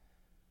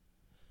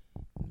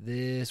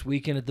This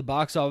weekend at the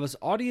box office,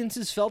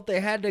 audiences felt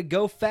they had to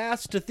go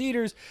fast to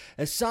theaters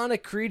as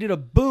Sonic created a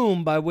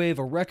boom by way of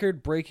a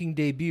record-breaking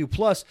debut.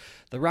 Plus,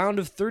 the round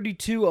of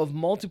 32 of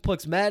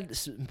multiplex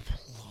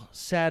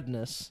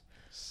sadness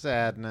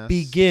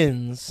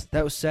begins.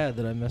 That was sad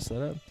that I messed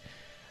that up.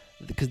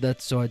 Because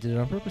I did it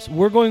on purpose.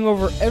 We're going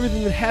over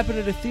everything that happened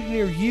at a theater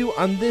near you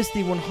on this,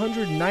 the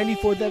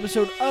 194th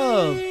episode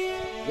of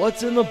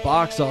What's in the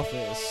Box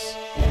Office.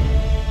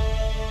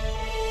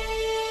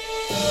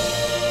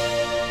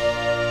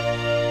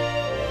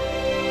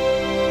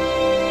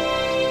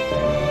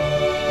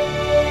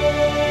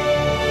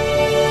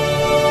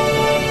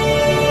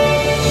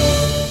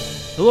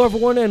 Hello,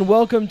 everyone, and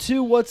welcome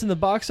to What's in the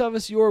Box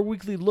Office, your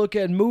weekly look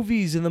at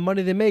movies and the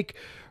money they make.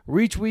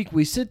 Each week,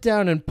 we sit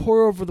down and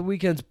pour over the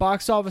weekend's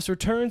box office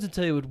returns and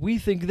tell you what we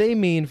think they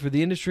mean for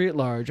the industry at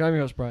large. I'm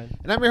your host, Brian.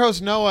 And I'm your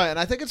host, Noah, and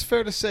I think it's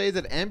fair to say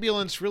that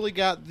Ambulance really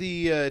got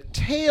the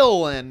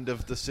tail end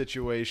of the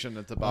situation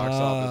at the box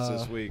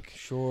office this week.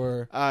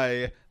 Sure.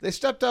 They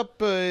stepped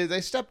up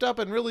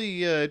and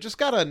really just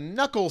got a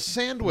knuckle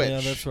sandwich.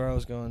 Yeah, that's where I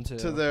was going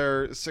to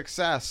their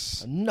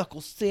success. A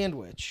knuckle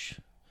sandwich.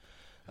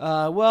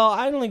 Well,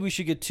 I don't think we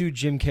should get too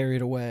Jim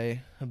carried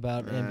away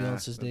about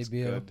Ambulance's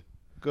debut.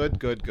 Good.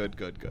 Do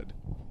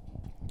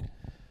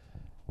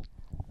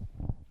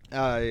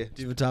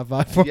you have a top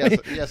five for me?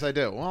 Yes, I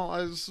do. Well,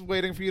 I was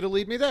waiting for you to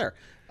lead me there.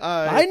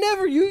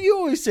 You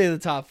always say the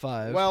top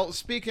five. Well,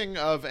 speaking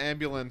of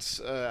Ambulance,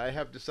 I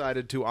have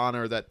decided to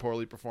honor that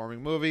poorly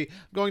performing movie.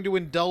 I'm going to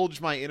indulge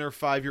my inner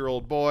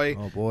 5-year-old boy.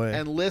 Oh, boy.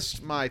 And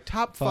list my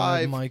top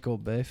five Michael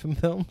Bay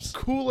films.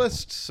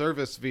 Coolest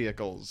service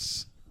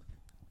vehicles.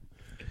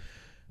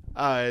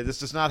 This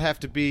does not have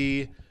to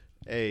be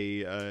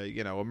a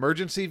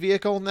emergency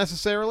vehicle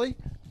necessarily,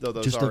 though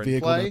those just are a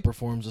vehicle in play. That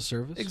performs a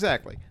service.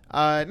 Exactly.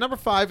 Number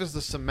 5 is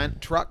the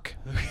cement truck.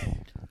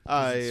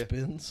 It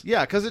spins.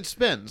 Yeah, because it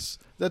spins.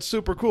 That's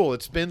super cool.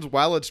 It spins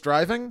while it's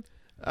driving.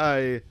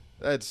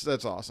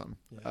 That's awesome.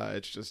 Yeah.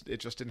 It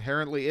just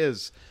inherently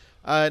is.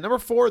 Number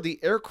 4, the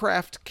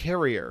aircraft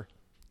carrier,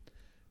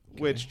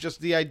 which just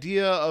the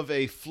idea of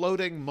a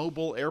floating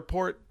mobile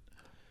airport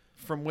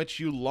from which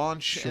you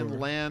launch and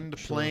land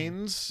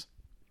planes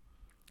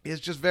is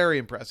just very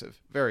impressive.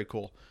 Very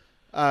cool.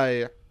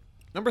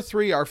 Number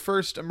 3, our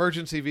first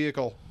emergency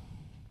vehicle,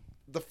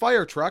 the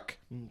fire truck.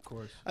 Of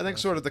course. I think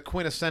sort of the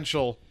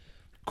quintessential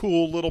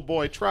cool little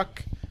boy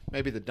truck,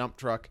 maybe the dump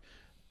truck.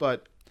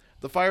 But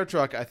the fire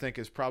truck, I think,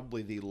 is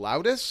probably the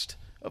loudest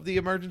of the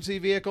emergency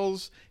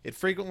vehicles. It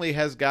frequently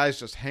has guys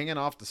just hanging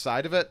off the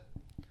side of it.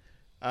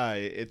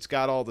 It's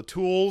got all the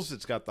tools.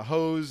 It's got the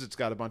hose. It's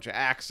got a bunch of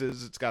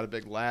axes. It's got a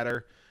big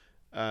ladder.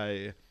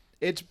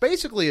 It's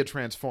basically a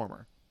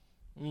transformer,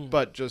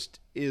 but just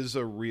is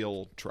a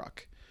real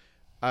truck.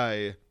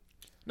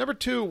 Number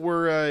 2,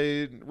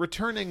 we're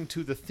returning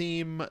to the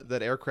theme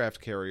that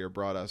Aircraft Carrier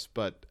brought us,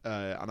 but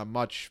on a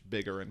much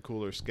bigger and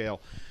cooler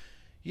scale.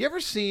 You ever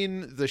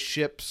seen the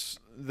ships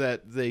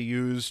that they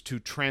use to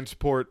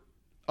transport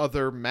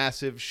other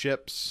massive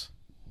ships?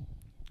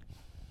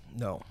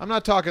 No. I'm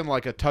not talking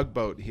like a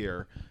tugboat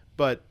here,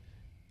 but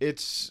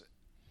it's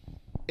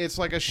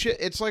like a ship.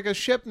 It's like a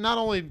ship not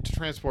only to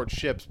transport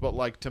ships, but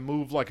like to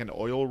move like an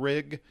oil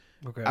rig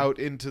out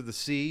into the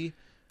sea.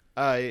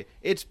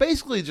 It's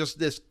basically just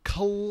this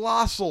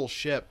colossal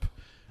ship.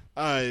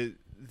 The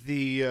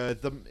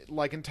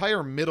like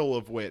entire middle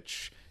of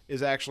which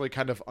is actually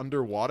kind of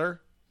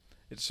underwater.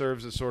 It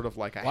serves as sort of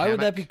like a Why hammock.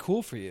 would that be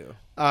cool for you?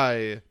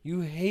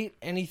 You hate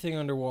anything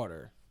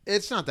underwater.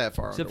 It's not that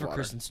far except underwater. For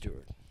Kristen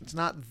Stewart. It's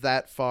not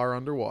that far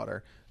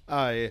underwater.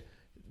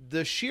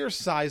 The sheer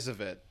size of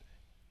it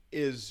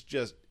is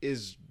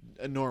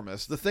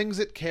enormous. The things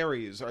it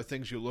carries are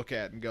things you look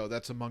at and go,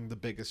 that's among the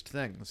biggest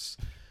things.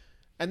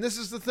 And this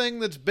is the thing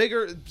that's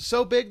bigger,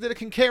 so big that it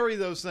can carry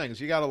those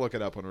things. You got to look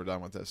it up when we're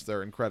done with this.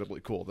 They're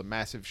incredibly cool. The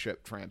massive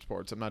ship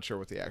transports. I'm not sure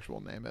what the actual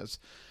name is.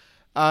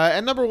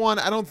 And number 1,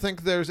 I don't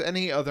think there's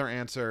any other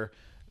answer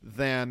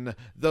than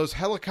those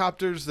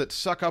helicopters that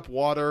suck up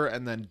water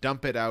and then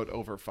dump it out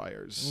over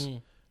fires.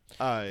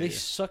 They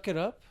suck it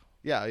up?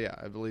 Yeah,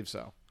 I believe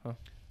so. Huh.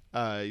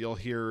 You'll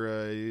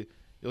hear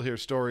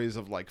stories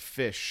of like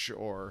fish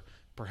or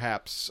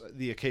perhaps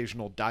the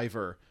occasional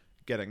diver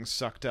getting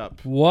sucked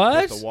up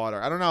with the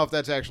water. I don't know if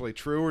that's actually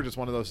true or just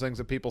one of those things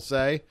that people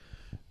say,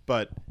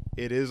 but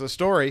it is a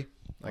story.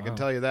 I can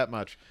tell you that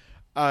much.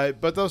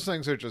 But those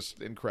things are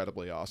just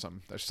incredibly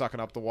awesome. They're sucking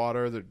up the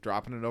water. They're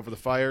dropping it over the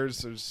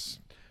fires.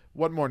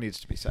 What more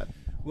needs to be said?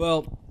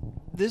 Well,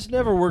 this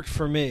never worked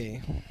for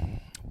me.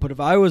 But if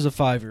I was a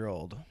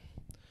 5-year-old,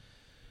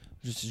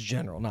 just in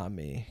general, not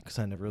me, because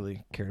I never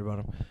really cared about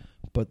them,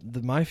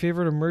 but my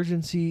favorite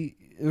emergency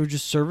or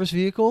just service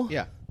vehicle,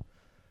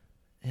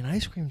 an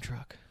ice cream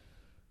truck.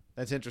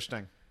 That's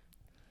interesting.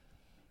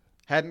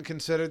 Hadn't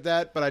considered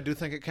that, but I do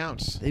think it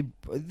counts.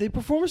 They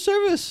perform a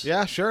service.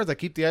 Yeah, sure. They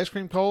keep the ice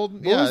cream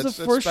cold. What was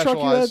the first truck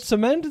you had?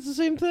 Cement? It's the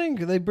same thing.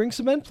 They bring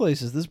cement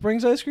places. This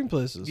brings ice cream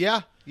places.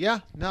 Yeah.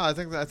 No, I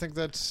think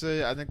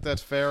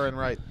that's fair and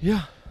right.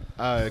 Yeah.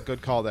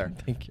 Good call there.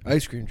 Thank you.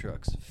 Ice cream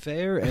trucks.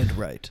 Fair and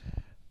right.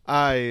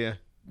 But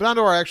on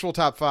to our actual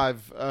top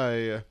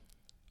 5.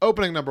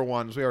 Opening number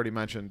 1, as we already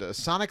mentioned,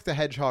 Sonic the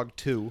Hedgehog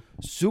 2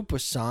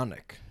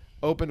 Supersonic.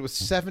 opened with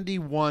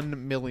 $71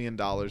 million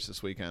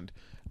this weekend.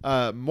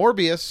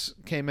 Morbius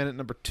came in at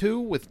number 2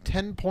 with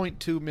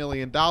 $10.2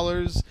 million.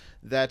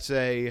 That's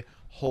a,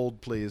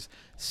 hold please,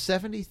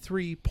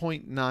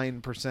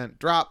 73.9%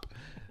 drop.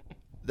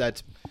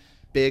 That's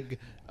big.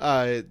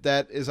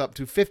 That is up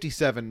to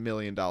 $57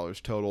 million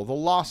total. The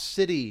Lost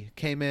City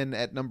came in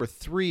at number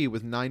 3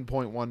 with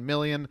 $9.1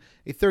 million,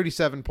 a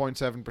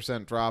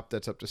 37.7% drop.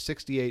 That's up to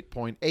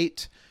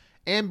 $68.8.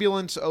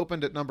 Ambulance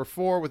opened at number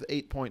 4 with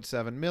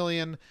 $8.7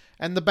 million,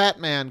 and The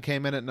Batman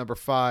came in at number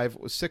 5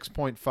 with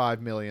 $6.5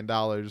 million.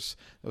 That was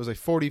a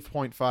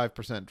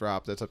 40.5%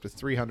 drop. That's up to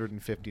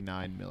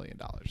 $359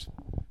 million.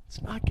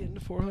 It's not getting to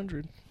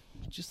 400,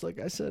 just like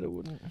I said it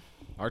wouldn't.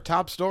 Our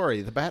top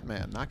story, The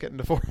Batman, not getting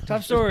to 400.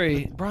 Top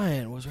story,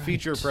 Brian was right.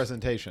 Feature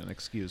presentation,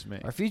 excuse me.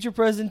 Our feature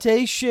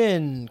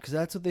presentation, because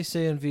that's what they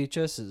say on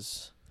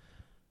VHSs.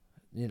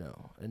 You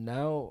know, and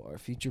now our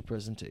feature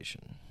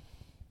presentation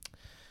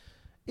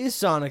is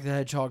Sonic the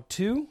Hedgehog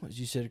 2. As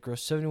you said, it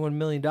grossed $71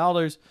 million.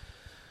 A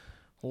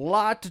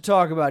lot to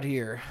talk about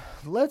here.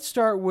 Let's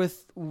start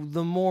with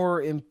the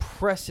more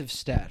impressive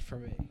stat for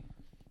me.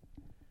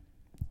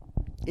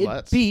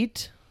 It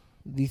beat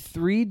the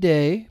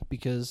 3-day,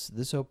 because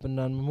this opened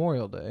on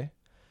Memorial Day,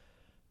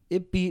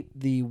 it beat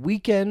the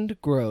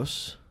weekend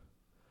gross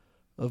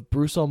of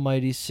Bruce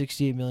Almighty's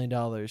 $68 million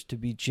to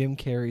beat Jim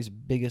Carrey's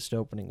biggest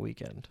opening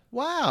weekend.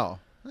 Wow,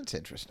 that's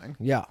interesting.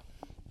 Yeah.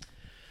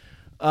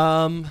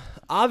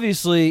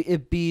 Obviously,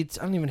 it beats,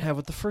 I don't even have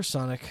what the first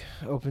Sonic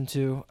opened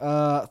to.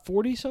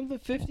 40-something?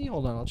 50?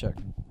 Hold on, I'll check.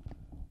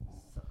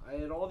 I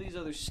had all these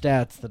other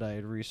stats that I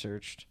had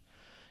researched.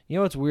 You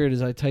know what's weird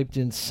is I typed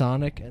in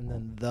Sonic and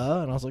then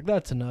and I was like,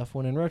 that's enough,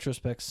 when in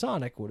retrospect,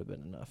 Sonic would have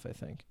been enough, I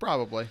think.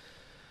 Probably.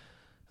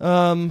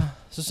 So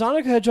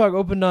Sonic the Hedgehog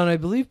opened on, I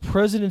believe,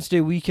 President's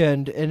Day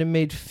weekend, and it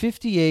made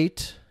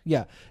 58.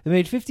 Yeah, it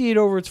made 58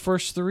 over its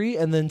first 3,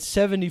 and then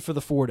 70 for the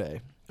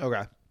 4-day.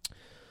 Okay.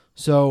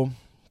 So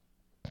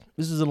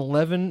this is an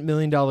 $11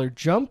 million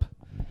jump.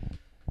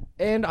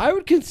 And I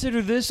would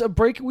consider this a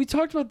break. We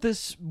talked about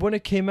this when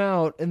it came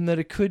out and that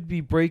it could be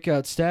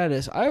breakout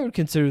status. I would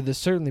consider this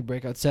certainly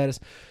breakout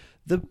status.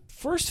 The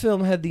first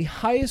film had the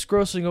highest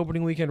grossing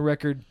opening weekend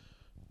record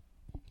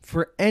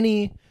for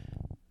any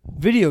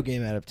video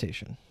game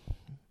adaptation.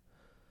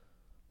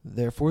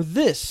 Therefore,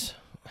 this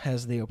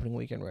has the opening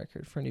weekend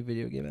record for any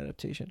video game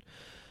adaptation.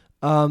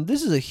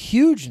 This is a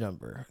huge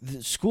number.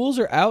 The schools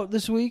are out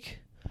this week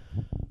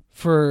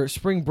for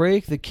spring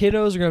break. The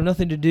kiddos are gonna have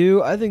nothing to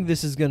do. I think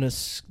this is gonna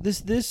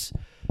this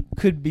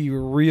could be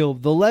real.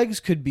 The legs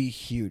could be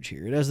huge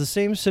here. It has the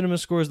same cinema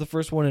score as the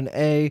first one, an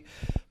A,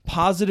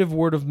 positive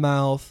word of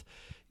mouth.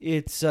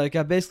 It's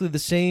got basically the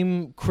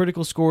same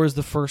critical score as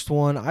the first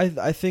one.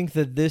 I think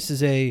that this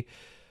is a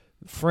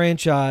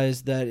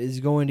franchise that is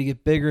going to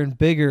get bigger and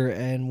bigger,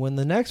 and when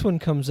the next one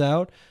comes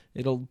out,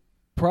 it'll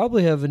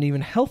probably have an even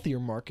healthier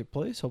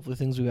marketplace. Hopefully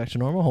things will be back to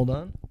normal. Hold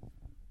on.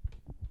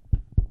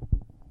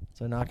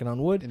 So knocking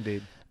on wood.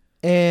 Indeed.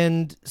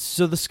 And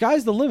so the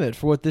sky's the limit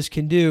for what this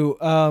can do.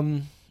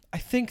 I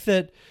think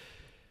that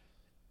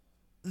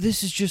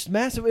this is just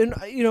massive. And,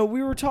 you know,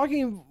 we were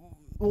talking...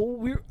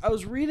 I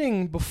was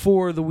reading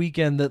before the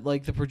weekend that,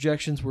 like, the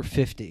projections were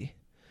 50.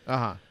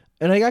 Uh-huh.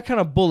 And I got kind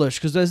of bullish,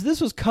 because as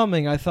this was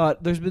coming, I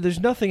thought, there's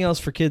nothing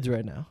else for kids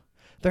right now.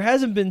 There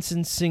hasn't been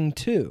since Sing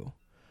 2,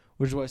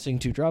 which is why Sing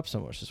 2 dropped so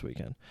much this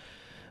weekend.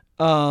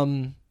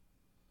 So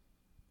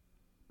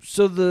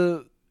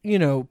the... You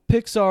know,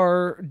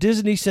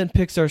 Disney sent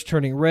Pixar's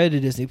Turning Red to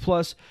Disney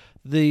Plus.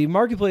 The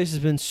marketplace has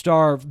been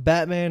starved.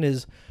 Batman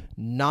is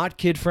not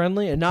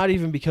kid-friendly, and not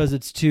even because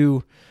it's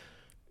too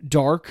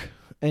dark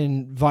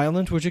and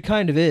violent, which it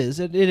kind of is.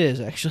 It is,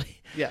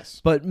 actually.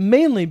 Yes. But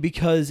mainly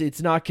because it's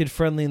not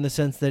kid-friendly in the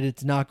sense that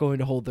it's not going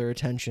to hold their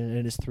attention, and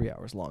it is 3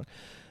 hours long.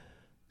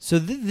 So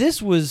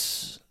this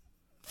was...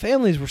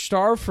 Families were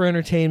starved for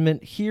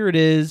entertainment. Here it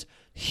is.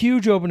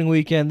 Huge opening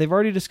weekend. They've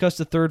already discussed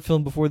the third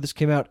film before this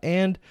came out,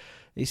 and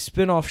a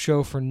spin-off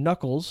show for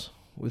Knuckles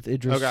with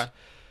Idris. Okay.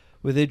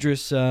 With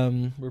Idris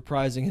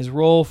reprising his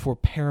role for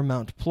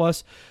Paramount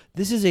Plus.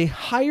 This is a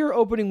higher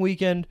opening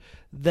weekend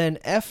than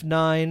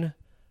F9,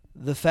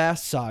 The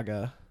Fast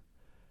Saga,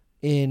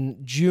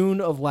 in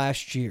June of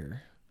last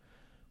year,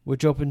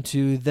 which opened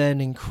to then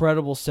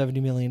incredible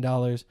 $70 million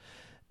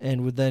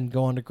and would then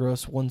go on to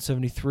gross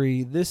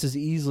 173. This is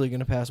easily going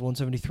to pass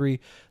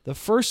 173. The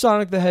first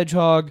Sonic the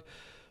Hedgehog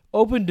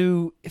opened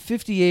to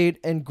 58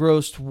 and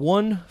grossed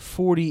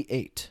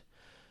 148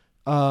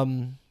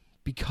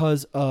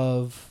 because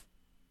of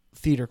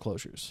theater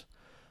closures.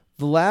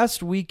 The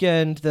last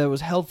weekend that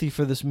was healthy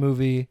for this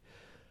movie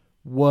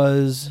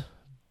was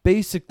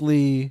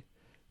basically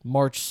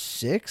March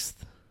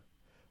 6th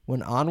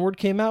when Onward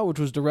came out, which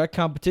was direct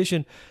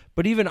competition.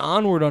 But even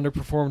Onward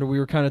underperformed, and we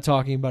were kind of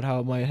talking about how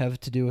it might have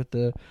to do with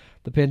the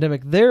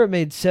pandemic. There it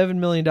made $7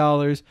 million.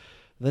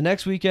 The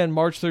next weekend,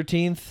 March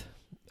 13th,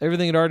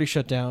 Everything had already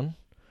shut down.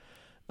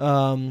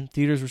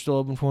 Theaters were still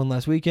open for one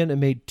last weekend. It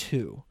made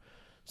 2.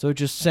 So it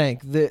just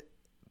sank.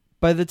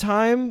 By the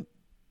time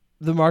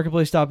the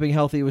marketplace stopped being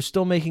healthy, it was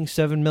still making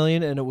 $7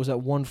 million, and it was at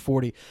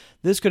 $140.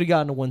 This could have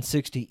gotten to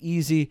 $160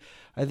 easy.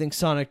 I think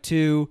Sonic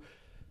 2,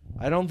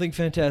 I don't think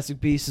Fantastic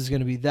Beasts is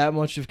going to be that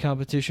much of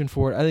competition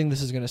for it. I think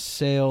this is going to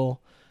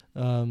sail.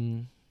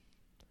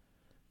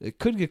 It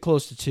could get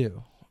close to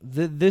 2.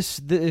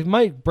 It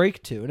might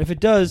break 2, and if it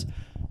does,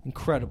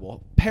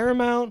 incredible.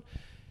 Paramount,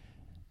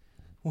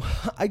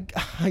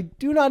 I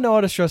do not know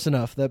how to stress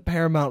enough that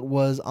Paramount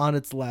was on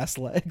its last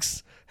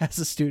legs as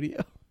a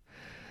studio.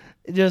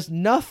 Just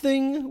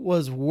nothing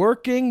was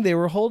working. They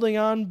were holding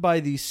on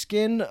by the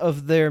skin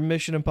of their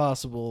Mission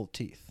Impossible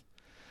teeth.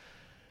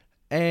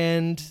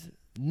 And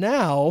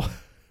now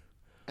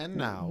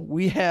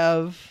we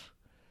have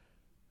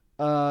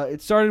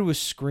it started with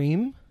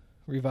Scream,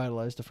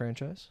 revitalized the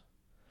franchise.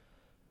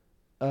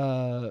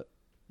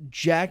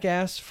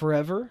 Jackass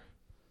Forever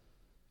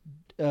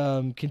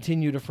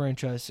continued a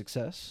franchise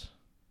success.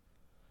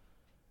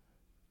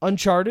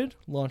 Uncharted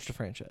launched a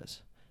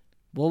franchise.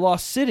 Well,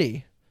 Lost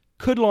City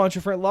could launch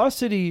a franchise. Lost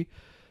City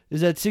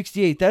is at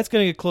 68. That's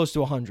going to get close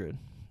to 100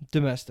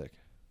 domestic.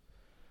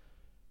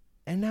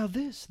 And now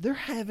this. They're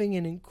having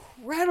an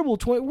incredible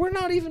 20. We're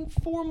not even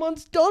 4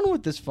 months done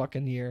with this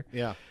fucking year.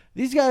 Yeah.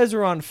 These guys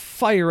are on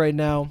fire right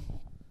now.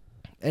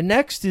 And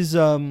next is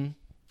Top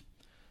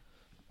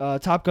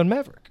Gun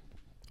Maverick.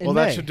 Well,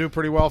 that should do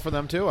pretty well for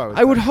them too.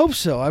 I would hope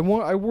so. I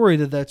worry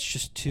that that's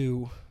just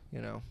too,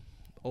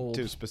 old,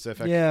 too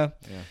specific. Yeah.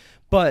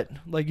 But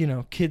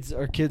kids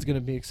are kids going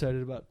to be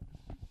excited about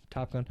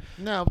Top Gun?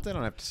 No, they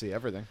don't have to see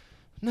everything.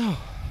 No,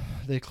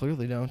 they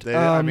clearly don't.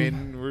 I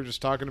mean, we're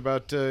just talking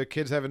about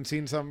kids haven't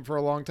seen something for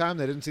a long time.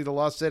 They didn't see The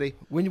Lost City.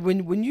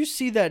 When you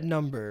see that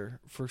number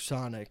for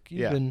Sonic,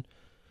 you've been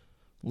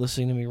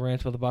listening to me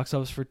rant about the box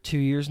office for 2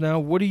 years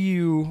now.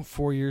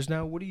 4 years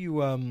now?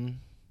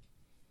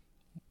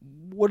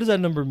 What does that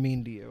number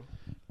mean to you?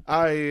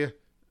 I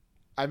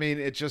mean,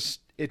 it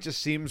just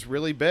seems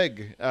really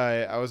big.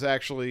 I was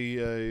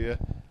actually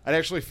I'd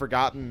actually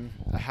forgotten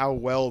how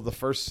well the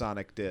first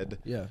Sonic did.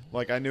 Yeah.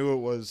 Like, I knew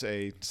it was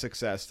a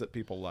success that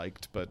people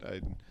liked, but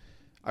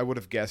I would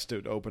have guessed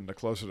it opened to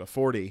closer to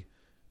 40.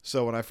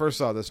 So when I first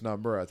saw this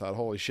number, I thought,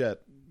 holy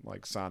shit,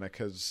 like Sonic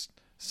has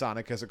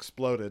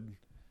exploded.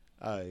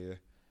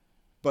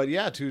 But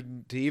yeah, to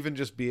even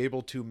just be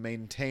able to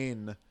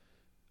maintain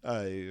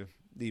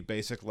the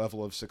basic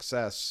level of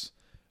success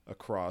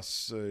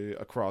across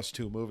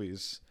 2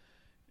 movies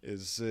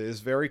is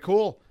very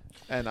cool.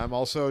 And I'm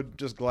also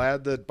just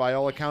glad that, by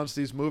all accounts,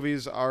 these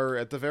movies are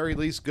at the very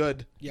least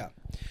good. Yeah,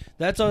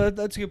 that's a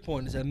good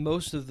point. Is that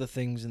most of the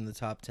things in the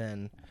top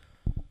 10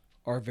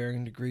 are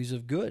varying degrees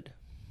of good.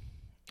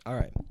 All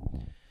right.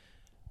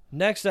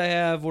 Next,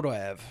 what do I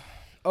have?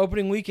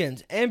 Opening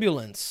weekends,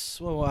 Ambulance.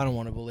 Well, I don't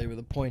want to belabor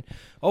the point.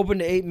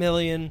 Opened to $8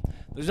 million.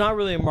 There's not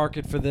really a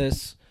market for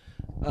this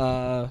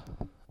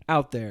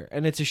out there,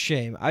 and it's a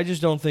shame. I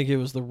just don't think it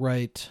was the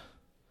right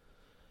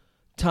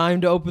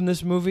time to open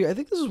this movie. I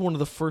think this is one of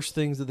the first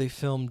things that they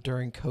filmed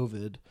during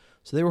COVID,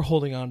 so they were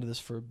holding on to this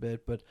for a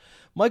bit. But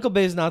Michael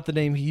Bay is not the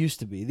name he used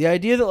to be. The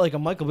idea that like a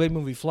Michael Bay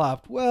movie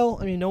flopped, well,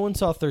 I mean, no one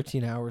saw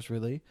 13 Hours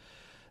really,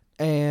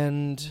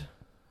 and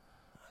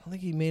I don't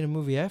think he made a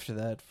movie after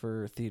that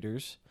for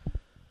theaters.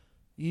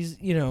 He's,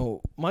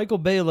 Michael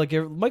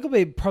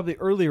Bay probably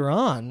earlier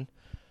on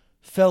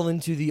fell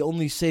into the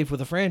only safe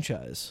with a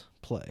franchise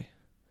play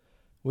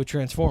with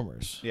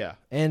Transformers. Yeah.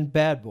 And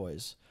Bad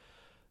Boys.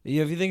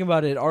 If you think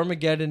about it,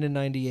 Armageddon in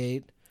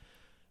 98,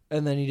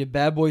 and then he did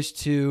Bad Boys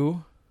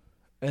 2,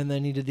 and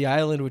then he did The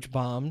Island, which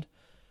bombed,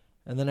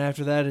 and then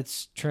after that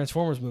it's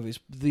Transformers movies.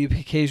 The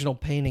occasional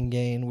Pain and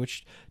Gain,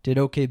 which did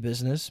okay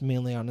business,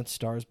 mainly on its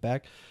stars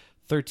back.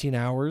 13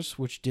 Hours,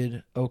 which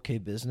did okay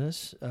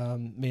business,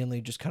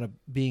 mainly just kind of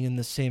being in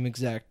the same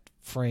exact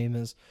frame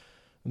as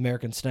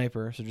American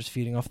Sniper, so just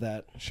feeding off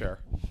that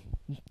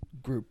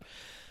group.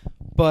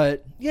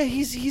 But yeah,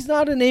 he's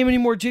not a name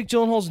anymore. Jake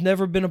Gyllenhaal's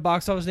never been a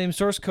box office name.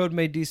 Source Code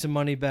made decent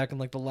money back in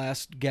like the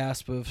last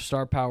gasp of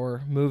star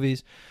power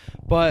movies,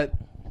 but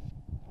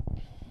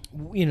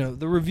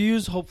the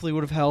reviews hopefully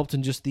would have helped,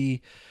 and just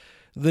the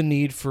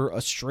need for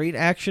a straight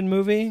action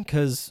movie,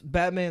 because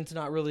Batman's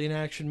not really an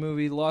action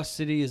movie. Lost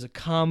City is a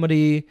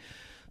comedy.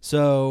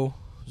 So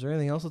is there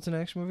anything else that's an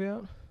action movie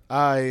out?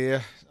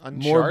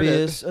 Uncharted.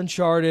 Morbius,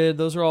 Uncharted,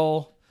 those are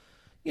all,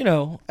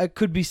 it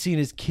could be seen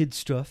as kid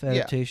stuff,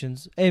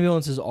 adaptations. Yeah.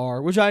 Ambulances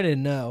are, which I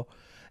didn't know.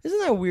 Isn't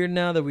that weird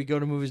now that we go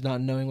to movies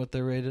not knowing what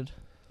they're rated?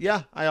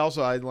 Yeah, I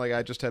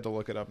just had to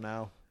look it up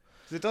now.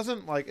 It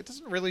doesn't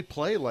really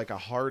play like a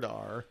hard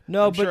R.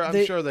 No, I'm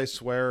sure they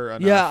swear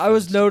enough. Yeah, I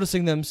was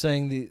noticing them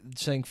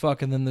saying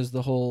fuck, and then there's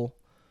the whole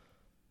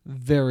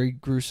very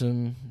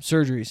gruesome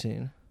surgery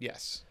scene.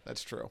 Yes,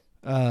 that's true.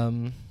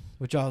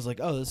 Which I was like,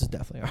 oh, this is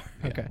definitely R.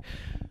 Yeah. Okay.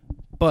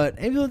 But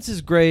Ambulance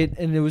is great,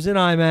 and it was in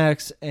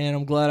IMAX, and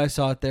I'm glad I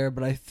saw it there,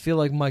 but I feel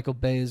like Michael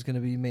Bay is going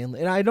to be mainly...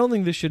 And I don't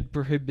think this should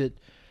prohibit,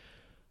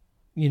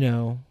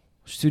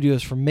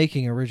 studios from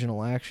making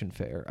original action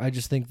fair. I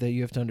just think that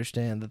you have to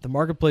understand that the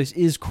marketplace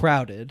is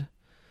crowded.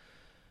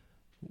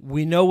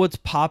 We know what's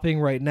popping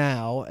right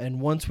now,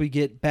 and once we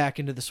get back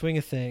into the swing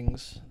of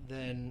things,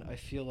 then I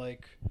feel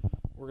like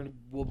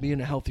we'll be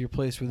in a healthier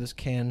place where this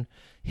can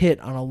hit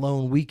on a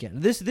lone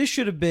weekend. This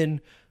should have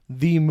been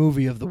the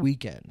movie of the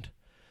weekend.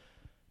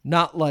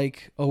 Not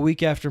like a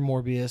week after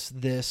Morbius,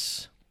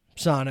 this,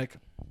 Sonic,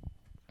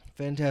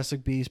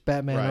 Fantastic Beasts,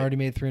 Batman already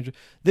made 300.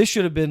 This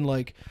should have been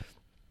like,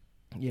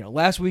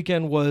 last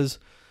weekend was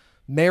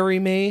Marry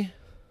Me,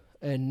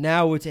 and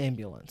now it's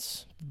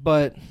Ambulance.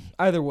 But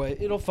either way,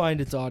 it'll find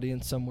its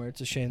audience somewhere.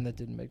 It's a shame that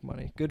didn't make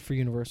money. Good for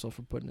Universal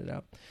for putting it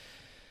out.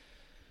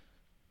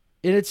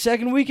 In its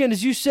second weekend,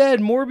 as you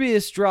said,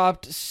 Morbius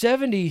dropped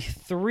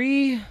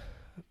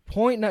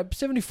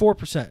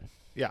 74%.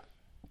 Yeah.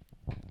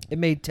 It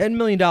made $10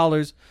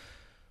 million.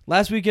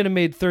 Last weekend, it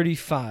made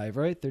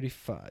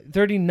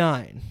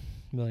 $39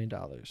 million.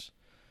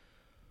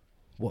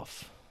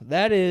 Woof.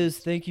 That is,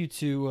 thank you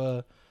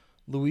to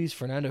Luis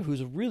Fernando,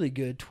 who's a really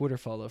good Twitter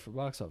follow for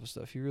box office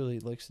stuff. He really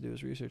likes to do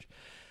his research.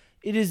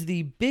 It is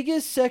the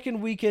biggest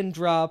second weekend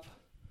drop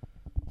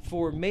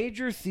for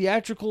major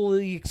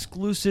theatrically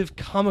exclusive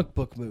comic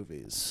book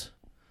movies.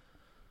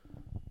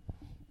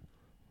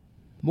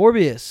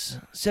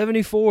 Morbius,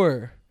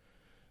 74.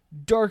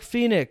 Dark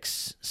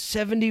Phoenix,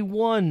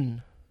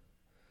 71.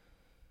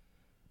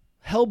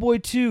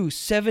 Hellboy 2,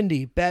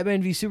 70.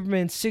 Batman v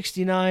Superman,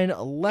 69.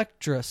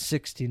 Elektra,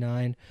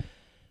 69.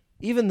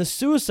 Even the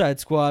Suicide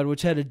Squad,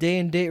 which had a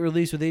day-and-date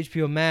release with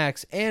HBO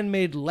Max and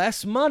made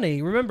less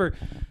money. Remember,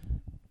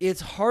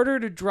 it's harder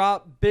to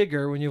drop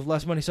bigger when you have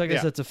less money, so I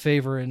guess that's a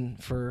favor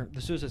for the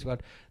Suicide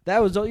Squad.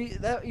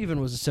 That even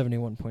was a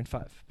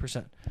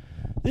 71.5%.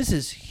 This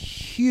is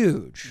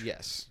huge.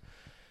 Yes.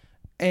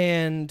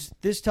 And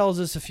this tells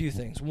us a few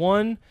things.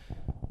 One,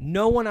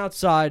 no one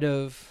outside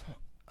of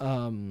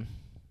comic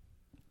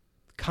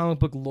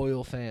book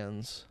loyal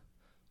fans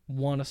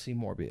want to see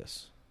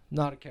Morbius.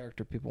 Not a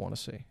character people want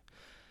to see.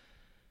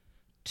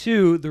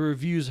 Two, the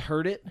reviews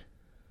hurt it.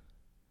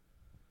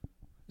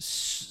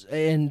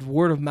 And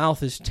word of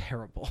mouth is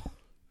terrible.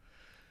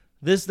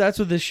 That's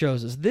what this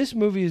shows us. This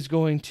movie is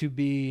going to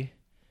be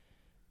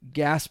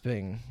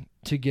gasping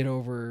to get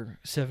over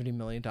 $70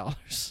 million.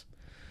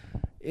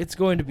 It's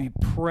going to be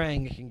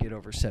praying it can get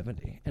over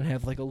 70 and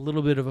have like a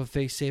little bit of a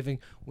face saving.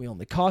 We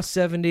only cost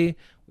 70.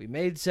 We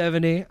made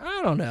 70.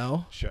 I don't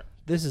know. Sure.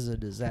 This is a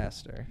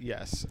disaster.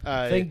 Yes.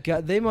 Thank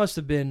God. They must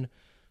have been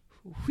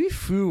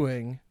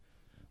wheefooing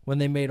when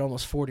they made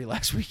almost 40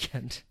 last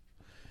weekend.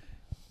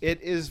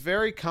 It is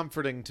very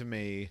comforting to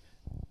me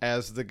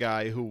as the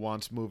guy who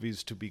wants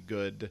movies to be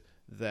good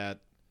that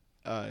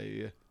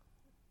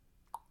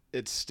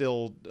it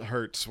still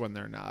hurts when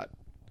they're not.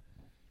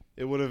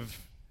 It would have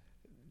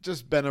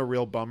just been a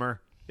real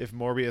bummer if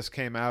Morbius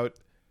came out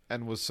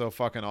and was so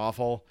fucking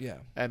awful. Yeah.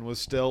 And was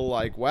still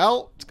like,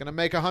 well, it's going to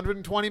make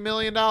 $120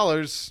 million.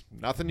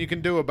 Nothing you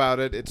can do about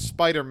it. It's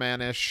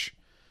Spider-Man-ish.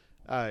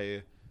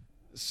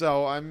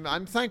 So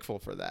I'm thankful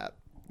for that.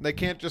 They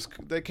can't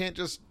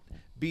just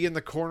be in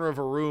the corner of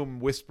a room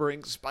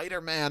whispering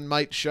Spider-Man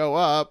might show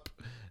up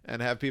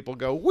and have people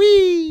go,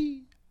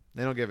 wee!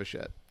 They don't give a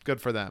shit. Good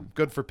for them.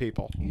 Good for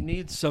people. You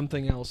need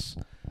something else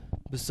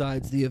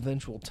besides the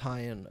eventual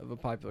tie-in of a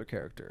popular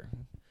character.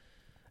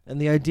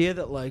 And the idea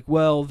that, like,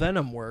 well,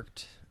 Venom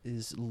worked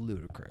is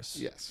ludicrous.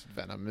 Yes,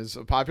 Venom is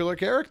a popular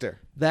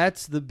character.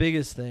 That's the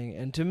biggest thing.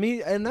 And to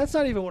me, and that's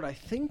not even what I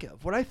think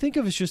of. What I think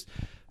of is just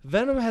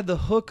Venom had the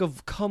hook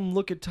of come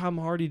look at Tom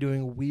Hardy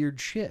doing weird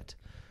shit.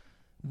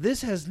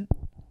 This has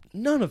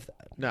none of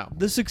that. No.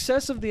 The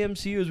success of the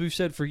MCU, as we've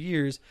said for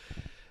years,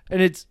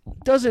 and it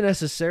doesn't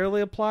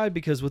necessarily apply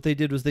because what they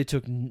did was they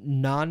took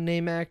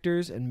non-name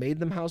actors and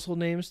made them household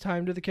names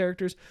timed to the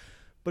characters.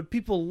 But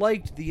people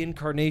liked the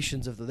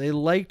incarnations of them. They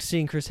liked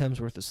seeing Chris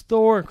Hemsworth as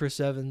Thor and Chris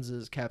Evans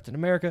as Captain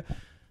America.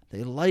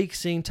 They like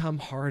seeing Tom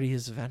Hardy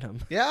as Venom.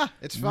 Yeah,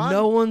 it's fun.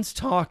 No one's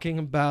talking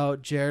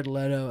about Jared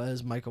Leto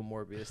as Michael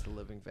Morbius, the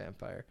living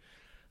vampire.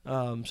 So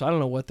I don't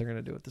know what they're going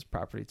to do with this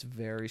property. It's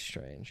very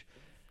strange.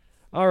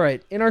 All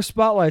right, in our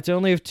spotlights, I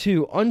only have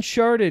two.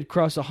 Uncharted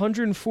crossed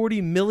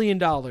 $140 million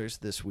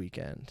this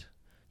weekend.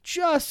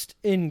 Just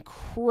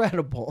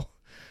incredible.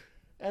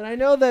 And I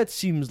know that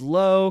seems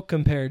low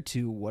compared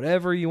to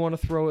whatever you want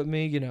to throw at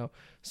me. You know,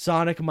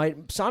 Sonic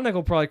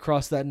will probably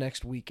cross that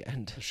next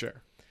weekend.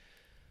 Sure.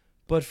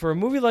 But for a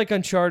movie like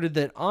Uncharted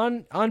that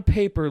on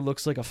paper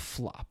looks like a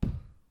flop.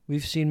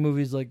 We've seen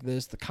movies like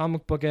this, the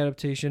comic book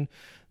adaptation,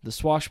 the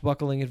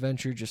swashbuckling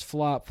adventure, just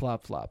flop,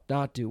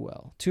 not do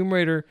well. Tomb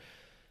Raider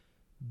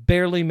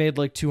barely made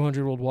like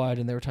 200 worldwide,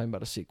 and they were talking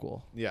about a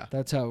sequel. Yeah.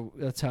 That's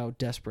how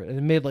desperate. And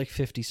it made like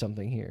 50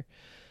 something here.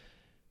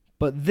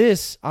 But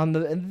this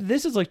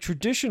is like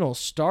traditional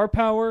star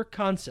power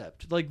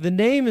concept. Like the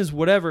name is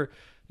whatever.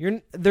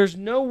 There's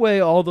no way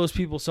all those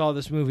people saw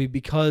this movie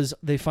because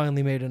they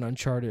finally made an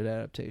Uncharted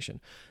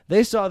adaptation.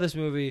 They saw this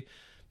movie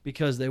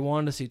because they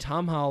wanted to see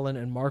Tom Holland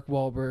and Mark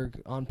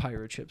Wahlberg on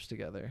pirate ships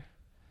together.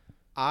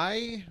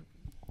 I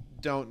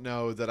don't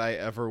know that I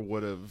ever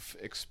would have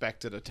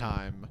expected a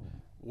time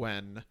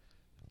when,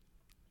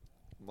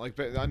 like,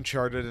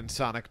 Uncharted and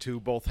Sonic 2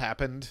 both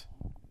happened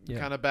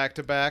kind of back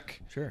to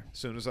back. Sure. As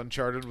soon as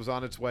Uncharted was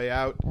on its way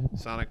out,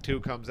 Sonic 2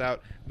 comes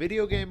out.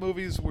 Video game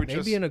movies were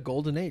maybe in a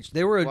golden age.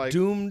 They were a like,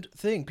 doomed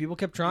thing. People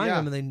kept trying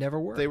them and they never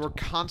worked. They were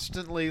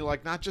constantly,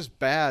 like, not just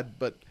bad,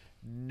 but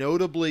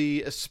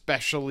notably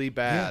especially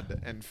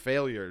bad and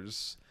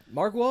failures.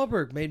 Mark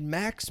Wahlberg made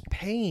Max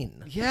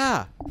Payne.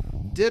 Yeah.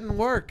 Didn't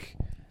work.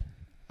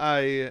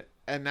 And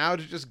now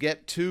to just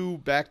get 2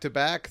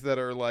 back-to-back that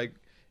are, like,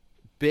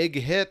 big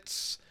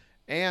hits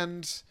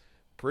and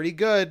pretty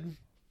good.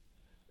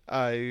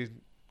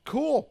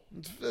 Cool.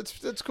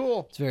 It's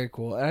cool. It's very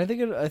cool, and I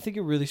think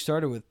it really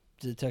started with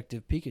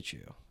Detective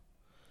Pikachu.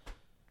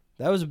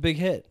 That was a big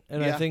hit,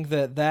 and I think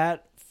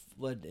that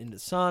led into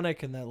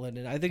Sonic, and that led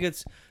in. I think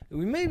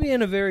we may be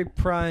in a very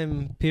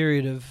prime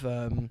period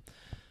of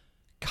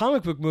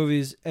comic book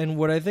movies, and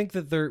what I think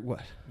that they're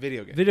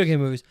video game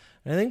movies.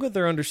 And I think what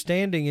they're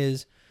understanding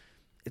is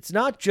it's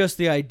not just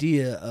the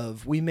idea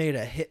of we made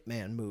a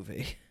Hitman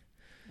movie.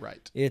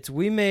 Right. It's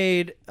we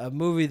made a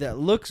movie that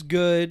looks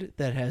good,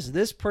 that has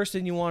this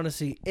person you want to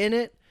see in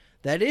it,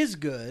 that is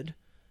good,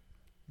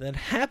 that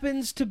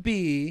happens to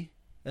be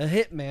a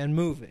Hitman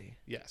movie.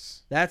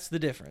 Yes. That's the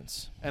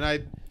difference. And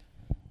I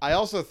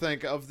also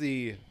think of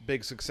the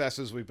big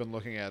successes we've been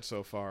looking at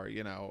so far,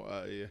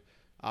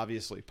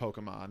 obviously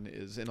Pokemon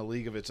is in a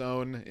league of its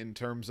own in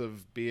terms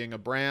of being a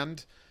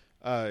brand.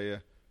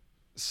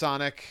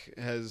 Sonic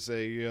has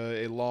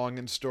a long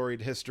and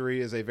storied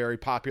history as a very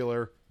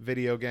popular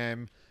video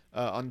game.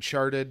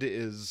 Uncharted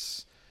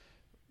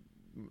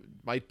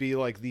might be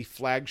like the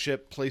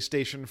flagship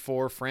PlayStation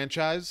 4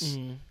 franchise.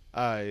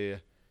 Mm-hmm.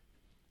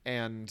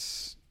 And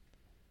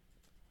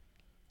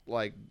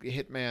like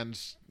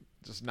Hitman's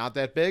just not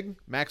that big.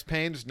 Max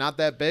Payne's not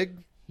that big.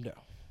 No.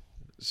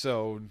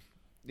 So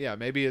yeah,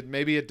 maybe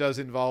it does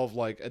involve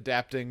like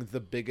adapting the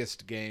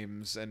biggest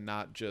games and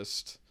not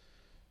just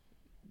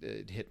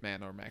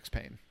Hitman or Max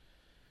Payne.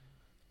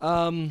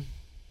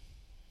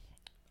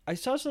 I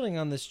saw something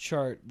on this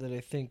chart that I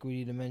think we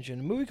need to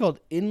mention. A movie called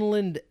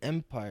Inland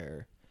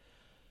Empire,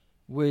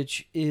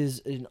 which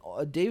is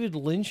a David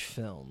Lynch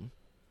film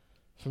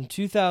from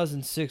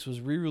 2006,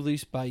 was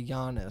re-released by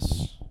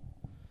Giannis.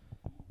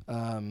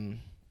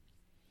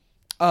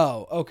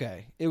 Oh,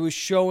 okay. It was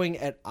showing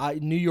at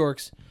New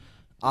York's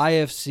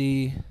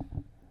IFC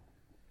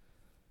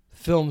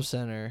Film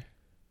Center,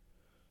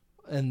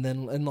 and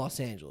then in Los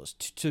Angeles,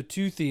 to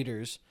 2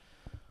 theaters.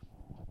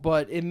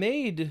 But it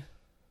made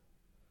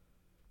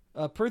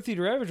a per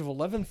theater average of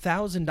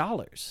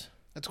 $11,000.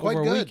 That's quite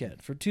over good. A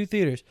weekend for 2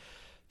 theaters.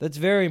 That's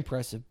very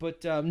impressive.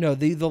 But no,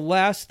 the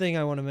last thing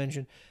I want to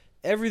mention,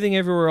 Everything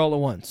Everywhere All at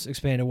Once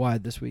expanded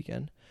wide this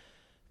weekend.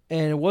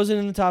 And it wasn't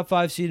in the top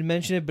 5, so you didn't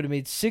mention it, but it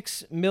made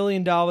 $6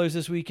 million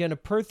this weekend.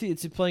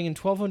 It's playing in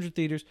 1,200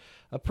 theaters.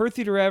 A per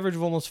theater average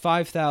of almost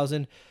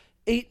 $5,000.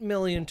 $8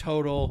 million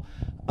total.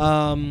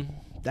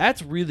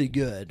 That's really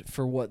good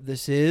for what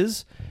this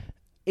is.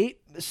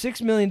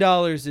 $6 million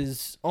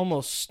is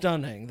almost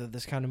stunning that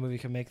this kind of movie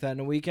can make that in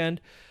a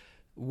weekend.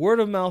 Word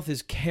of mouth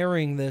is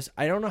carrying this.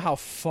 I don't know how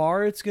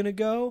far it's going to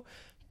go,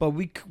 but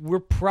we're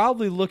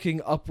probably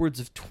looking upwards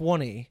of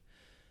 20.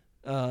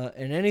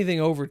 And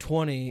anything over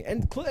 20,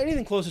 and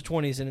anything close to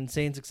 20 is an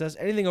insane success.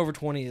 Anything over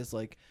 20 is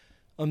like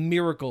a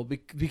miracle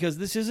because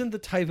this isn't the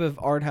type of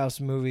art house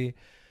movie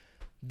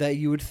that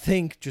you would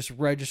think just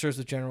registers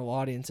with general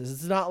audiences.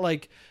 It's not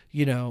like,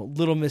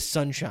 Little Miss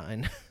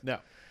Sunshine. No.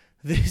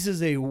 This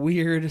is a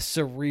weird,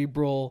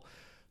 cerebral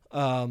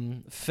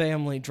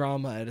family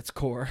drama at its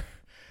core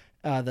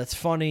that's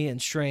funny and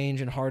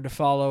strange and hard to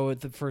follow at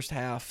the first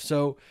half.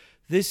 So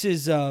this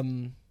is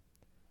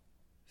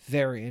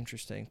very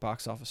interesting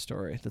box office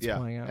story that's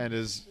playing out. And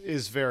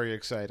is very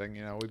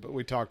exciting.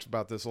 We talked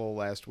about this all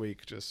last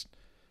week, just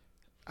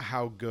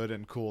how good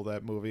and cool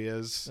that movie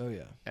is. Oh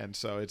yeah. And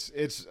so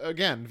it's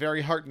again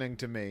very heartening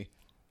to me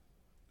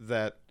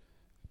that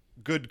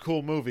good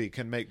cool movie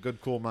can make good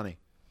cool money.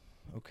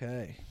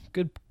 Okay.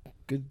 Good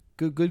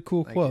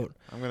cool Thank quote.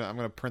 you. I'm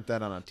gonna print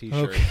that on a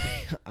t-shirt.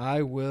 Okay.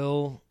 I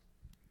will.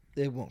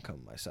 It won't come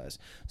in my size.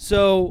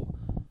 So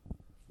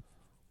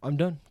I'm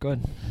done. Go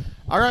ahead.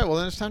 All right, well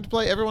then it's time to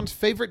play everyone's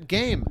favorite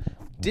game.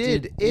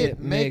 Did it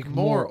make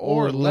more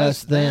or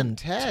less than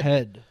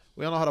Ted?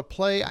 We all know how to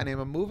play. I name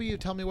a movie. You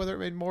tell me whether it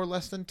made more or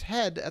less than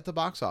Ted at the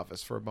box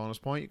office. For a bonus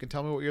point, you can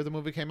tell me what year the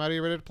movie came out. Are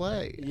you ready to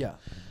play? Yeah.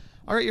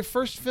 All right, your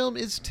first film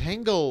is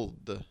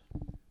Tangled.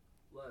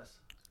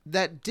 Less.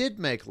 That did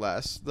make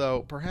less,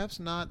 though perhaps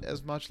not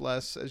as much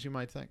less as you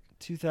might think.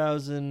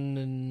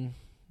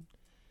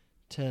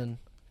 2010.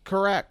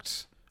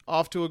 Correct.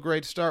 Off to a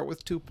great start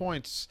with 2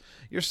 points.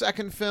 Your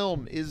second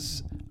film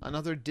is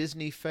another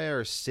Disney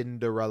fare,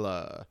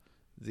 Cinderella,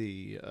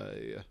 the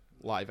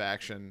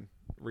live-action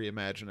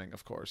reimagining,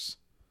 of course.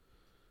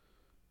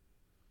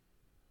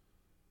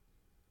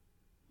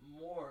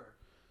 More.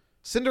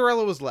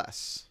 Cinderella was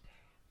less.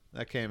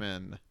 That came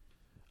in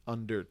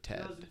under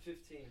Ted.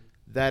 2015.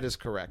 That is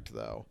correct,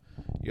 though.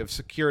 You have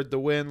secured the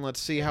win. Let's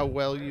see how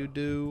well you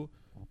do.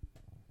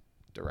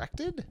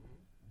 Directed?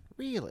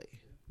 Really?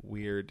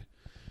 Weird.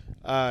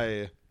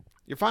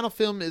 Your final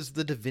film is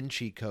The Da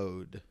Vinci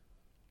Code.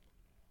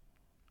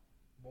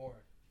 More.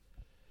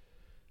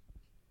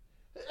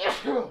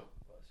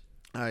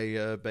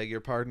 I beg your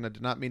pardon. I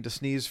did not mean to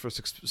sneeze for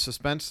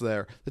suspense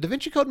there. The Da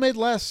Vinci Code made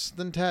less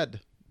than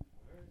Ted.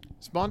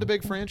 Spawned a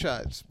big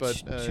franchise,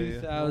 but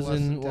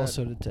 2000. Well,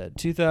 so did Ted.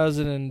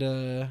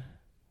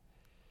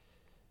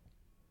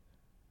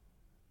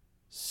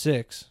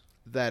 2006.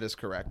 That is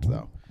correct,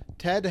 though.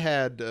 Ted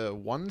had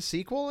one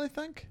sequel, I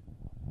think.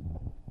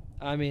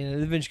 I mean,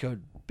 The Da Vinci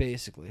Code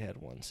basically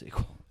had one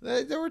sequel.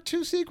 There were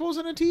 2 sequels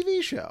and a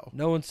TV show.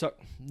 No one's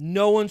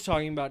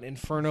talking about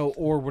Inferno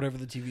or whatever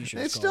the TV show.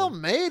 They still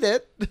made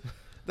it.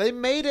 They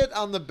made it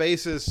on the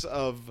basis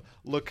of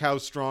look how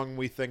strong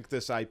we think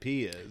this IP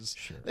is.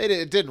 Sure.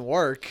 It didn't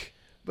work,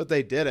 but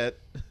they did it.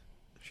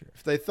 Sure.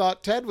 If they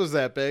thought Ted was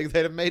that big,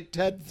 they'd have made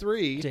Ted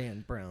 3.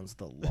 Dan Brown's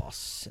The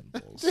Lost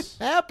Symbols. It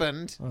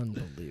happened.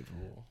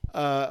 Unbelievable.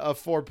 A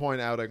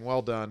 4-point outing.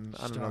 Well done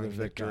on another Starring the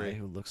guy victory.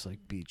 who looks like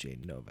B.J.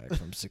 Novak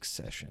from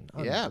Succession.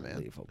 Yeah, man.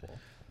 Unbelievable.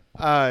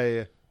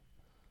 Come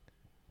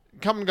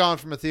and gone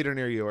from a theater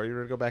near you. Are you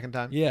ready to go back in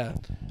time? Yeah.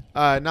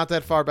 Not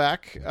that far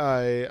back.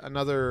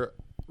 Another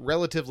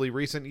relatively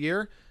recent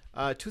year.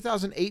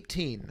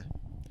 2018.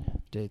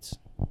 Dates.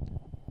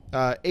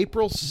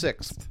 April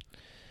 6th.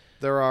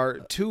 There are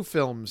 2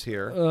 films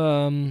here.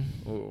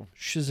 Ooh.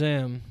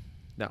 Shazam.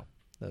 No.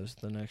 That was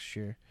the next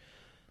year.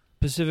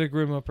 Pacific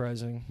Rim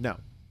Uprising. No.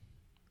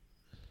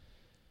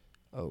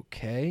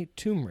 Okay.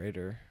 Tomb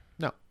Raider.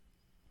 No.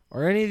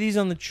 Are any of these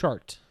on the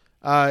chart?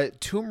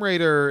 Tomb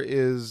Raider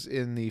is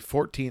in the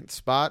 14th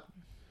spot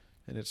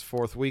in its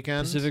 4th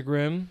weekend. Pacific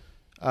Rim.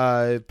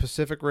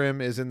 Pacific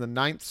Rim is in the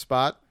 9th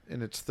spot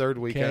in its 3rd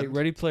weekend. Okay.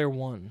 Ready Player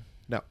One.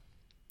 No.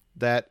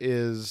 That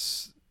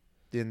is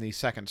in the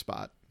 2nd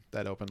spot.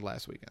 That opened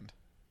last weekend.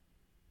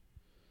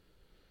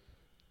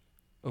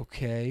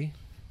 Okay.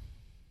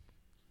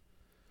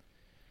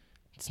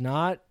 It's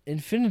not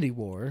Infinity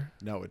War.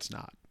 No, it's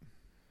not.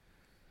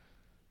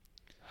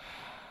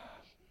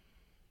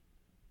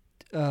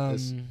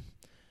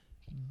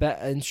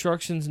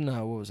 Instructions?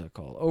 No. What was that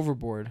called?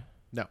 Overboard.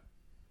 No.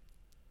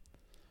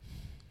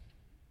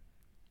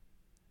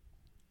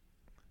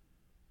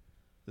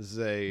 This is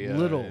a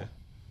Little.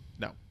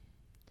 No.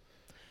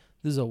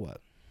 This is a what?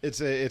 It's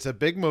a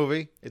big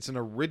movie. It's an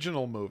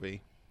original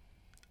movie.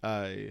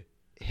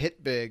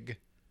 Hit big.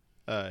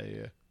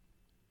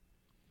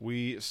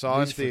 We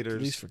saw in theaters.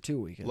 At least for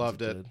 2 weekends.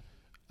 Loved it.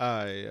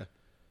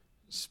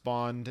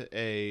 Spawned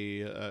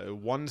a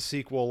one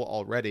sequel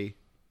already.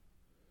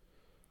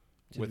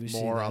 With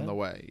more on the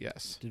way.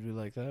 Yes. Did we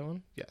like that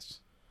one? Yes.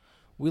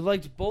 We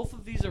liked both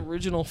of these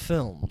original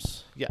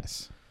films.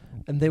 Yes.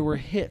 And they were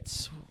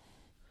hits.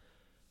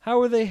 How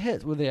were they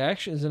hits? Were they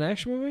action? Is it an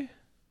action movie?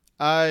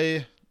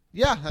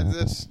 Yeah,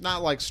 it's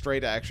not like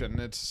straight action.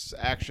 It's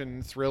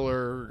action,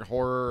 thriller,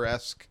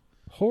 horror-esque.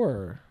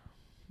 Horror.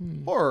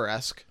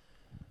 Horror-esque.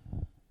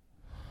 I've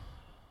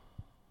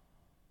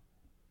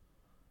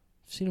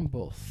seen them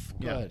both.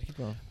 Go ahead, keep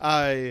going.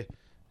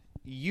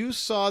 You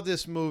saw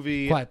this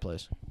movie Quiet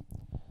Place.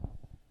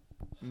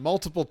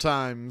 multiple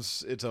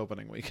times its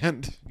opening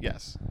weekend.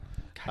 Yes.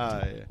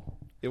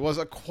 It was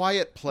A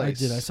Quiet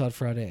Place. I did. I saw it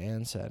Friday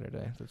and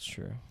Saturday. That's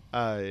true.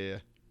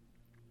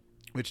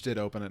 Which did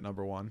open at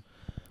number 1.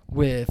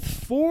 With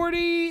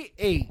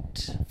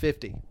 48.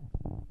 50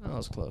 That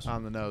was close.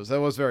 on the nose. That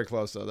was very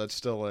close, though. That's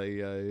still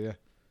a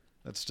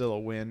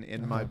win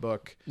in my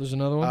book. There's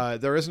another one?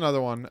 There is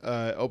another one.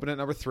 Open at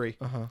number 3.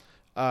 Uh-huh.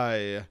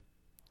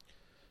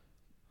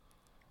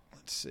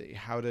 Let's see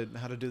how to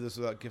do this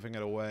without giving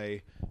it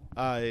away.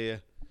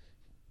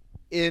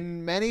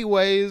 In many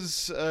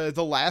ways,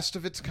 the last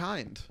of its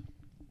kind.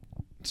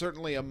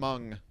 Certainly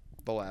among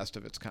the last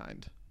of its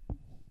kind.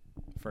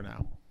 For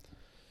now.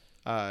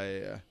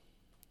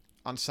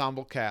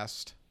 Ensemble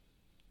cast.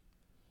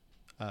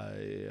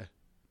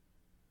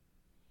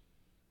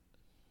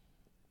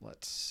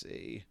 Let's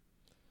see.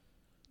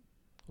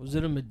 Was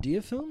it a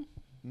Medea film?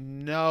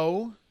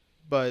 No,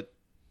 but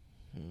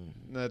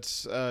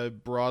that's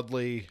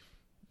broadly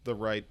the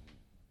right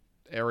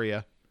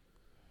area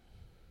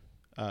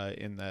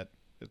in that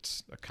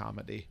it's a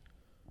comedy.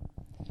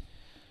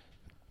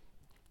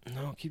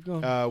 No, keep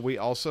going. We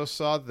also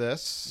saw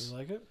this. You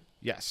like it?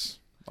 Yes.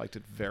 Liked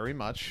it very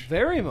much.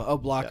 Very much. Oh,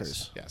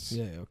 Blockers. Yes.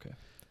 Yeah, okay.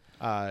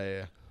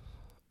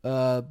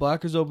 Uh,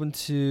 Blockers open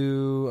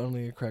to, I don't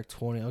think it cracked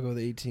 20. I'll go with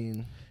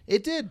 18.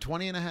 It did,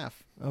 20 and a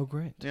half. Oh,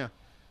 great. Yeah.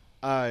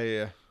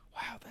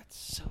 Wow, that's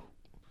so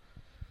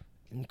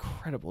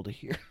incredible to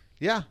hear.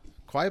 Yeah.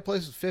 Quiet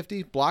Place was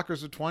 50.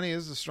 Blockers with 20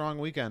 is a strong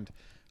weekend.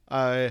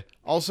 I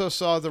also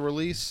saw the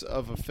release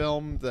of a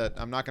film that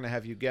I'm not going to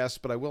have you guess,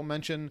 but I will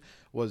mention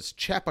was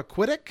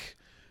Chappaquiddick,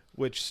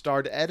 which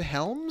starred Ed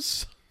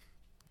Helms.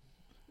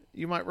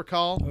 you might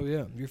recall. Oh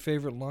yeah, your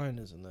favorite line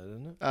is in that,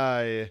 isn't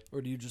it?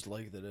 Or do you just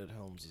like that Ed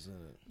Helms is in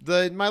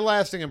it? My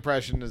lasting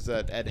impression is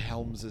that Ed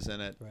Helms is in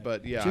it, Right.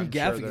 but yeah, Jim I'm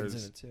sure Gaffigan's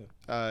there's. in it too.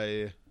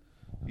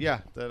 Yeah,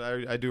 that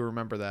I do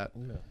remember that.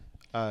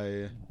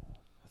 Yeah.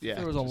 Yeah,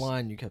 There was a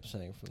line you kept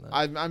saying from that.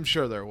 I'm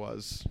sure there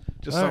was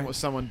just All right.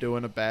 someone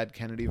doing a bad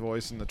Kennedy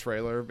voice in the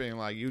trailer, being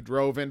like, "You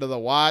drove into the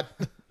what?"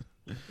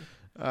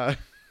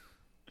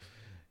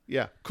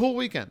 Yeah, cool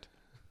weekend.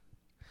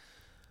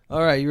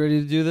 All right, you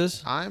ready to do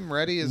this? I'm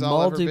ready as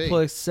I'll ever be.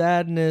 Multiplex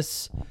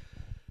sadness.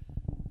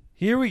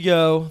 Here we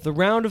go. The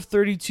round of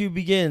 32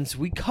 begins.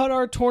 We cut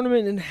our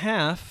tournament in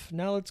half.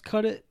 Now let's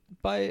cut it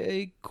by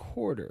a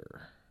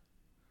quarter.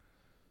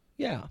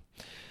 Yeah.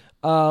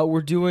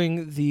 We're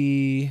doing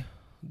the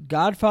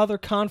Godfather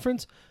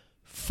Conference.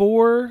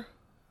 4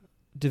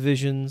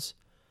 divisions.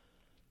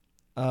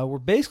 We're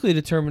basically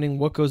determining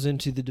what goes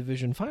into the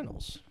division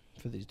finals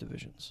for these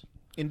divisions.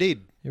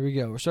 Indeed. Here we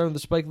go. We're starting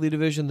with the Spike Lee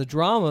division, the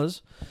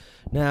dramas.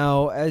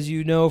 Now, as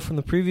you know from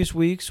the previous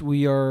weeks,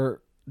 we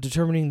are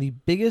determining the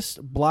biggest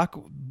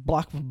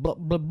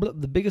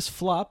the biggest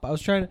flop.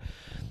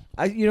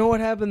 You know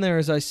what happened there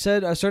is I was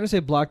starting to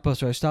say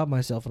blockbuster. I stopped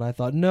myself and I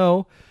thought,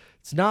 no,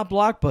 it's not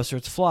blockbuster,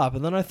 it's flop.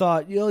 And then I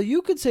thought,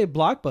 you could say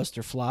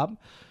blockbuster flop.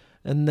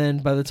 And then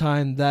by the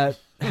time that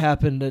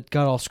happened, it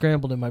got all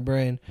scrambled in my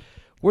brain.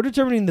 We're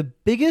determining the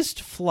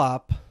biggest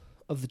flop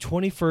of the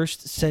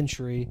 21st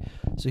century.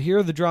 So here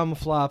are the drama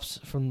flops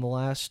from the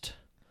last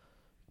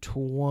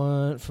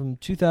from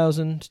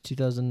 2000 to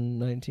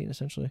 2019,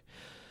 essentially.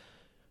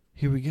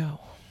 Here we go.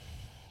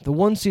 The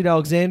 1 seed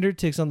Alexander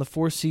takes on the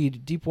 4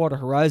 seed Deepwater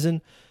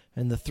Horizon,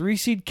 and the 3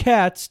 seed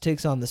Cats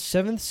takes on the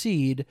 7th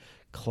seed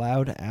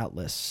Cloud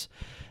Atlas.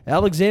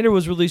 Alexander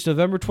was released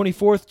November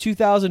 24th,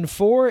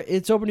 2004.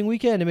 Its opening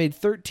weekend, it made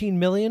 $13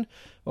 million.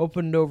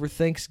 Opened over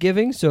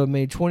Thanksgiving, so it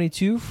made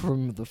 $22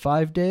 from the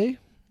 5-day.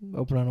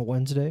 Open on a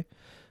Wednesday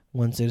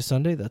to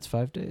Sunday. That's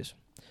 5 days.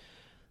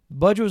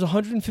 Budget was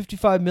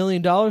 $155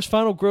 million.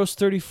 Final gross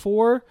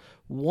 $34,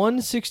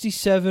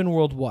 $167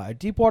 worldwide.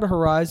 Deepwater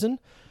Horizon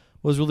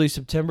was released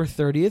September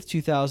 30th,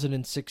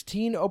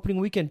 2016. Opening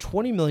weekend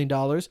 $20 million.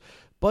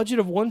 Budget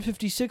of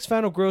 $156.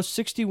 Final gross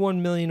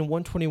 $61 million,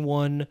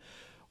 $121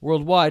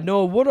 worldwide.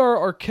 Noah, what are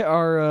our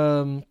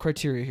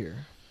criteria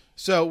here?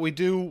 So we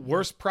do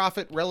worst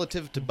profit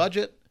relative to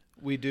budget.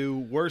 We do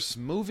worst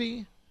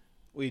movie.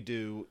 We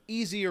do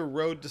easier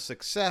road to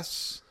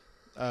success.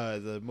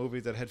 The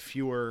movie that had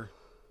fewer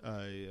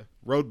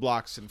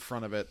roadblocks in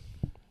front of it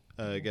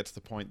gets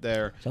the point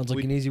there. Sounds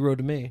like an easy road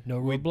to me.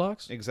 No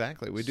roadblocks?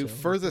 Exactly. We do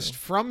furthest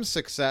from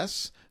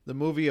success, the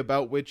movie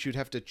about which you'd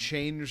have to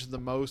change the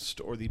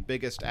most or the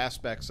biggest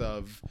aspects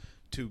of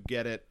to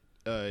get it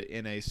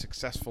in a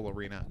successful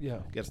arena.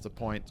 Yeah. Gets the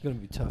point. It's going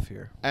to be tough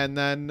here. And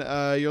then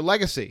your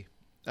legacy.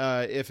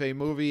 If a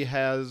movie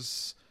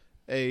has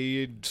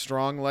a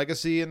strong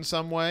legacy in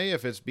some way,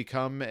 if it's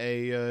become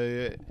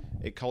a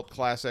cult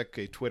classic,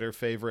 a Twitter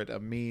favorite, a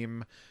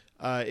meme,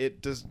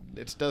 it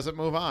doesn't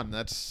move on.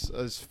 That's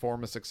a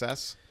form of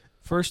success.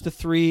 First to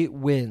 3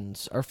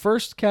 wins. Our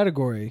first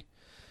category,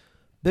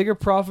 bigger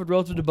profit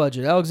relative to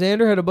budget.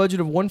 Alexander had a budget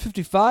of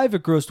 $155.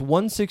 It grossed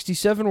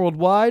 $167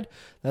 worldwide.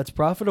 That's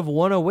profit of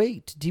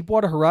 $108.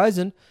 Deepwater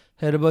Horizon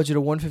had a budget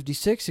of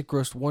 $156. It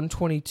grossed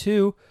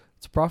 $122.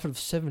 It's a profit of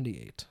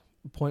 $78.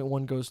 Point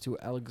 1 goes to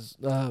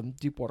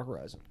Deepwater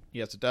Horizon.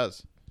 Yes, it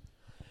does.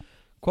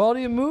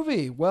 Quality of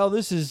movie. Well,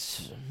 this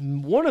is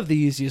one of the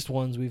easiest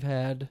ones we've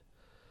had,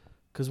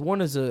 because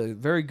one is a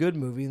very good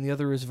movie and the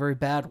other is a very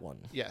bad one.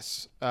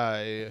 Yes.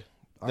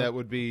 That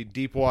would be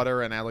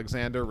Deepwater and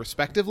Alexander,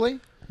 respectively.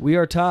 We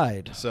are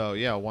tied. So,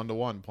 yeah,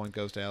 1-1. Point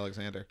goes to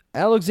Alexander.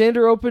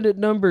 Alexander opened at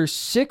number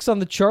 6 on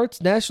the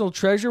charts. National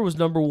Treasure was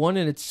number 1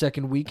 in its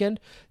second weekend.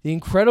 The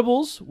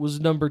Incredibles was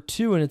number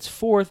 2 in its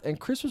fourth. And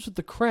Christmas with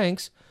the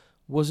Cranks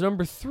was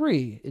number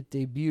 3. It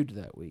debuted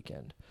that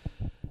weekend.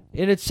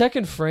 In its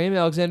second frame,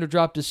 Alexander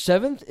dropped to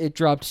 7th. It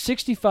dropped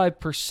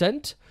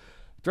 65%.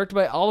 Directed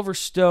by Oliver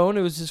Stone,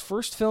 it was his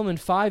first film in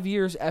 5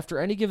 years. After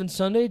Any Given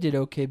Sunday, did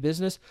okay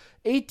business.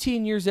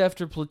 18 years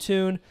after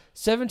Platoon,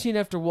 17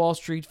 after Wall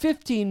Street,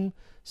 15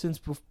 since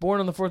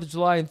Born on the 4th of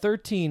July, and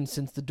 13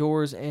 since The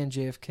Doors and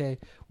JFK,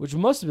 which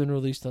must have been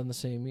released on the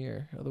same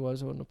year.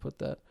 Otherwise, I wouldn't have put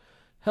that.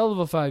 Hell of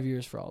a 5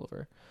 years for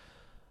Oliver.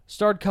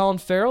 Starred Colin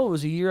Farrell. It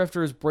was a year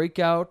after his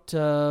breakout,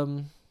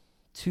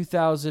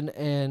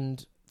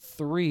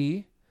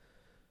 2003.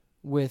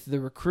 With The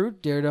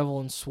Recruit,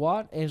 Daredevil, and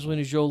SWAT.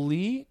 Angelina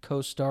Jolie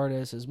co-starred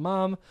as his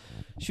mom.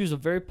 She was a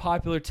very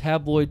popular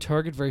tabloid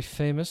target, very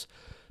famous.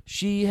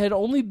 She had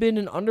only been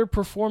in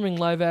underperforming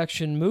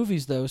live-action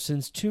movies, though,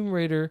 since Tomb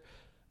Raider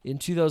in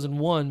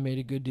 2001 made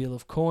a good deal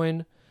of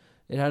coin.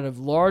 It had a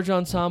large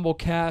ensemble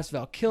cast: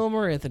 Val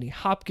Kilmer, Anthony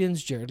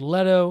Hopkins, Jared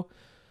Leto.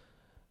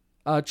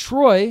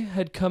 Troy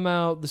had come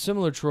out, the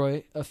similar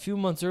Troy, a few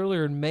months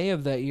earlier in May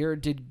of that year.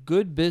 It did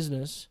good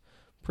business,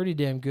 pretty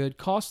damn good.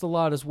 Cost a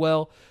lot as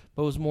well,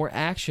 but was more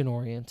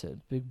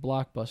action-oriented. Big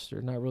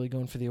blockbuster, not really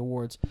going for the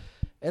awards.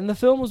 And the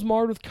film was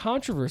marred with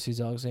controversies,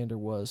 Alexander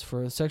was,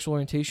 for the sexual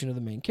orientation of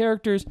the main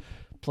characters,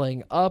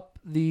 playing up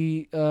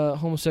the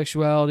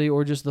homosexuality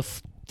or just the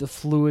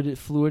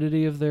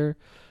fluidity of their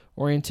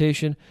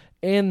orientation,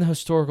 and the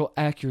historical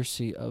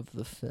accuracy of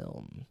the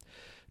film.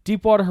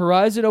 Deepwater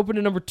Horizon opened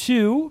at number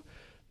 2.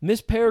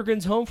 Miss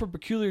Peregrine's Home for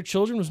Peculiar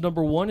Children was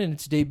number 1 in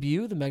its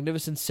debut. The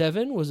Magnificent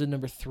Seven was at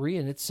number 3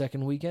 in its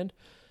second weekend.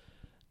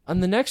 On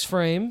the next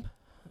frame,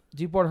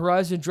 Deepwater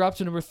Horizon dropped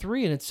to number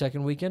 3 in its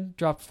second weekend,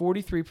 dropped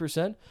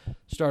 43%,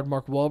 starred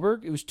Mark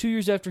Wahlberg. It was 2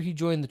 years after he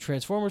joined the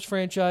Transformers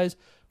franchise,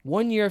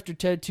 1 year after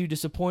Ted 2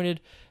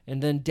 disappointed,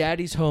 and then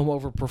Daddy's Home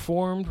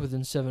overperformed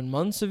within 7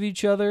 months of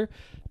each other.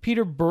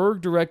 Peter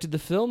Berg directed the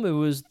film. It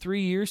was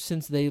 3 years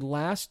since they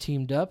last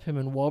teamed up, him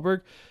and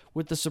Wahlberg,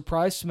 with the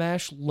surprise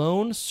smash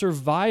Lone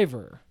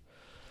Survivor.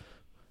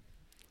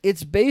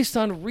 It's based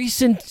on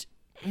recent...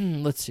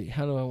 let's see,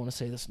 how do I want to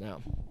say this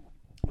now?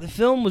 The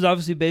film was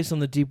obviously based on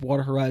the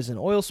Deepwater Horizon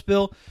oil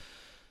spill,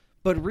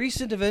 but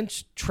recent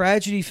event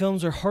tragedy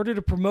films are harder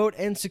to promote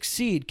and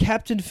succeed.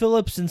 Captain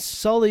Phillips and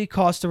Sully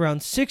cost around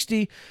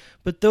 $60,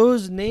 but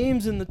those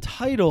names in the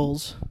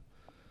titles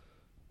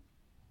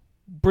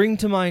bring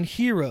to mind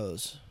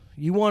heroes.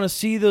 You want to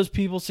see those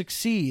people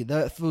succeed.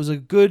 That was a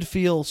good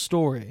feel-good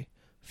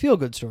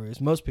story, as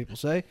most people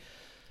say.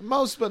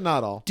 Most, but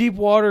not all.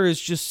 Deepwater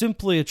is just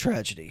simply a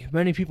tragedy.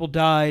 Many people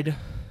died.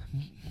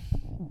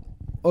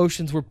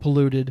 Oceans were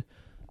polluted.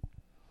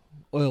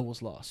 Oil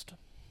was lost.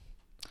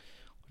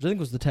 Which I think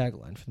was the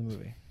tagline for the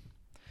movie.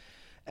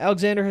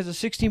 Alexander has a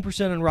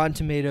 16% on Rotten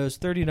Tomatoes,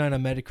 39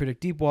 on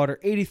Metacritic. Deepwater,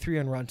 83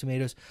 on Rotten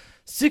Tomatoes,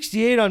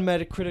 68 on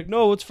Metacritic.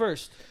 No, what's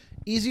first?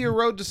 Easier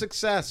Road to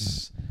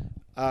Success.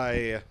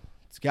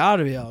 It's got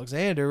to be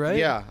Alexander, right?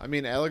 Yeah, I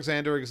mean,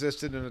 Alexander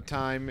existed in a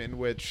time in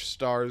which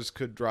stars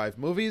could drive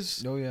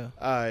movies. Oh,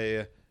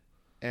 yeah.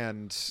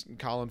 And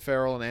Colin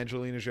Farrell and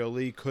Angelina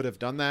Jolie could have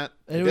done that.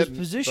 And it was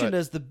positioned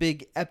as the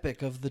big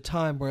epic of the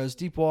time, whereas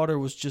Deepwater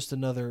was just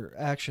another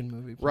action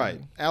movie. Probably.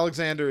 Right.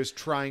 Alexander is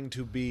trying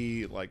to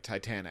be like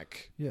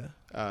Titanic. Yeah.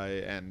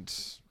 And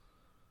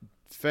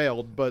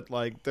failed, but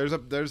like there's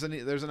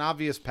an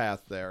obvious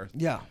path there.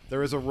 Yeah.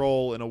 There is a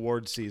role in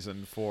award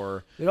season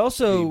for it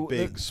also the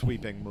big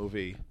sweeping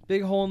movie.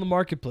 Big hole in the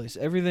marketplace.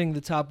 Everything,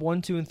 the top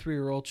 1, 2, and 3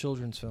 are all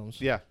children's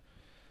films. Yeah.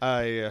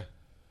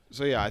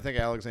 So yeah, I think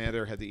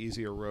Alexander had the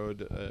easier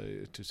road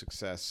to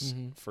success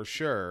for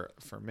sure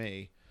for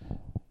me,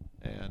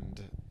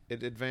 and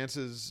it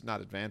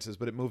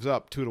but it moves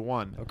up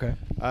 2-1. Okay.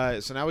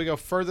 So now we go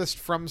furthest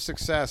from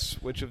success.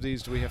 Which of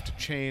these do we have to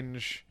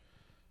change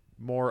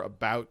more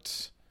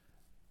about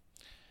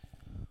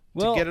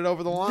to get it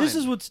over the line? This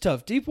is what's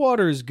tough.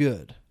 Deepwater is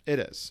good. It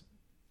is.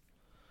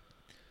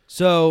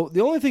 So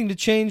the only thing to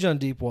change on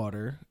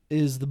Deepwater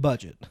is the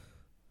budget.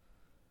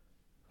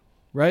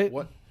 Right?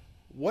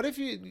 What if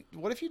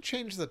you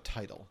change the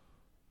title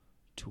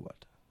to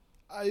what?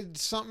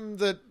 Something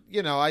that,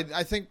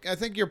 I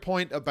think your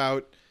point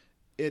about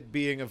it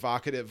being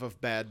evocative of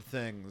bad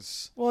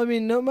things. Well, I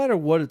mean, no matter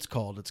what it's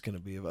called, it's going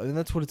to be. I mean,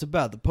 that's what it's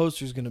about. The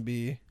poster's going to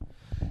be.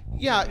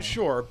 Yeah,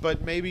 sure,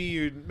 but maybe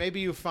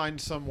you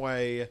find some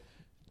way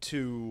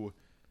to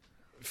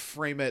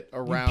frame it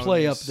around. You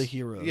play up the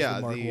heroes. Yeah,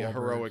 the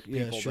heroic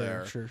people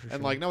there. Sure.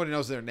 And like nobody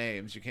knows their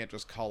names. You can't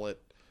just call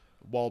it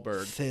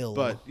Wahlberg. Phil.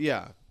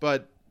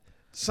 But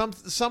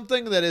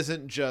something that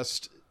isn't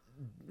just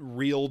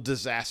real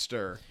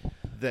disaster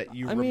that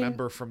you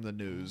remember from the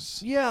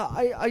news. Yeah,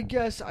 I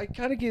guess I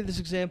kind of gave this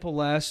example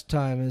last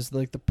time is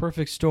like The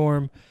Perfect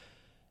Storm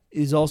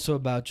is also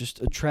about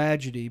just a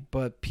tragedy,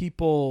 but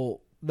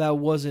people that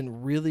wasn't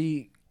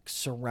really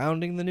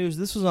surrounding the news.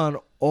 This was on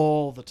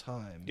all the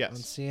time. Yes. On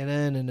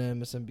CNN and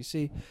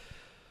MSNBC.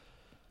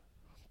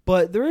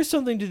 But there is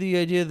something to the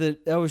idea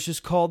that was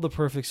just called The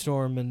Perfect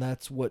Storm, and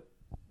that's what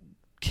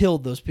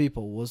killed those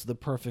people was the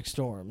perfect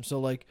storm. So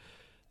like,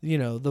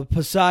 the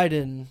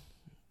Poseidon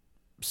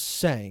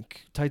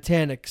sank,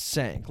 Titanic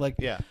sank. Like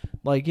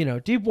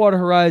Deepwater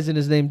Horizon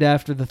is named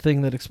after the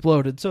thing that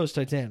exploded. So is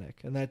Titanic,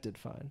 and that did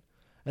fine.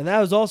 And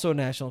that was also a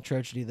national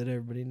tragedy that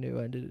everybody knew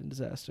ended in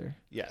disaster.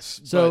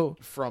 Yes. So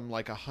but from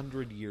like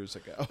 100 years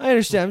ago. I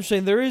understand. I'm just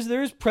saying there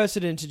is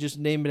precedent to just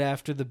name it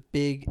after the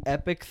big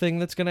epic thing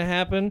that's going to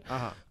happen.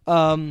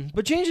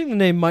 But changing the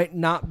name might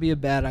not be a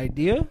bad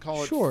idea.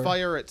 Call it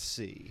Fire at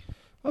Sea.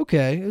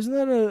 Okay, isn't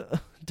that a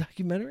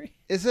documentary?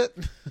 Is it?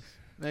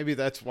 Maybe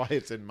that's why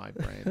it's in my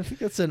brain. I think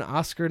that's an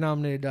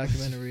Oscar-nominated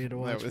documentary to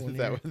watch.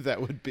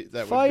 That would be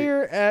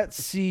Fire at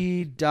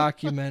Sea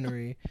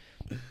documentary,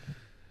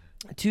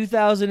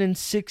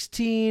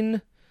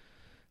 2016.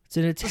 It's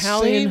an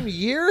Italian. The same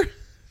year.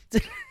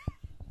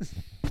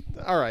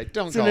 All right,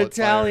 don't. It's an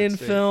Italian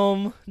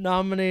film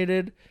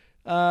nominated.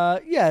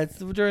 It's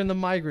during the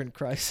migrant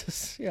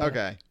crisis. Yeah.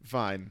 Okay,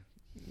 fine.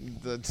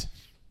 That's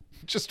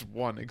just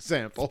one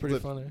example. It's pretty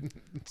funny.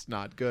 It's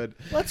not good.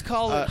 Let's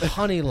call it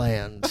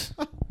Honeyland.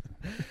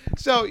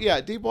 So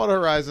yeah, Deepwater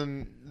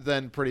Horizon.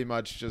 Then pretty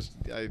much just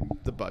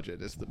the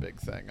budget is the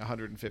big thing.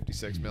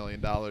 $156 million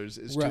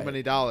is too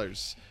many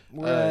dollars.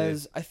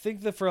 Whereas I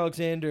think that for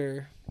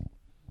Alexander,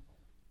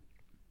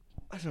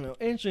 I don't know,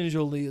 Angelina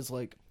Jolie is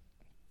like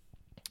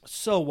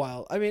So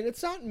wild. I mean,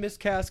 it's not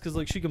miscast because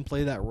like she can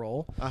play that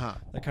role, Uh-huh.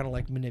 that kind of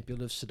like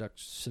manipulative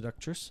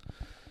seductress.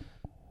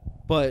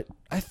 But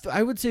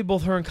I would say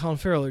both her and Colin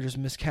Farrell are just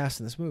miscast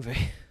in this movie.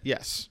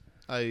 Yes.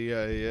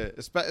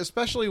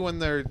 Especially when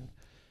they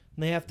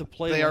They have to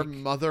play. are like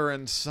mother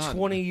and son.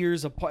 20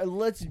 years apart.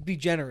 Let's be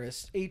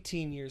generous.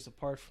 18 years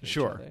apart from each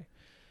Sure. other.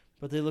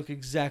 But they look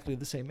exactly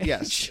the same age.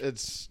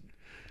 Yes,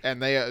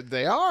 and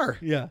they are.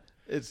 Yeah.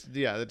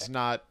 It's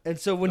not. And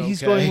so when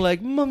he's Okay. going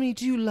like, "Mommy,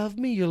 do you love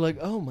me?" You're like,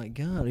 "Oh my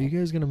god, are you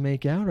guys gonna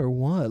make out or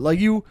what?" Like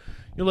you're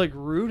like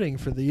rooting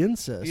for the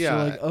incest. Yeah.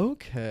 You're like,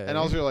 okay. And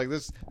also, you're like,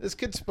 this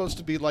kid's supposed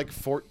to be like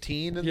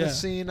 14 in Yeah, this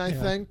scene, I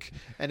yeah. think,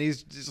 and he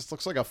just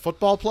looks like a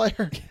football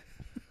player.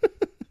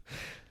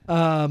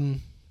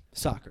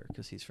 Soccer,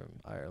 because he's from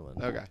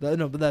Ireland. Okay.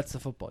 No, but that's the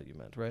football you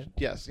meant, right?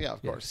 Yes, yeah, of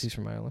Yeah, course. he's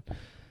from Ireland.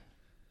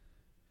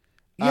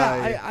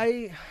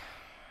 Yeah,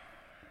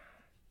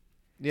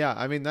 Yeah,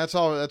 I mean that's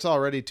all. That's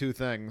already two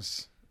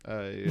things.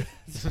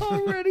 It's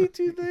already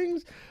two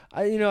things.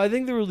 I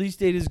think the release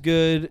date is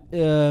good,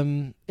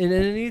 and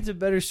it needs a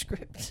better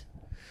script.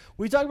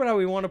 We talk about how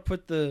we want to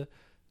put the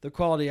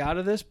quality out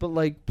of this, but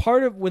like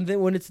part of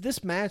when it's this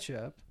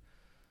matchup,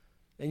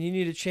 and you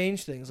need to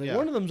change things. Like Yeah.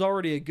 one of them's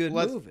already a good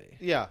Let's- movie.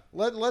 Yeah,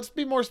 let's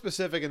be more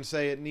specific and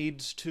say it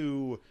needs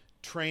to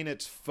train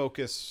its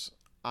focus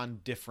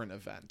on different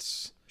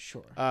events.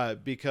 Sure.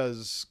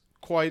 Because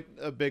quite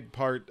a big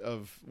part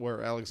of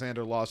where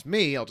Alexander lost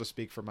me, I'll just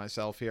speak for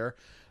myself here,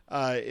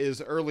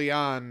 is early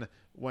on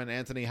when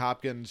Anthony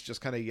Hopkins just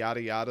kind of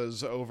yada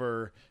yadas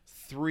over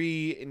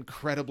three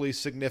incredibly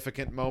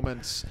significant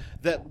moments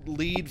that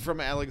lead from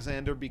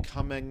Alexander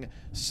becoming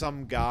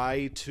some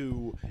guy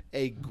to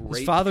a great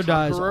His father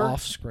dies conqueror.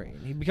 off screen.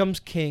 He becomes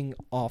king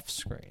off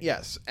screen.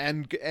 Yes,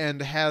 and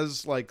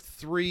has like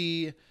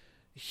three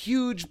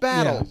huge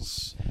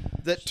battles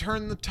that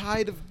turn the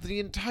tide of the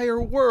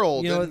entire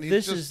world. And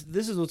he's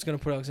This is what's going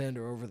to put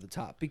Alexander over the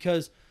top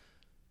because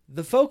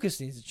the focus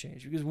needs to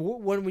change. Because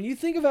when you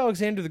think of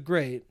Alexander the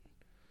Great,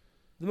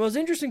 the most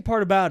interesting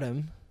part about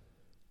him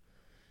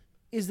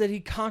is that he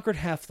conquered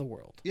half the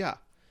world. yeah.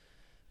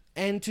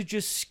 And to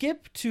just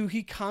skip to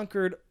he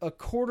conquered a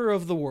quarter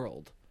of the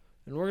world,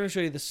 and we're going to show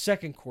you the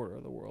second quarter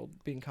of the world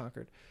being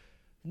conquered.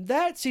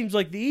 That seems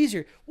like the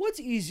easier.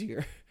 What's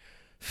easier?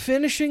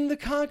 Finishing the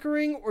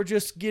conquering or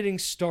just getting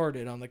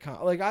started on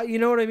the you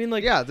know what I mean?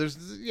 Like Yeah,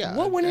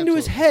 what went into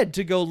his head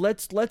to go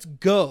let's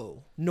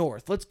go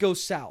north, let's go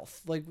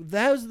south? Like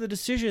those are the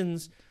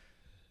decisions.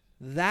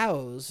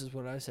 Those is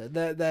what I said.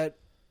 That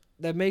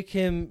make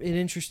him an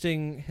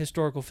interesting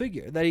historical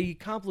figure. That he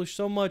accomplished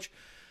so much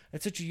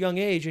at such a young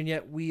age, and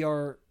yet we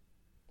are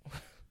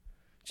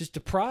just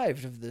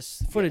deprived of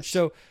this footage. Yes.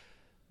 So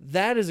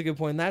that is a good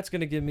point. And that's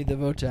going to give me the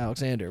vote to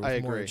Alexander with I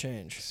more agree.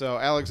 change. So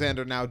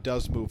Alexander now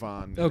does move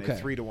on in Okay. a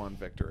 3-1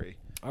 victory.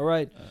 All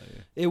right.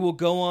 It will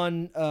go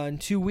on in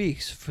 2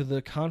 weeks for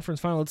the conference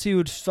final. Let's see who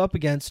it's up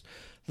against.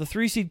 The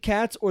 3-seed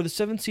Cats or the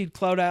 7-seed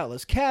Cloud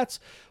Atlas. Cats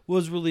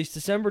was released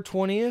December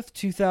 20th,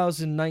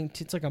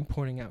 2019. It's like I'm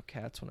pointing out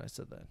Cats when I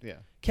said that. Yeah.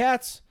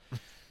 Cats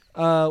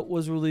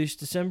was released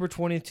December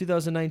 20th,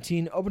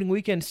 2019. Opening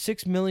weekend,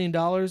 $6 million.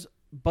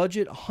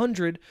 Budget,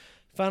 100.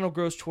 Final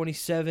gross,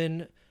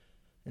 27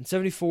 and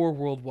 74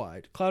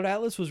 worldwide. Cloud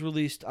Atlas was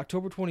released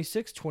October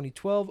 26,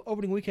 2012.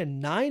 Opening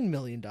weekend, $9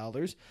 million.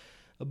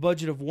 A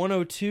budget of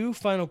 102.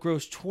 Final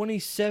gross,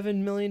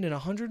 27 million and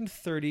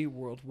 130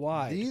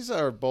 worldwide. These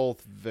are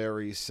both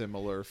very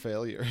similar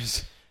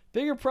failures.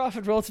 Bigger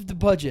profit relative to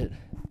budget.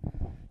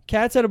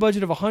 Cats had a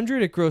budget of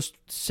 100. It grossed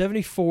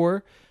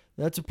 74.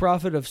 That's a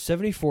profit of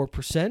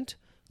 74%.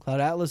 Cloud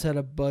Atlas had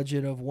a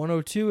budget of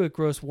 102. It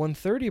grossed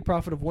 130. A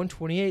profit of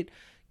 128.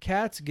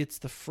 Cats gets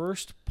the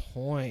first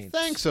point.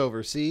 Thanks,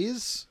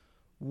 overseas.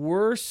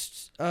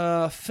 Worst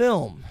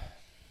film.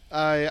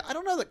 I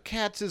don't know that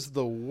Cats is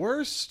the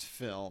worst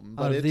film,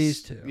 but Out of it's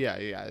these two.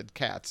 Yeah,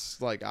 Cats,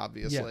 like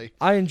obviously. Yeah.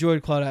 I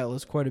enjoyed Cloud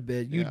Atlas quite a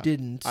bit. You Yeah.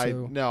 didn't.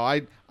 So.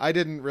 I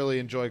didn't really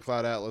enjoy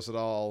Cloud Atlas at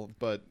all,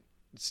 but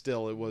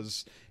still it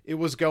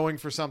was going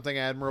for something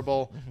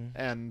admirable,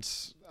 and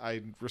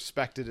I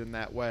respect it in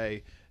that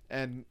way.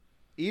 And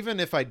even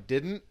if I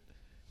didn't,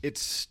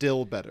 it's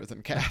still better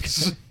than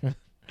Cats,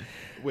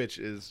 which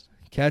is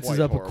Cats is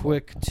quite up horrible. a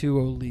quick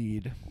 2-0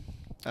 lead.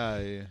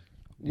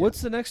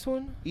 What's the next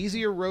one?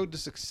 Easier Road to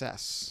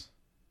Success.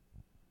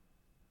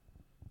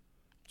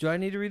 Do I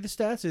need to read the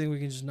stats? Or do you think we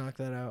can just knock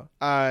that out?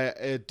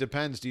 It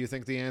depends. Do you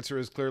think the answer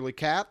is clearly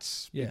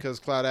Cats? Yeah. Because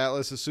Cloud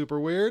Atlas is super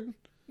weird?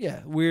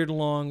 Yeah, weird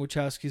long.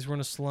 Wachowski's run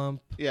a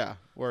slump. Yeah.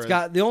 Whereas, It's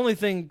got the only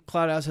thing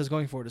Cloud Atlas has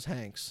going for it is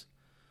Hanks,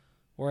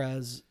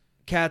 whereas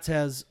Cats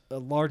has a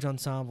large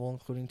ensemble,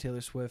 including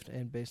Taylor Swift,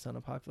 and based on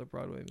a popular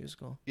Broadway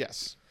musical.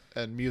 yes.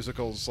 And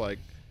musicals, like,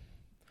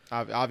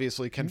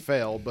 obviously can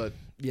fail, but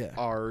Yeah,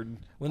 are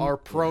When-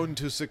 prone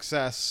to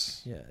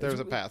success. yeah. There's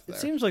a path there. It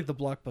seems like the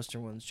blockbuster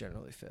ones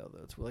generally fail,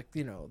 though. It's like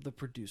the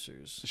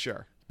producers,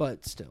 Sure.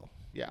 but still,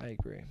 Yeah. I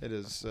agree. It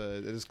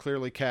is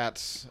clearly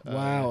Cats.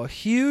 Wow, a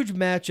huge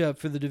matchup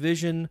for the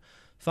Division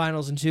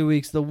finals in 2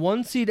 weeks. The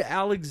 1 seed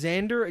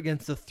Alexander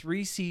against the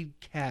 3 seed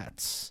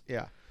Cats.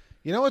 Yeah.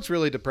 You know what's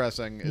really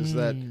depressing is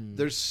that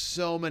there's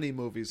so many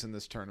movies in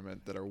this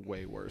tournament that are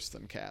way worse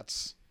than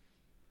Cats.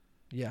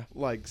 Yeah.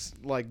 Like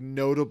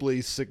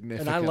notably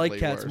significantly And I like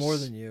Cats worse. more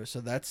than you, so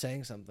that's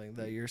saying something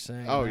that you're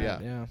saying. Oh,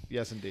 that, yeah.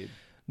 Yes, indeed.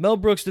 Mel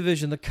Brooks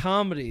division, the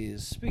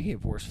comedies. Speaking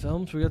of worst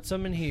films, we got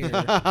some in here.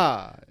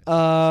 Yeah.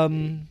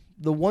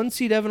 The 1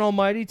 seed Evan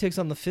Almighty takes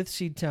on the 5th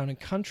seed Town and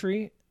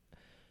Country.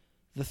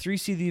 The 3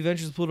 seed The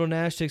Adventures of Pluto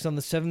Nash takes on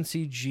the 7th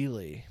seed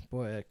Geely.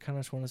 Boy, I kind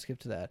of just want to skip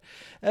to that.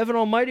 Evan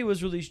Almighty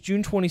was released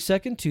June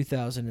 22nd,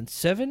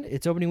 2007.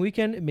 Its opening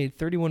weekend, it made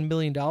 $31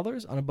 million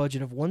on a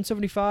budget of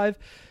 $175.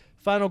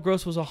 Final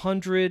gross was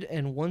 $100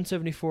 and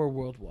 $174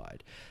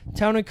 worldwide.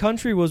 Town and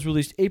Country was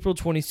released April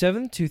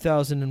 27,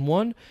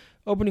 2001.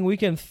 Opening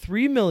weekend,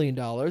 $3 million,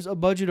 a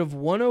budget of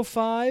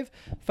 $105.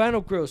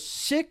 Final gross,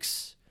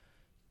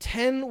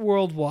 $610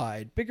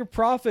 worldwide. Bigger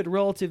profit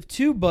relative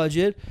to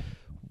budget.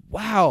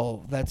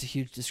 Wow, that's a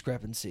huge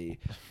discrepancy.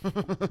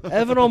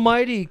 Evan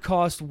Almighty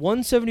cost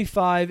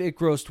 $175. It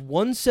grossed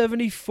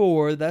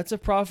 $174. That's a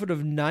profit of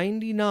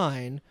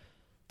 $99.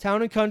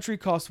 Town and Country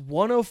cost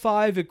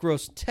 $105. It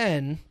grossed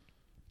 $10.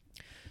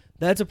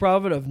 That's a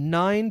profit of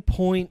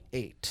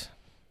 9.8.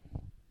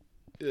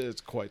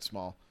 It's quite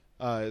small.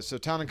 So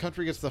Town and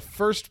Country gets the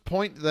first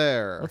point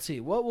there. Let's see.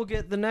 What will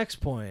get the next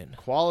point?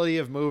 Quality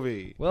of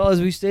movie. Well,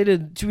 as we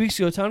stated 2 weeks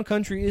ago, Town and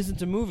Country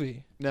isn't a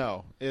movie.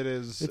 No, it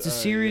is. It's a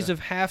series of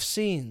half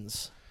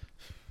scenes.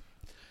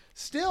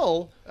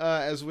 Still,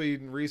 as we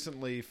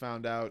recently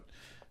found out,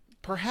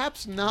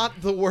 perhaps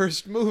not the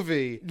worst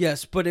movie.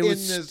 Yes, but in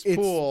this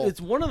pool. It's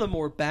one of the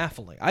more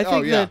baffling. I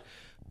think that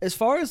as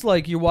far as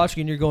like you're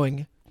watching and you're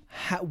going,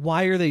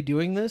 why are they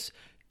doing this?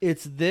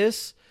 It's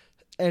this.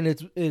 And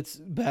it's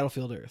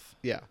Battlefield Earth.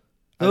 Yeah.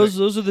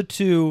 Those are the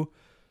two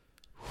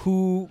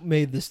who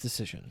made this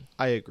decision.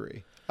 I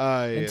agree.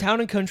 And Town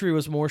and Country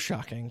was more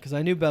shocking because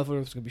I knew Battlefield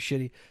Earth was going to be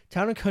shitty.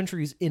 Town and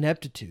Country's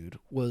ineptitude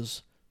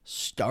was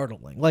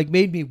startling. Like,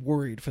 made me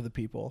worried for the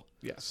people.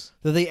 Yes.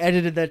 That they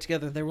edited that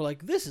together. They were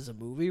like, this is a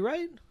movie,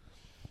 right?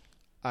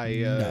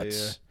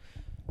 Nuts.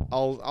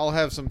 I'll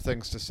have some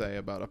things to say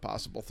about a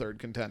possible third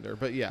contender.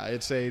 But yeah,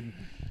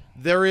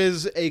 there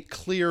is a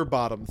clear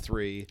bottom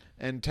three,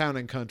 and Town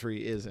and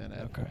Country is in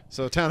it. Okay.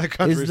 So Town and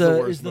Country is the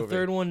worst Is the movie.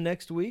 third one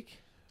next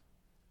week?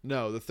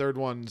 No, the third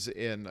one's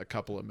in a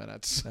couple of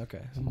minutes.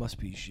 Okay. It must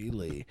be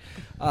Geely.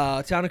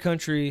 Town and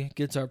Country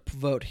gets our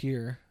vote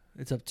here.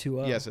 It's up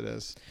 2-0. Yes, it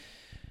is.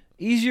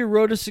 Easier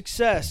road to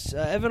success.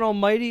 Evan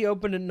Almighty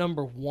opened at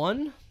number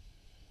 1.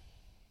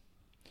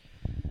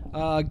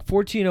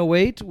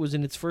 1408 was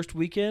in its first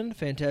weekend.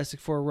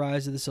 Fantastic Four: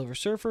 Rise of the Silver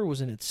Surfer was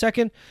in its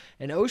second.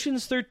 And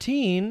Ocean's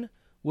 13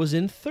 was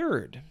in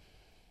third.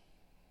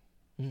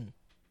 I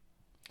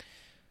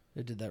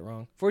did that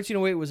wrong.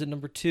 1408 was at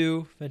number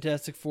 2.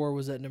 Fantastic Four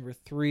was at number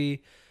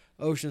 3.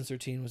 Ocean's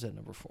 13 was at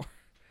number 4.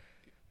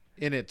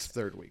 In its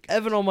third week.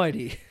 Evan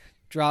Almighty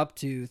dropped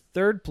to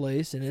third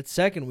place in its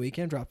second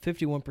weekend, dropped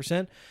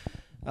 51%.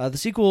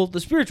 The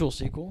spiritual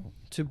sequel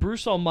to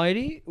Bruce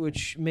Almighty,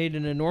 which made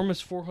an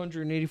enormous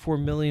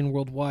 $484 million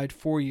worldwide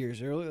 4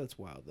 years earlier. That's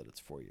wild that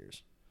it's 4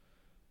 years.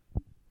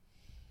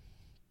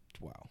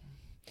 Wow.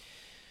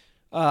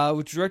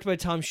 Which was directed by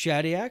Tom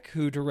Shadyac,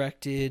 who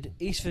directed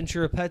Ace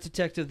Ventura, Pet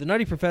Detective, The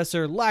Nutty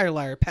Professor, Liar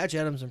Liar, Patch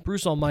Adams, and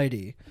Bruce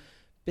Almighty.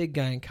 Big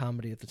guy in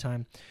comedy at the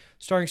time.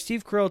 Starring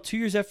Steve Carell 2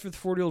 years after The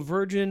 40-Year-Old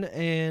Virgin,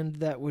 and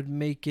that would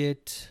make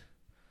it...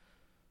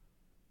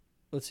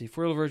 Let's see,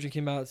 40-Year-Old Virgin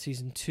came out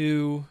season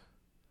 2.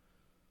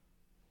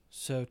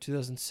 So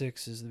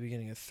 2006 is the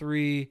beginning of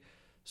 3.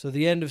 So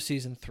the end of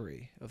season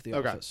 3 of The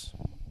Office.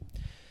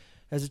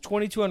 Has a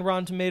 22 on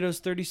Rotten Tomatoes,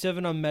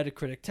 37 on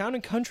Metacritic. Town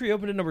and Country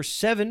opened at number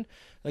 7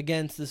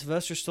 against the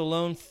Sylvester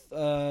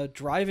Stallone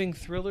driving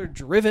thriller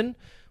Driven,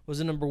 was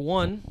at number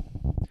 1.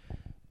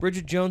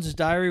 Bridget Jones's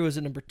Diary was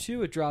at number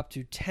 2. It dropped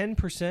to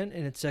 10%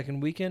 in its second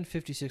weekend,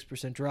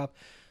 56% drop.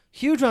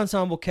 Huge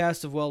ensemble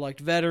cast of well-liked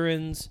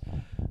veterans.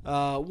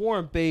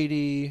 Warren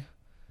Beatty,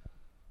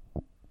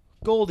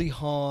 Goldie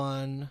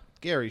Hawn,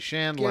 Gary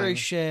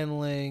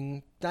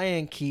Shandling,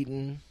 Diane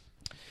Keaton.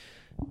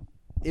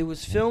 It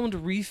was filmed,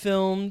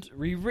 refilmed,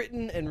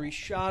 rewritten, and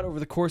reshot over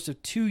the course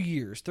of 2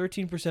 years.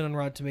 13% on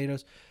Rotten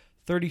Tomatoes,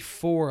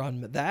 34%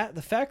 on that.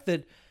 The fact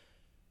that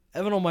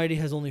Evan Almighty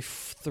has only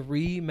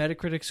 3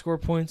 Metacritic score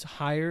points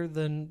higher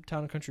than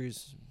Town and Country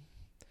is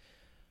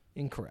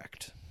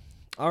incorrect.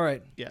 All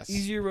right. Yes.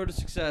 Easier road to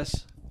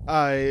success.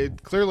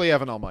 Clearly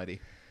Evan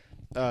Almighty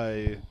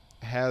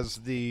has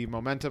the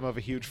momentum of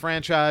a huge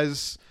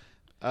franchise,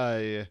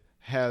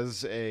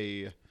 has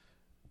a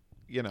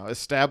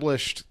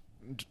established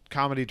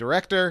comedy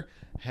director,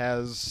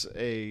 has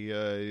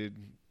a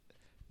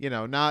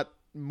not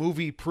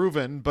movie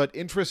proven but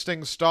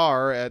interesting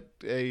star at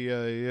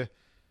a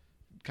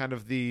kind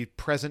of the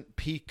present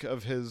peak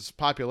of his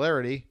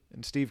popularity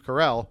in Steve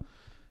Carell,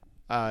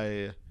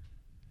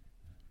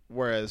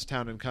 whereas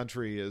Town and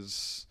Country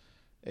is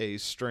a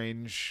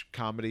strange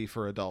comedy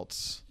for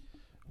adults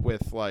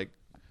with like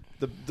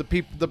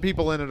the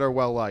people in it are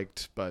well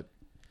liked, but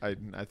I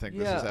think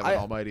this is Evan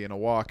Almighty in a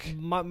walk.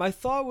 My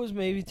thought was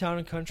maybe Town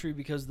and Country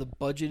because the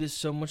budget is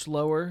so much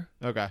lower.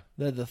 Okay.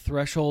 That the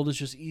threshold is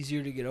just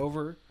easier to get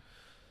over.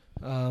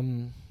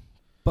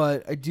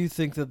 But I do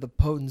think that the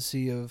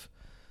potency of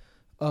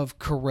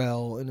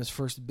Carell in his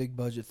first big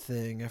budget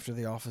thing after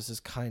The Office is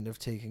kind of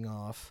taking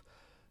off.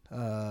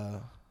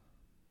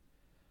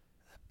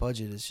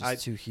 Budget is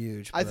just too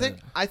huge. I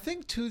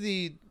think to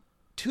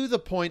the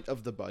point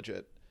of the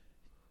budget,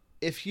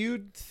 if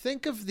you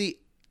think of the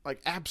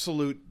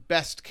absolute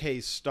best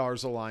case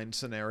stars aligned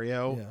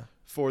scenario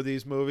for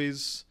these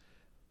movies,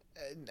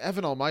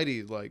 Evan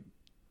Almighty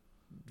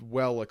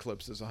well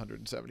eclipses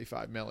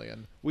 175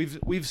 million.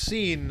 We've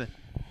seen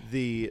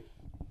the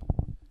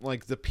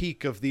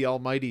peak of the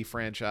Almighty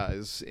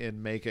franchise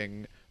in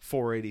making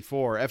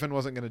 484. Evan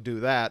wasn't going to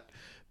do that,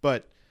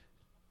 but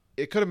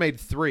it could have made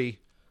 3.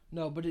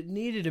 No, but it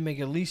needed to make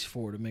at least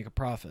 4 to make a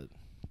profit.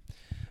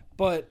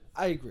 But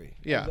I agree.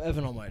 Yeah.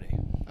 Evan Almighty.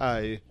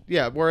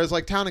 Whereas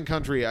Town and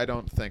Country, I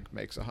don't think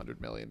makes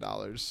 $100 million.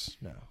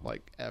 No.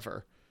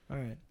 Ever. All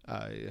right.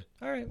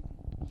 All right.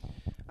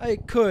 I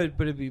could,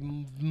 but it'd be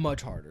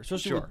much harder,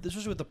 especially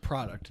with the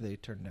product they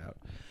turned out.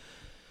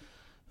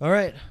 All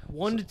right,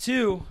 1 to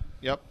 2.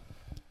 Yep.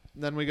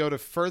 Then we go to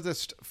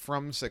furthest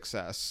from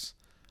success.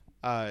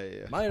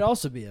 Might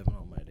also be Evan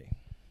Almighty.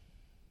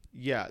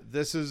 Yeah,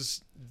 this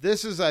is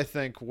I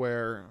think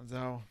where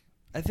though.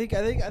 I think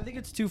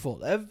it's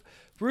twofold.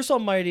 Bruce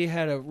Almighty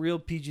had a real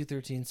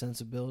PG-13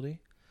 sensibility,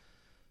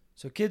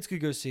 so kids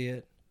could go see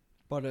it,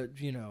 but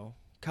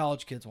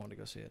college kids want to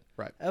go see it.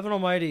 Right. Evan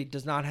Almighty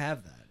does not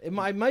have that. It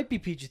might be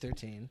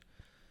PG-13,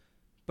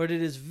 but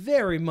it is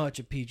very much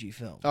a PG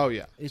film. Oh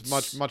yeah, it's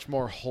much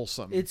more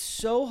wholesome. It's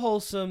so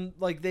wholesome.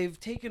 They've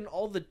taken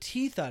all the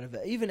teeth out of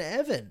it. Even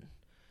Evan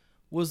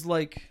was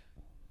like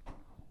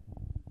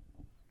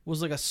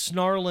a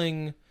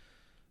snarling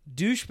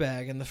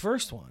douchebag in the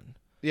first one.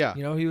 Yeah.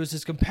 He was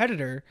his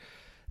competitor.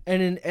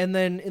 And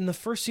then in the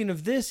first scene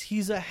of this,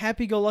 he's a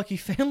happy-go-lucky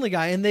family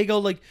guy, and they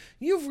go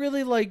you've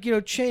really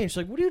changed.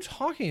 What are you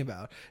talking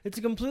about? It's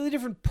a completely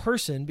different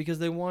person because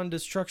they wanted to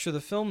structure the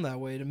film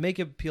that way to make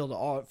it appeal to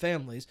all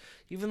families,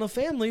 even though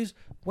families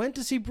went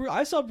to see Bruce.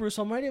 I saw Bruce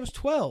Almighty. I was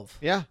 12.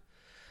 Yeah.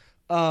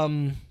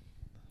 So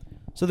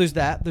there's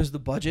that. There's the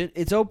budget.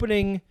 It's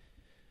opening.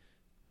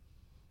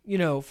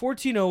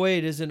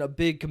 1408 isn't a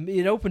big.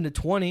 It opened at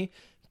 20.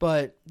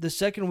 But the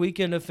second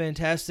weekend of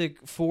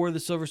Fantastic Four,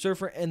 The Silver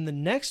Surfer, and the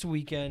next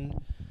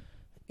weekend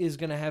is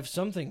going to have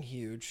something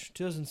huge.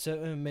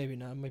 2007, maybe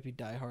not. It might be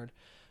Die Hard.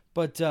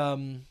 But,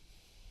 and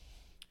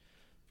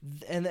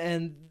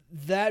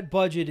that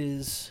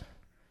budget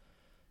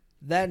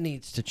that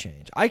needs to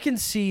change. I can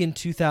see in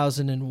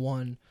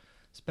 2001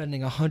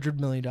 spending $100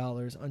 million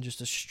on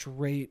just a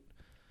straight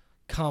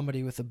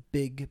comedy with a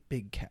big,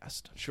 big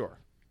cast. Sure.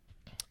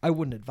 I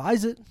wouldn't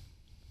advise it,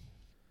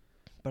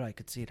 but I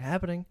could see it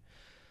happening.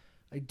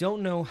 I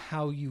don't know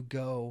how you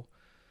go,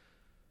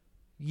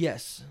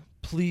 yes,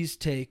 please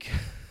take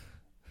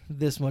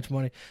this much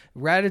money.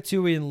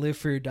 Ratatouille and Live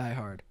Free or Die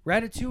Hard.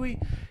 Ratatouille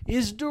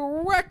is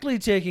directly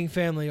taking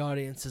family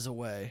audiences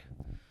away.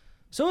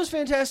 So is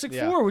Fantastic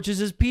Four, which is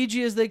as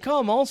PG as they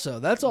come also.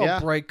 That's all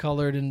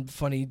bright-colored and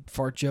funny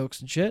fart jokes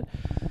and shit.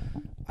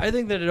 I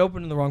think that it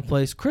opened in the wrong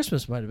place.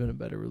 Christmas might have been a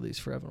better release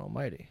for Evan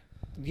Almighty.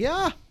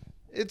 Yeah,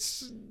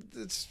 it's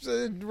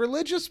a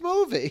religious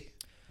movie.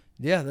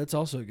 Yeah, that's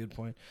also a good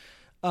point.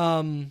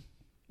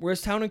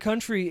 Whereas Town and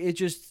Country, it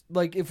just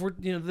if we're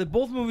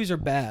both movies are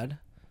bad,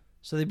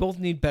 so they both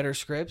need better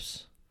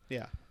scripts.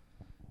 Yeah.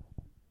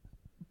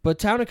 But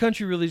Town and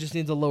Country really just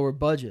needs a lower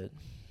budget.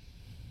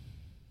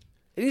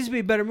 It needs to be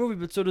a better movie,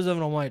 but so does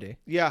Evan Almighty.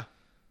 Yeah.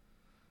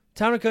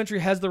 Town and Country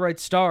has the right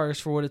stars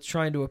for what it's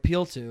trying to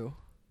appeal to.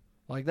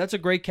 That's a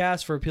great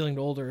cast for appealing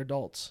to older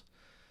adults.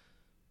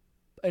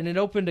 And it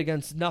opened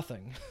against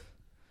nothing.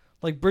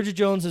 Bridget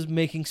Jones is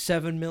making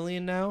 $7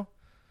 million now.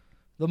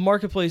 The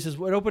marketplace it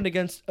opened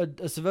against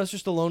a Sylvester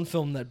Stallone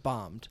film that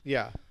bombed.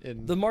 Yeah.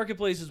 The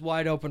marketplace is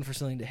wide open for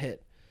something to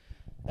hit.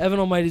 Evan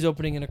Almighty's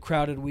opening in a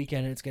crowded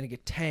weekend, and it's going to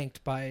get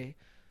tanked by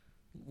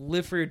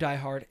Live Free or Die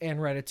Hard and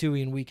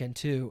Ratatouille in weekend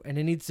 2. And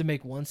it needs to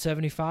make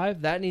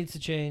 175. That needs to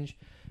change.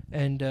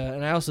 And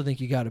I also think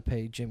you got to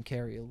pay Jim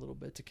Carrey a little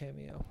bit to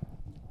cameo.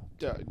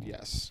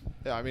 Yes.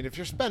 Yeah, I mean, if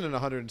you're spending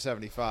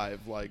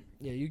 175,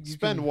 you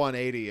spend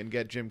 180 and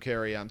get Jim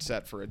Carrey on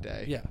set for a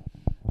day. Yeah.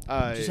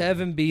 Just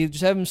have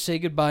him say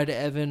goodbye to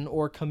Evan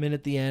or come in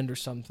at the end or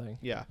something.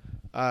 Yeah.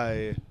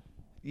 That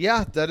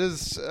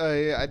is,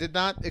 I did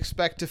not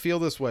expect to feel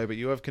this way, but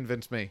you have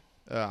convinced me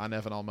on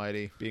Evan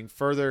Almighty being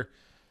further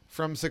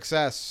from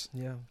success.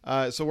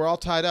 Yeah. So we're all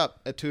tied up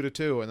at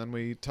 2-2, and then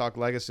we talk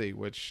legacy,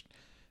 which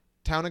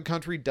Town and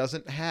Country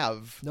doesn't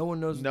have. No one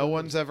knows. No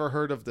one's ever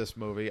heard of this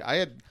movie.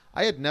 I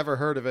had never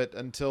heard of it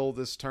until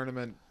this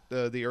tournament,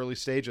 the early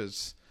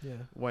stages. Yeah.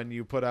 When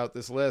you put out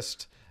this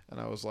list, and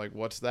I was like,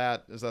 "What's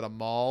that? Is that a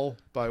mall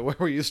by where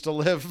we used to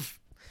live?"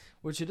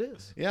 Which it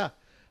is. Yeah.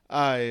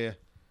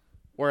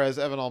 Whereas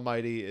Evan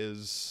Almighty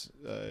is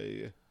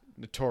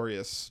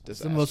notorious It's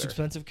disaster. the most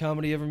expensive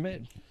comedy ever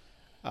made.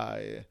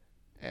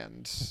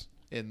 And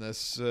in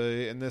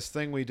this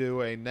thing we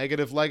do, a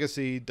negative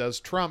legacy does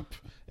trump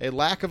a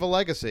lack of a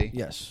legacy.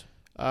 Yes.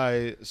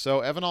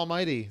 So Evan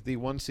Almighty, the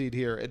 1 seed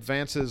here,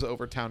 advances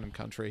over Town and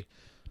Country,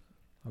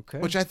 Okay.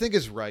 which I think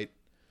is right.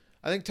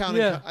 I think Town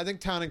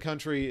and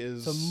Country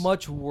is it's a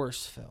much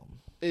worse film.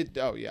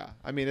 Oh yeah,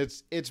 I mean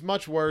it's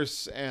much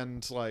worse,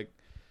 and like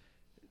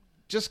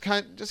just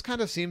kind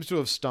of seems to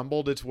have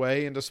stumbled its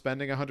way into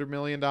spending $100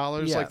 million.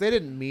 Yeah. Like they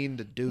didn't mean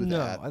to do No,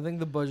 that. I think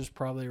the budget's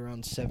probably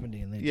around 70,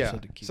 and they just Yeah.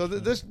 had to keep. So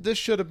this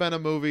should have been a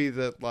movie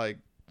that like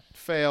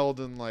failed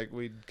and like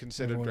we'd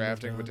considered Everyone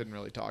drafting, moved but on. didn't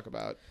really talk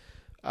about.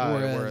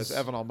 Whereas Whereas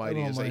Evan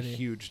Almighty is a Almighty-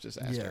 huge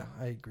disaster.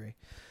 Yeah, I agree.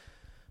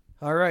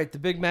 All right, the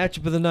big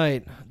matchup of the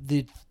night: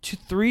 the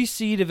 3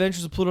 seed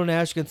Adventures of Pluto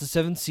Nash against the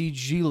 7 seed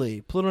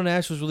Geely. Pluto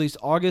Nash was released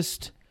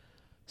August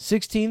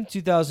 16th,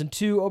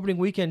 2002. Opening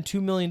weekend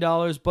 $2 million,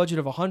 budget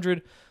of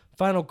 $100,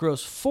 final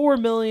gross $4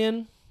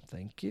 million.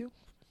 Thank you.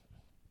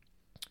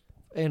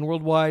 And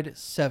worldwide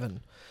 $7.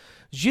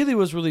 Geely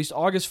was released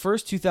August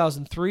 1st,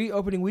 2003.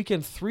 Opening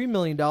weekend $3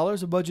 million,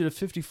 a budget of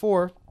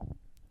 $54,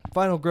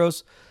 final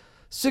gross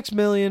 $6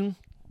 million,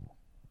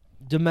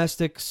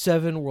 domestic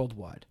 $7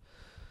 worldwide.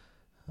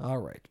 All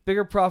right.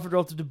 Bigger profit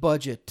relative to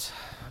budget.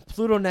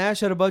 Pluto Nash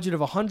had a budget of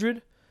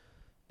 $100.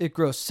 It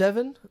grossed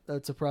 $7.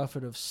 That's a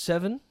profit of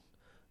 $7.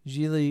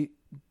 Geely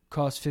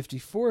cost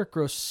 $54. It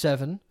grossed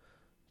 $7.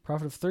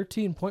 Profit of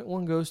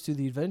 $13.1 goes to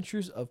the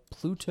Adventures of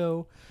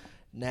Pluto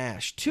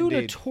Nash. Two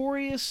Indeed.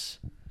 notorious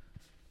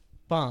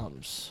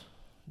bombs.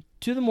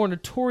 Two of the more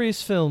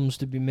notorious films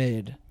to be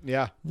made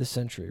Yeah. this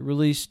century.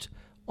 Released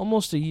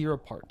almost a year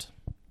apart.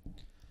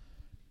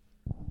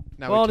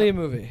 Now Quality of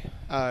movie.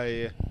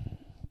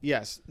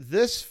 Yes,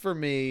 this for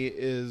me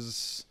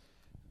is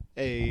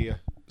a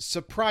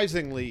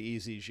surprisingly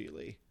easy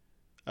Geely.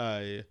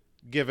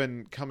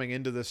 Given coming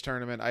into this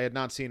tournament, I had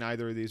not seen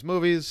either of these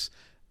movies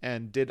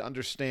and did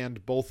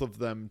understand both of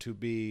them to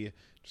be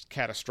just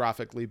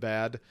catastrophically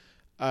bad.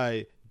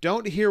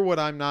 Don't hear what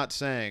I'm not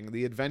saying.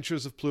 The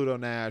Adventures of Pluto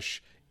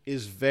Nash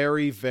is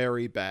very,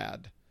 very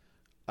bad.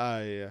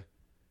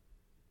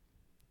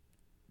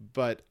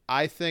 But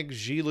I think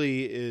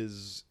Geely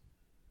is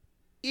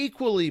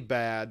equally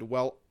bad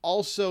while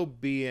also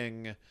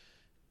being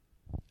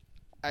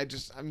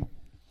I'm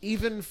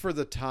even for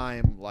the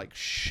time like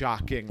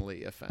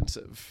shockingly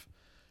offensive.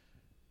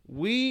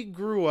 We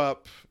grew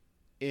up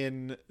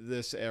in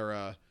this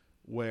era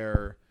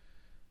where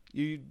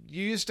you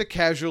used to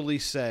casually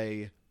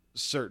say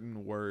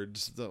certain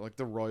words, like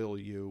the royal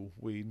you.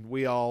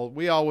 We all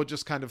would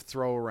just kind of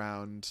throw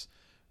around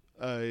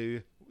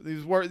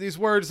these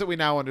words that we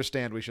now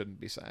understand we shouldn't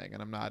be saying,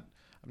 and I'm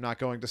not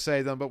going to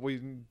say them, but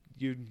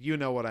you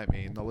know what I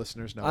mean. The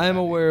listeners know. I am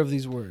aware of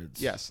these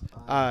words. Yes.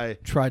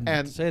 Tried not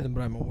and- to say them,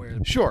 but I'm aware.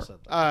 That Sure. people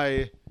said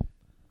them.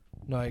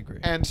 No, I agree.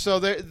 And so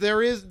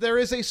there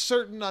is a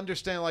certain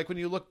understanding, like when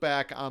you look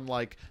back on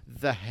like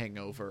The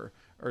Hangover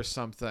or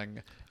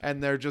something,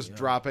 and they're just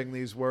dropping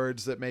these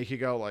words that make you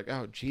go like,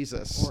 oh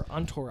Jesus. Or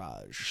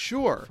Entourage,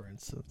 Sure. for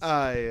instance.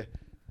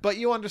 But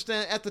you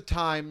understand at the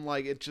time,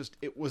 like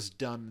it was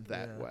done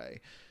that Yeah.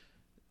 way.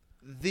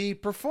 The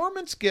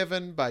performance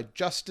given by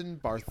Justin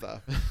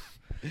Bartha.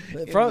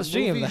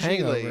 Speaking of The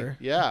Hangover,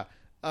 yeah.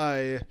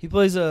 he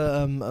plays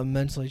a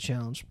mentally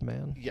challenged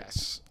man.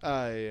 Yes.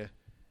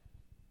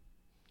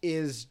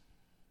 Is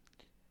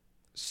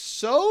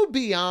so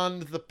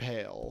beyond the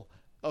pale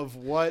of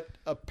what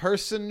a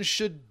person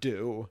should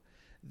do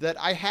that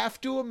I have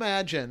to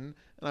imagine,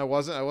 and I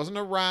wasn't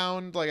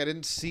around, like I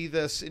didn't see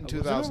this in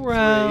 2003,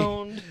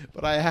 Around.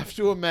 but I have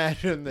to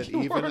imagine that You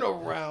even weren't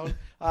around.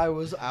 I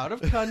was out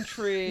of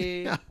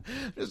country.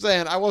 just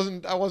saying, I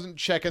wasn't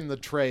checking the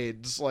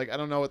trades. Like I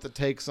don't know what the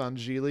takes on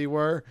Geely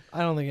were. I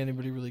don't think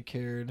anybody really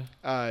cared.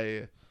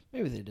 Maybe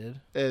they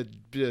did.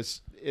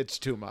 it's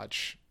too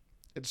much.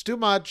 It's too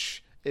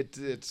much.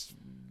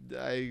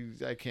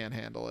 I can't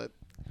handle it.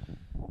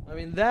 I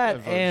mean that I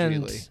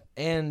vote Geely.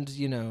 and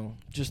you know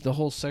just the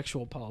whole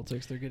sexual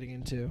politics they're getting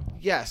into.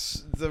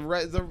 Yes,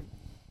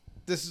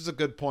 this is a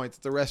good point.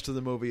 The rest of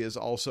the movie is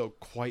also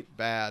quite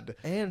bad.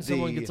 And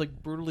someone gets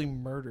like brutally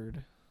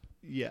murdered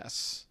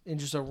Yes. in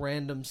just a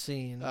random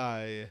scene.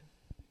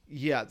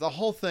 Yeah, the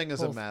whole thing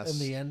is a Both mess.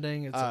 In the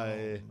ending, it's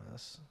a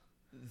mess.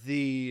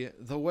 The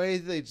way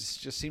they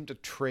just seem to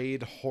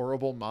trade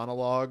horrible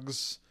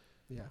monologues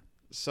Yeah.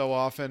 so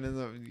often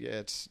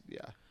it's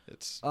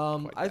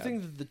quite I bad.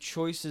 think that the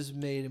choices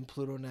made in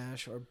Pluto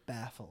Nash are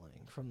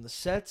baffling, from the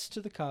sets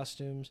to the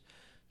costumes,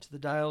 to the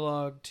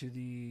dialogue, to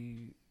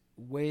the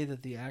way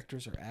that the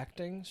actors are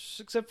acting,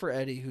 except for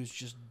Eddie, who's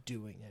just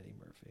doing Eddie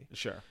Murphy.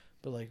 Sure.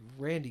 But like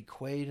Randy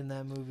Quaid in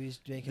that movie's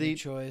making The- a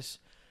choice.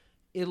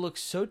 It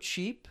looks so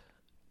cheap,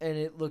 and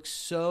it looks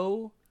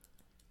so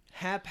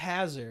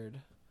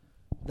haphazard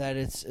that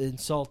it's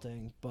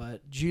insulting.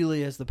 But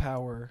Geely has the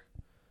power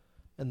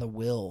and the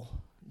will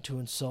to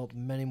insult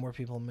many more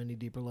people on many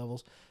deeper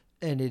levels,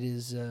 and it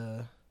is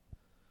the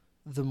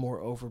more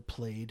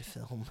overplayed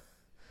film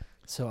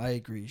So I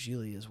agree.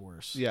 Gigli is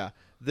worse. Yeah.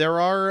 There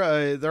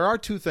are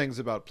two things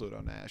about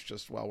Pluto Nash,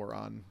 just while we're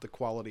on the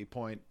quality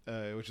point,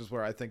 which is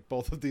where I think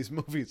both of these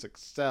movies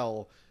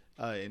excel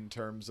in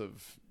terms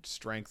of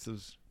strengths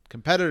as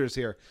competitors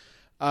here.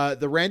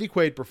 The Randy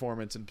Quaid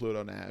performance in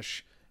Pluto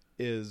Nash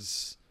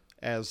is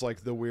as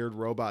like the weird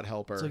robot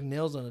helper. It's like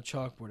nails on a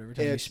chalkboard every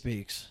time he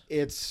speaks.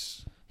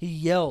 He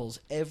yells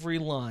every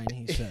line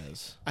he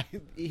says.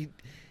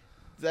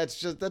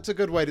 That's a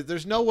good way to.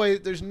 There's no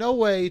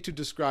way to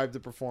describe the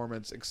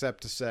performance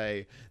except to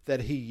say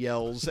that he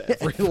yells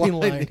every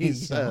line he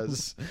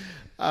says.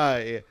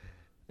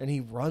 And he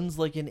runs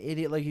like an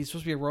idiot, like he's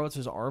supposed to be a robot. So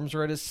his arms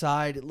are at his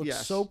side. It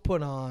looks so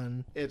put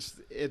on.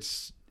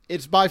 It's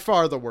by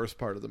far the worst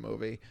part of the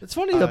movie. It's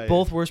funny that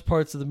both worst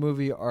parts of the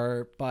movie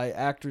are by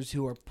actors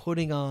who are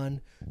putting on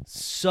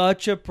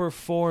such a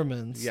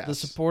performance. Yes. The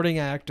supporting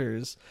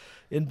actors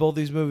in both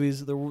these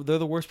movies, they're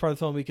the worst part of the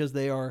film because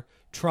they are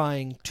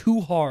trying too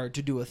hard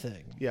to do a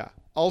thing. Yeah.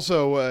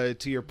 Also,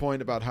 to your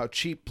point about how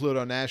cheap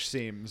Pluto Nash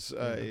seems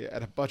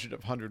at a budget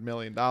of $100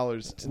 million,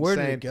 it's insane. Where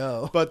did it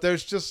go? But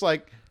there's just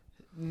like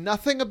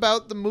nothing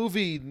about the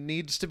movie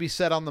needs to be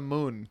set on the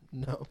moon.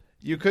 No.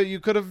 You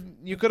could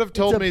have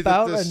told me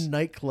that this a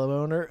nightclub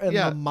owner and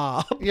the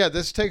mob. Yeah,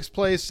 this takes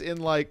place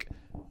in like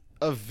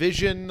a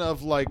vision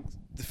of like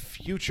the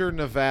future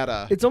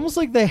Nevada. It's almost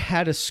like they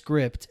had a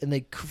script and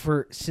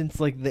since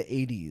like the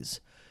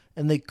 80s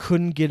and they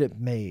couldn't get it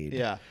made.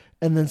 Yeah.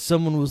 And then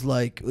someone was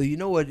like, well, you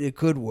know what? It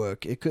could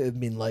work. It could have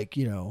been like,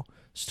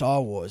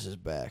 Star Wars is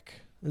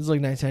back. This is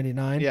like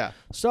 1999. Yeah.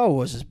 Star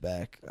Wars is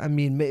back. I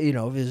mean,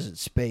 visit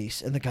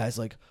space. And the guy's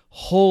like,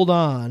 hold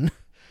on.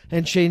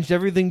 And changed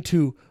everything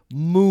to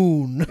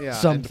moon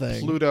something.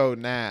 And Pluto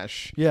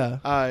Nash. Yeah.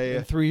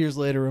 And 3 years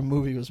later, a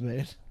movie was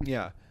made.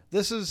 Yeah.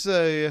 This is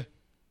a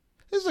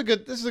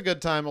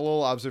good time. A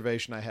little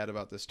observation I had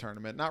about this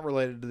tournament, not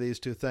related to these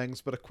two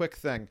things, but a quick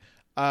thing.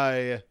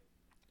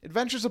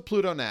 Adventures of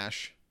Pluto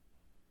Nash.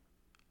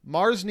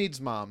 Mars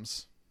Needs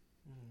Moms.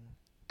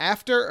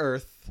 After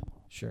Earth.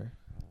 Sure.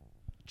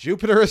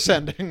 Jupiter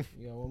Ascending.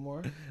 You got one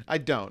more? I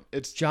don't.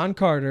 It's John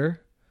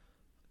Carter.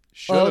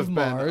 Should of have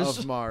Mars.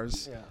 been of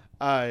Mars.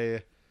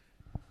 Yeah.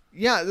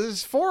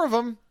 There's four of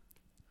them.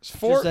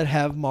 Just that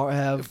have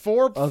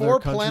four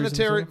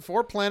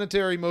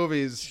planetary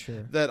movies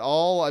that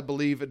all, I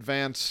believe,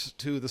 advance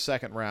to the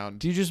second round.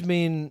 Do you just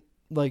mean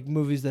like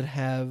movies that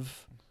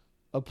have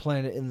a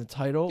planet in the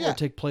title or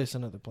take place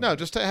on other planets? No,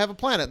 just to have a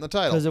planet in the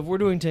title. Because if we're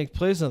doing take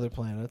place on other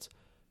planets,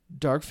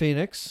 Dark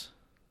Phoenix,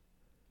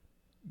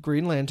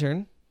 Green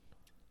Lantern,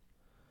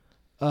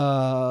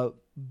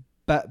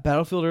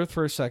 Battlefield Earth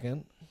for a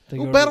second.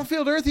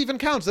 Battlefield Earth even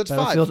counts. That's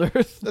Battlefield 5.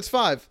 Earth. That's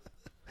 5.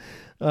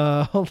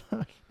 Hold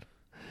on.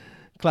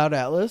 Cloud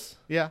Atlas?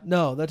 Yeah.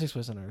 No, that takes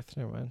place on Earth.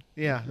 Never mind.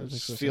 Yeah, it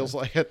just feels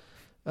like it.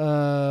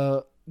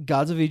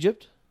 Gods of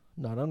Egypt,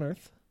 not on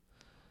Earth.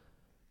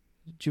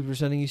 Jupiter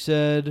Ascending, you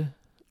said.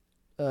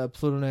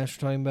 Pluto Nash,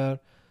 we're talking about.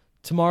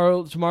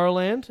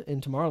 Tomorrowland? In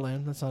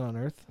Tomorrowland, that's not on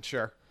Earth.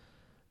 Sure.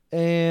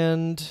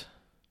 And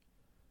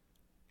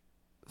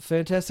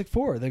Fantastic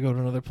Four, they go to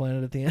another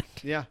planet at the end.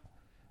 Yeah.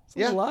 It's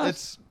a lot.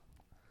 It's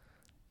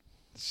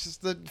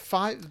just the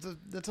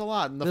 5. That's a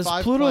lot. And the Does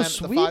 5 Pluto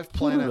sweep? the 5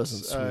 Pluto planets.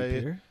 doesn't sweep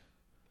here.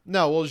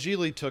 No, well,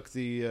 Gigli took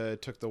the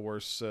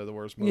worst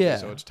movie,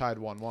 so it's tied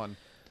 1-1.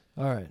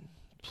 All right,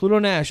 Pluto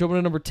Nash opened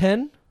at number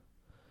 10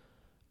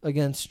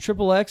 against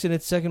Triple X in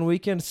its second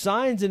weekend,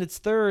 Signs in its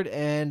third,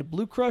 and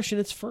Blue Crush in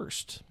its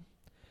first.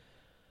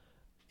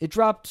 It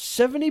dropped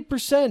 70%,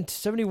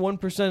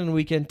 71% in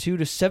weekend 2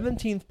 to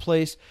 17th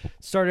place.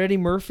 Starred Eddie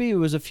Murphy. It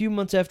was a few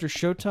months after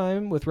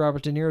Showtime with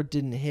Robert De Niro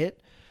didn't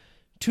hit.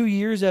 2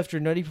 years after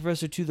Nutty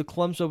Professor 2, The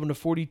Clumps opened to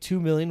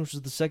 $42 million, which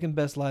was the second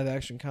best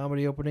live-action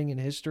comedy opening in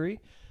history.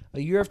 A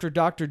year after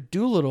Dr.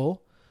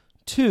 Dolittle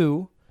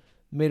 2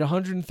 made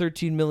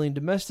 $113 million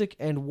domestic,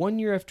 and 1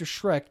 year after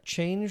Shrek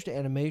changed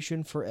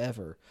animation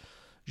forever.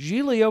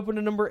 Gigli opened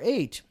at number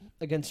 8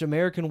 against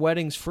American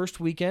Wedding's first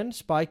weekend,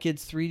 Spy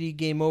Kids 3D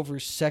Game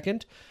Over's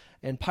second,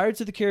 and Pirates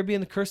of the Caribbean: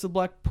 The Curse of the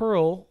Black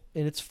Pearl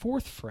in its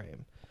fourth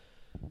frame.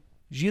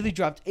 Gigli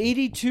dropped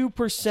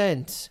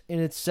 82% in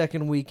its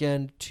second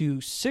weekend to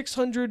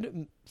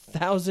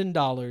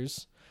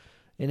 $600,000.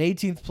 In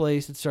 18th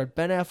place, it starred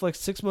Ben Affleck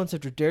 6 months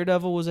after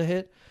Daredevil was a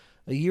hit.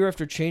 A year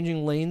after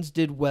Changing Lanes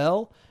did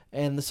well,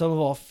 and The Sum of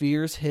All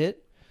Fears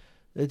hit.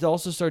 It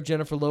also starred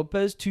Jennifer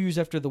Lopez 2 years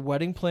after The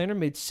Wedding Planner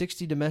made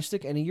 60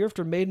 domestic, and a year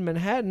after Made in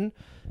Manhattan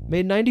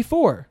made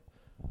 94.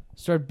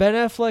 Starred Ben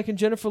Affleck and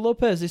Jennifer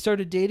Lopez. They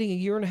started dating a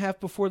year and a half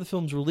before the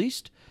film's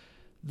released.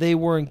 They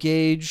were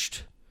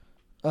engaged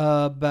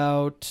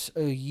about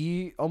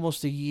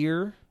almost a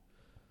year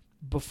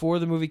before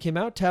the movie came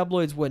out.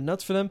 Tabloids went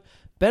nuts for them.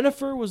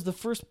 Bennifer was the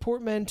first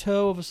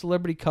portmanteau of a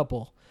celebrity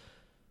couple.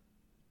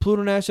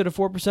 Pluto Nash had a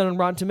 4% on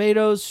Rotten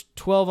Tomatoes,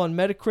 12 on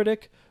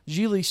Metacritic.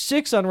 Gigli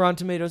 6 on Rotten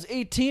Tomatoes,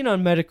 18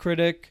 on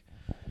Metacritic.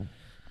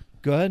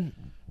 Go ahead.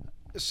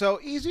 So,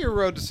 Easier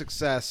Road to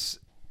Success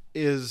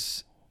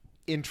is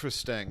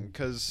interesting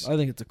because I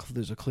think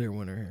there's a clear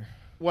winner here.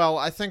 Well,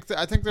 I think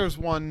there's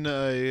one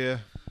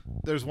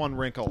one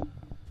wrinkle.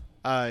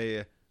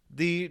 The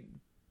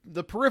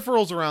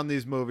peripherals around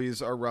these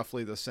movies are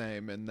roughly the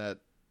same in that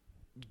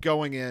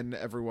going in,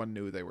 everyone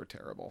knew they were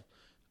terrible.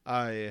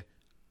 I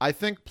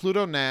think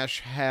Pluto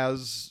Nash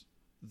has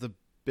the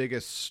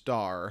biggest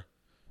star,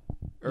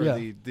 or Yeah,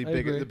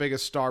 the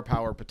biggest star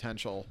power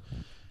potential.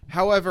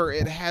 However,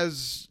 it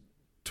has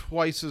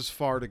twice as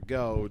far to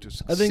go to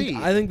succeed.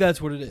 I think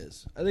that's what it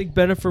is. I think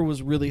Bennifer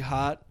was really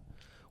hot.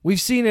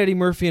 We've seen Eddie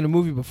Murphy in a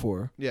movie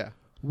before. Yeah.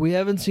 We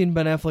haven't seen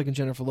Ben Affleck and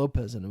Jennifer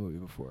Lopez in a movie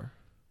before.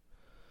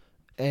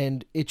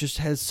 And it just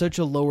has such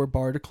a lower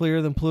bar to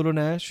clear than Pluto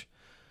Nash,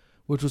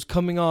 which was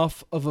coming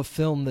off of a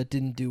film that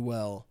didn't do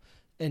well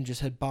and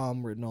just had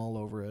bomb written all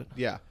over it.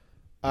 Yeah.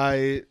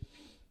 I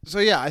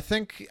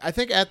think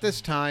at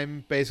this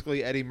time,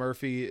 basically Eddie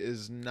Murphy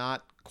is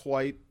not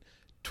quite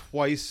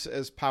twice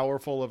as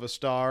powerful of a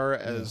star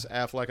as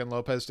Affleck and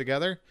Lopez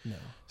together. No.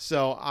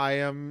 So I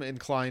am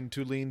inclined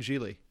to lean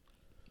Gigli.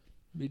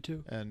 Me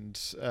too. And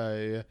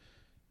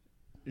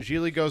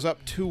Gigli goes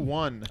up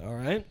 2-1. All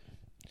right.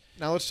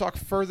 Now let's talk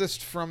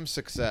furthest from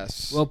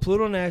success. Well,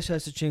 Pluto Nash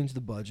has to change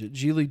the budget.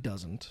 Gigli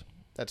doesn't.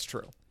 That's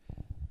true.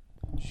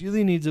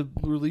 Gigli needs a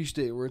release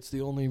date where it's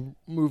the only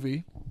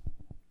movie.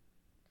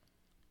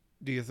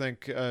 Do you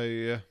think?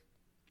 Pluto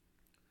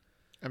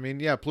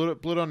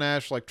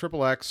Nash, like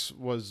Triple X,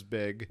 was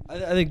big. I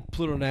think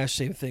Pluto Nash,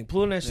 same thing.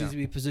 Pluto Nash Yeah. needs to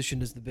be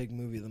positioned as the big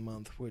movie of the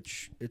month,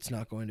 which it's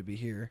not going to be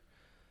here.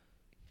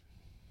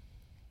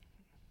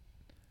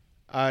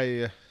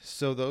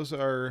 So those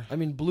are. I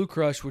mean, Blue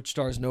Crush, which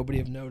stars nobody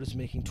of note, is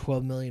making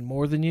 $12 million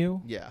more than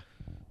you. Yeah,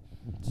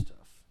 It's tough.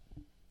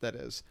 that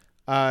is.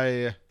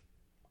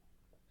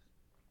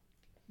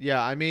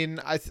 Yeah, I mean,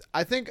 I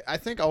think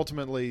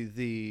ultimately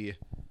the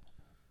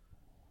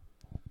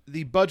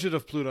budget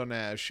of Pluto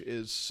Nash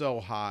is so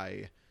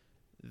high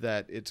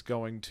that it's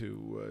going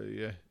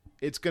to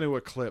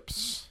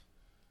eclipse.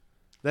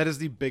 That is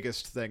the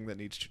biggest thing that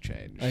needs to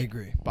change. I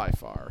agree. By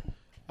far,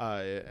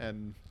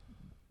 and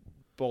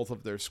both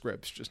of their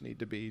scripts just need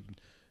to be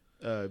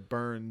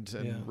burned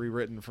and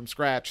rewritten from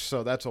scratch.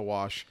 So that's a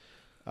wash.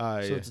 So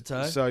it's a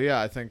tie? So yeah,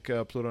 I think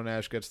Pluto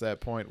Nash gets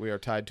that point. We are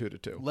tied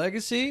 2-2.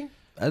 Legacy?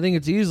 I think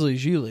it's easily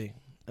Gigli,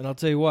 and I'll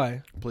tell you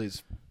why.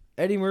 Please.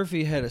 Eddie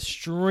Murphy had a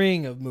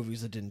string of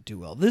movies that didn't do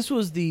well. This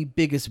was the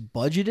biggest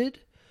budgeted,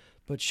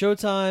 but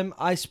Showtime,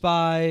 I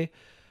Spy,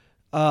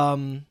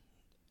 and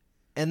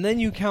then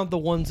you count the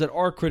ones that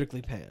are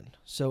critically panned.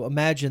 So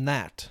imagine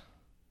that.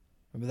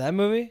 Remember that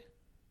movie?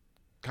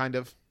 Kind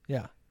of.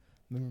 Yeah.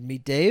 Remember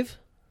Meet Dave?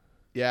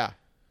 Yeah.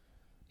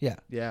 Yeah.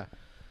 Yeah.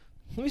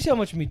 Let me see how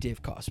much Meet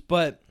Dave cost.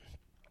 But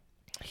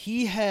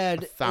he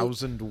had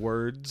 1,000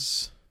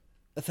 words.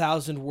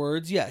 1,000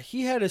 words. Yeah,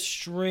 he had a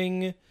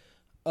string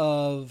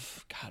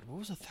of God. What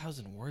was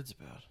 1,000 words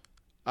about?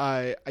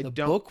 The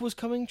book was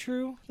coming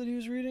true that he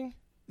was reading.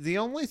 The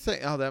only thing.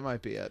 Oh, that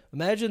might be it.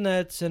 Imagine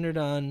that centered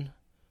on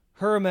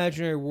her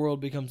imaginary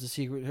world becomes the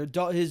secret.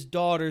 His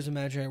daughter's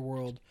imaginary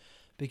world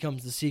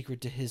becomes the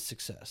secret to his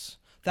success.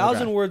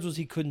 1,000 words was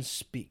he couldn't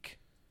speak,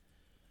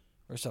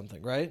 or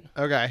something, right?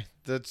 Okay,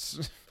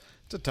 it's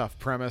a tough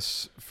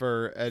premise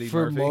for Eddie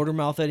for Murphy.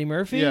 Motormouth Eddie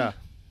Murphy. Yeah.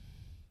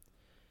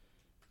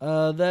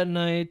 That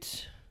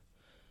night,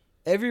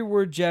 every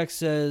word Jack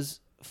says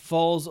a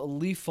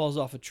leaf falls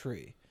off a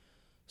tree.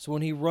 So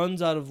when he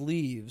runs out of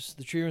leaves,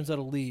 the tree runs out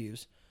of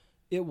leaves,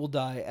 it will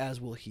die, as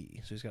will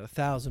he. So he's got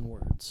 1,000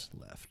 words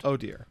left. Oh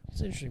dear. It's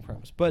an interesting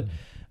premise. But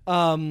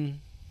no,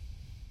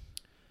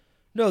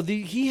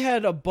 he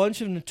had a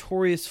bunch of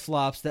notorious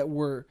flops that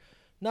were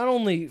not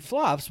only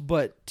flops,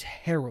 but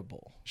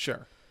terrible.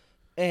 Sure.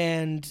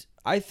 And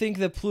I think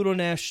that Pluto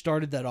Nash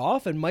started that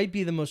off and might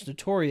be the most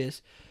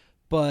notorious,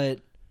 but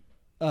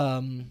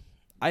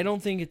I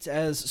don't think it's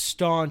as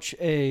staunch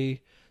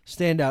a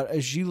standout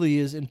as Gigli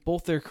is in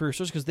both their careers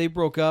because they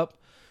broke up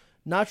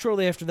not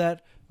shortly after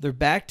that. They're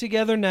back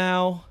together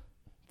now.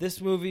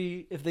 This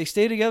movie, if they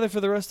stay together for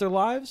the rest of their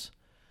lives,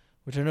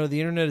 which I know the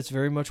internet is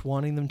very much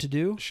wanting them to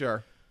do,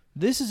 Sure.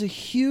 this is a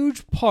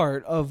huge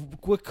part of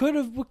what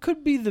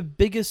could be the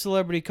biggest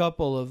celebrity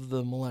couple of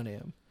the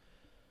millennium.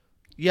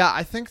 Yeah,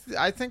 I think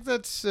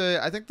that's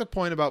I think the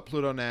point about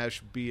Pluto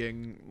Nash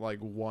being like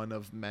one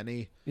of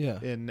many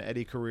in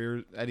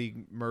Eddie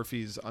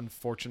Murphy's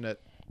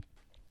unfortunate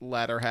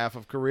latter half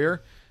of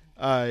career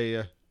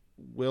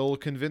will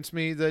convince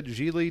me that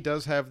Gigli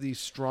does have the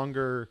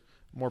stronger,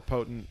 more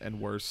potent, and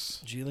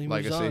worse Gigli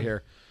legacy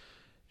here.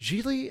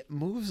 Gigli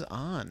moves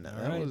on. All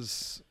That right.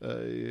 was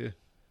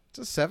it's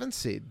a 7th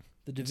seed.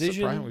 The division.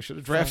 Surprising. We should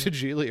have drafted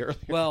Gigli earlier.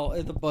 Well,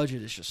 the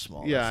budget is just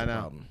small. Yeah, That's the I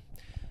know. problem.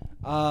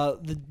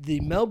 The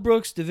Mel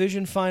Brooks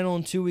division final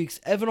in 2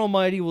 weeks. Evan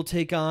Almighty will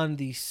take on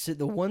the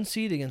 1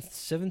 seed against the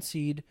 7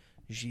 seed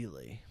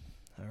Gigli.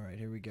 All right,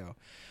 here we go.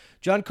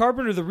 John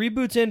Carpenter, the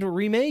reboots and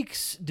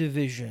remakes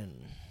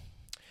division.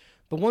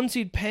 The 1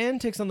 seed Pan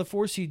takes on the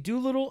 4 seed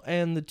Doolittle,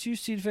 and the 2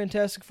 seed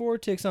Fantastic Four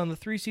takes on the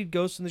 3 seed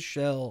Ghost in the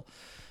Shell.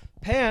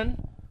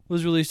 Pan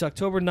was released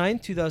October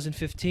 9th,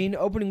 2015.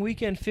 Opening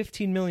weekend,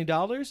 $15 million.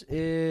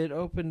 It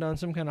opened on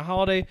some kind of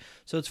holiday,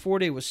 so its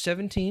 4-day was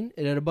 17.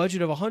 It had a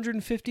budget of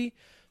 150,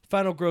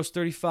 final gross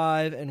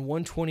 35, and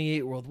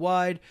 128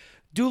 worldwide.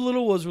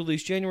 Doolittle was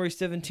released January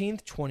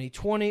 17th,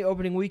 2020.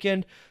 Opening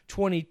weekend,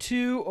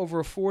 22, over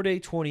a 4-day,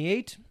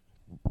 28.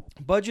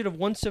 Budget of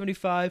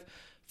 175,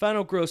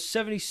 final gross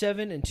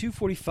 77, and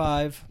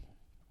 245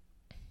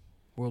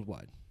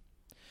 worldwide.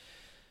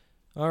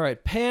 All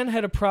right, Pan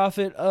had a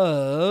profit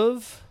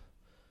of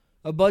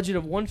a budget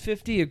of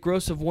 150, a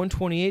gross of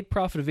 128,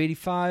 profit of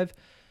 85,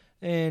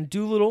 and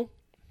Doolittle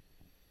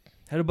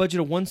had a budget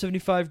of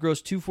 175,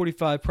 gross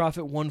 245,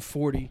 profit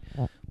 140.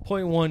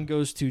 Point one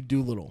goes to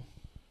Doolittle.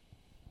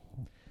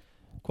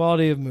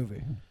 Quality of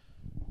movie.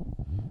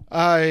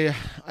 I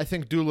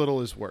think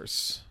Doolittle is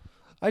worse.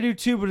 I do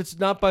too, but it's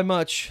not by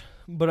much.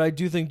 But I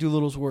do think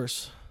Doolittle's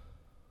worse.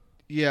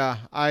 Yeah,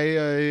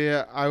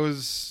 I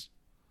was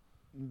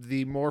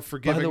the more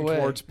forgiving way,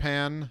 towards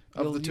Pan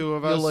of the two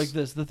of us. You'll like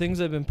this. The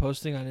things I've been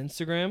posting on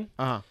Instagram,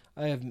 Uh-huh.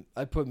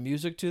 I put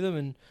music to them,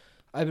 and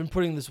I've been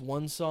putting this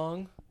one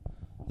song,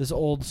 this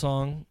old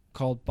song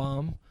called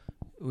Bomb.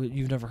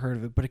 You've never heard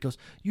of it, but it goes,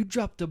 "You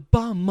dropped a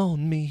bomb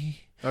on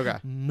me, Okay.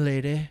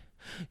 lady.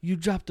 You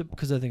dropped a,"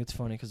 because I think it's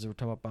funny because they were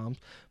talking about bombs.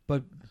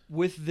 But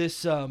with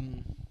this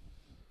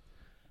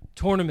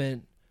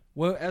tournament,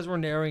 well, as we're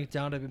narrowing it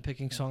down, I've been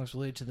picking songs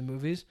related to the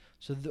movies.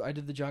 So I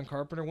did the John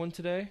Carpenter one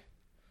today.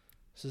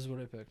 This is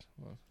what I picked.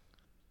 Well,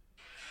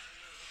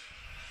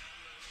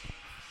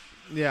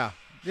 Yeah.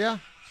 Yeah.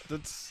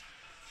 That's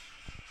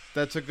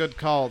a good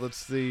call.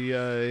 That's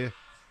the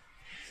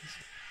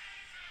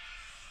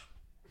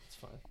it's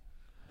fine.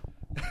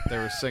 they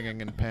were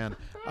singing in Pan.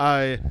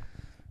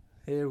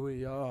 Here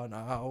we are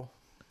now.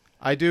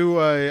 I do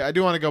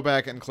want to go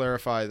back and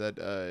clarify that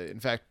in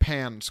fact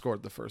Pan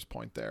scored the first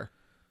point there.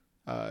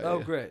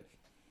 Oh, great.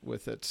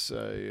 With its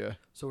So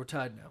we're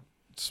tied now.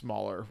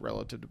 smaller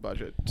relative to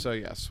budget. So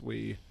yes,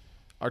 we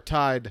are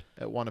tied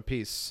at one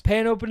apiece.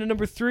 Pan opened at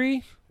number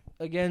 3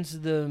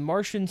 against The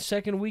Martian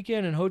second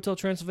weekend and Hotel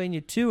Transylvania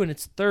 2 in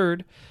its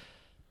third.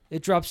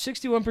 It dropped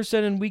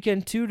 61% in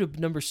weekend 2 to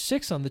number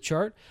 6 on the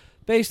chart.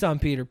 Based on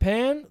Peter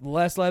Pan, the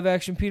last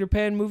live-action Peter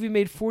Pan movie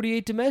made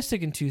 48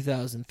 domestic in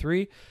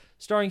 2003.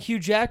 Starring Hugh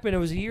Jackman, it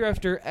was a year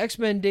after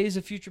X-Men Days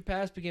of Future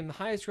Past became the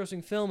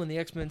highest-grossing film in the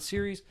X-Men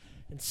series,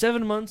 and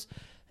 7 months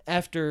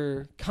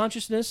after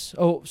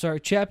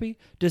Chappie,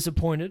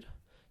 disappointed.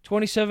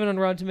 27 on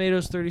Rotten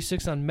Tomatoes,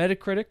 36 on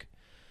Metacritic.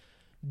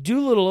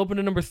 Doolittle opened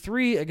at number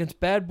 3 against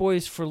Bad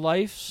Boys for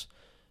Life's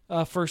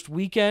first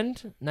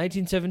weekend.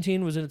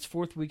 1917 was in its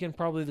fourth weekend,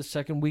 probably the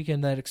second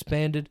weekend that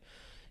expanded.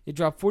 It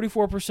dropped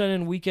 44%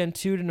 in weekend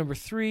 2 to number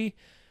 3.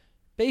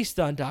 Based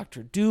on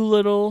Dr.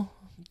 Doolittle.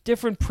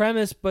 Different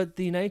premise, but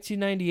the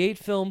 1998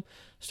 film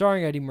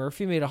starring Eddie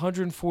Murphy made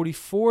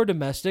 144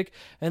 domestic,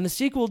 and the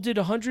sequel did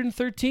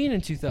 113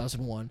 in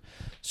 2001.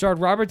 Starred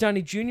Robert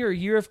Downey Jr. a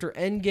year after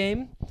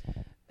Endgame,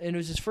 and it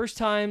was his first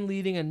time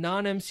leading a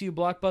non-MCU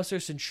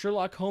blockbuster since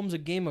Sherlock Holmes: A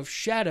Game of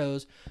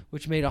Shadows,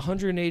 which made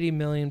 180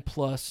 million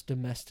plus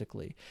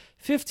domestically.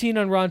 15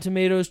 on Rotten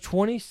Tomatoes,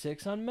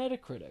 26 on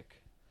Metacritic.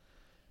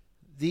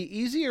 The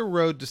easier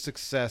road to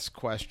success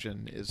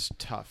question is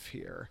tough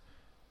here.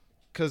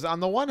 Because on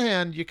the one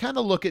hand, you kind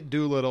of look at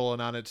Doolittle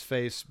and on its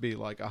face be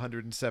like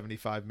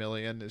 175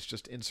 million is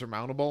just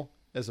insurmountable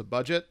as a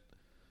budget.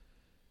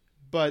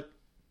 But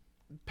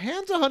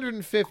Pan's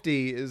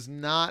 150 is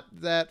not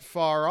that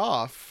far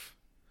off.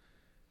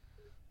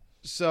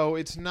 So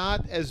it's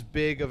not as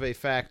big of a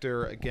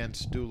factor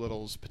against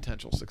Doolittle's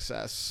potential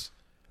success,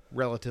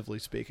 relatively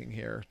speaking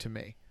here, to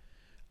me.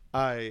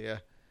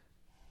 And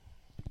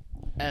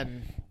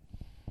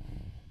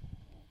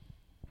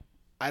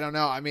I don't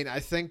know. I mean, I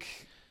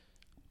think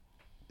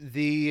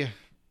the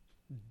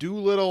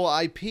Doolittle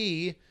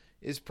IP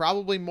is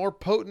probably more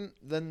potent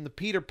than the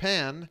Peter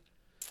Pan.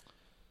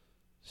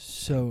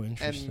 So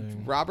interesting.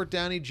 And Robert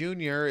Downey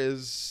Jr.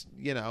 is,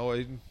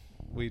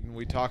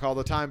 we talk all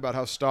the time about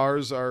how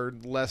stars are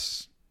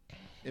less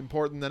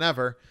important than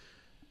ever.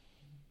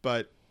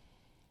 But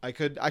I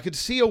could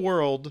see a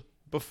world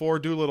before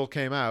Doolittle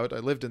came out. I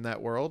lived in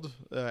that world,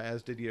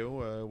 as did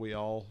you. We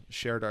all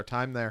shared our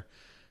time there.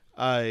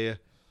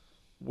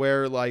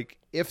 Where, like,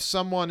 if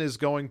someone is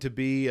going to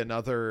be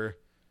another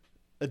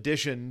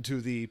addition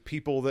to the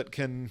people that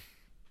can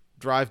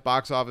drive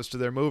box office to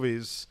their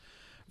movies,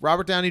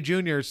 Robert Downey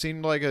Jr.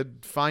 seemed like a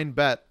fine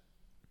bet.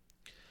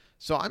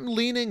 So I'm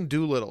leaning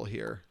Doolittle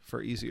here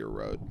for easier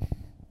road.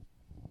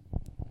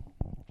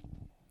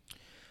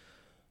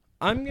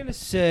 I'm going to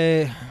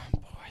say,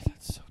 boy,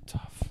 that's so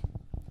tough.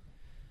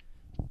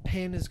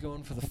 Pan is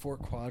going for the 4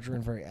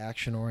 quadrant, very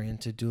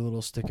action-oriented.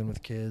 Doolittle sticking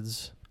with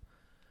kids.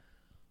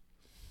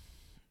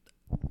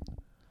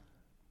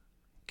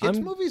 Kids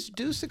movies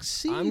do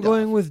succeed. I'm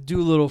going with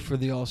Doolittle for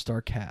the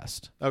all-star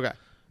cast. Okay.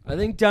 I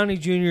think Downey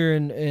Jr.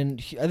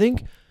 I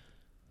think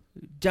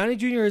Downey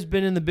Jr. has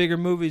been in the bigger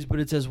movies, but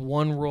it's as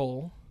one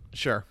role.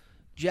 Sure.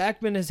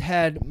 Jackman has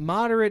had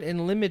moderate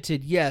and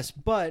limited, yes,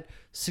 but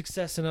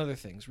success in other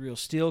things. Real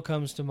Steel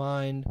comes to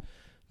mind.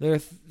 There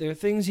are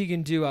things he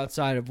can do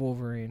outside of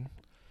Wolverine,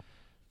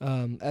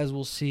 as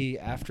we'll see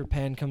after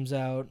Pan comes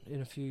out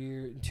in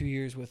 2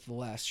 years with The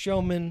Last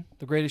Showman,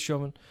 The Greatest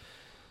Showman.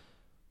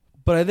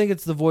 But I think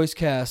it's the voice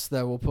cast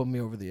that will put me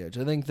over the edge.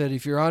 I think that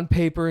if you're on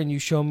paper and you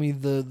show me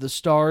the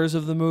stars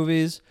of the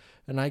movies,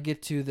 and I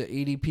get to the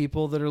 80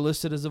 people that are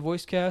listed as a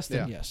voice cast,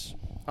 then yes.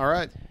 All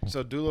right.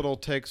 So Doolittle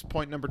takes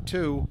point number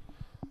 2.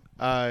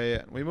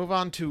 We move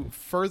on to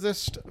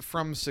furthest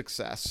from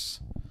success.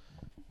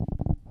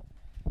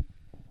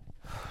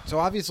 So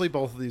obviously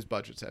both of these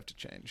budgets have to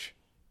change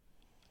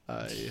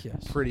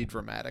pretty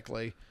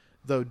dramatically,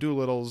 though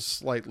Doolittle's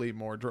slightly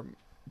more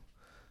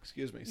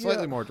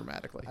more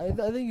dramatically. I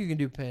think you can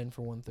do Pan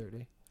for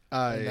 130.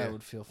 And that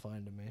would feel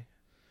fine to me.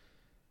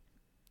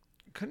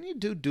 Couldn't you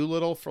do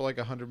Doolittle for like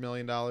 $100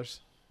 million? Not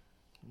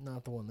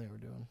the one they were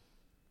doing.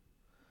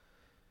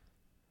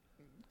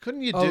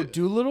 Couldn't you do... Oh,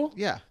 Doolittle?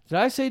 Yeah. Did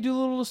I say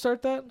Doolittle to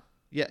start that?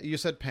 Yeah, you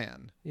said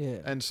Pan. Yeah.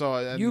 And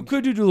so... you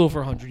could do Doolittle for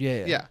 100,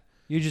 yeah. Yeah.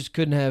 You just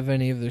couldn't have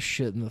any of this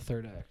shit in the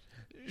third act.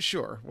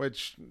 Sure,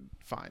 which...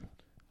 Fine.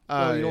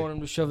 Oh, you don't want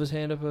him to shove his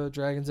hand up a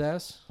dragon's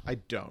ass? I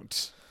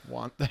don't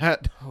want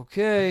that.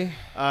 Okay.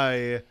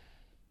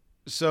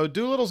 So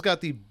Doolittle's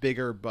got the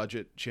bigger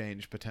budget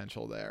change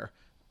potential there.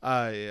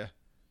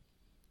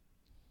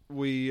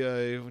 We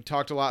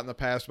talked a lot in the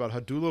past about how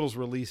Doolittle's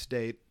release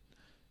date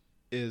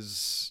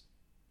is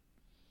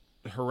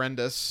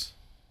horrendous,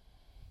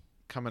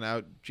 coming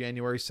out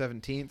January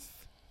 17th.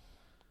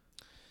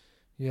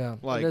 Yeah,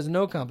 like, there's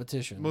no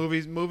competition.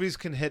 Movies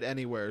can hit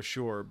anywhere,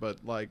 sure,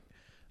 but like,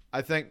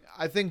 I think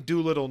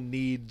Doolittle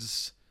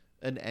needs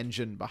an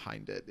engine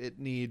behind it. It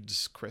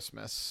needs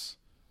Christmas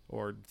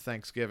or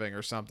Thanksgiving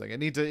or something. It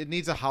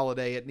needs a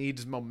holiday. It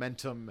needs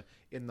momentum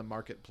in the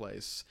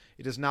marketplace.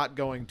 It is not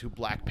going to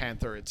Black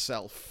Panther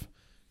itself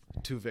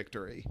to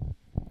victory.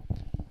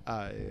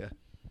 I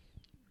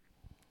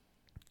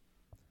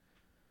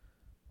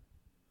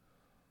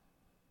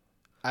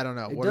don't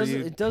know.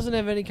 It doesn't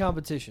have any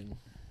competition.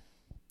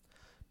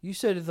 You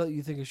said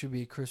you think it should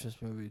be a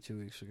Christmas movie 2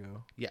 weeks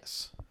ago.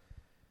 Yes.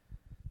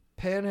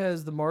 Pan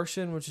has The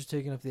Martian, which is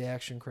taking up the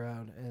action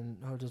crowd, and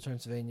Hotel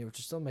Transylvania, which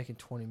is still making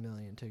 $20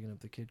 million, taking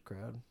up the kid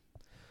crowd.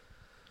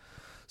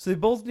 So they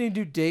both need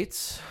to do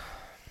dates.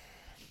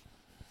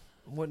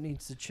 What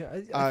needs to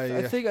change?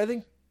 I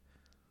think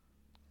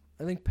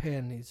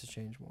Pan needs to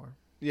change more.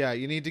 Yeah,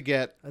 you need to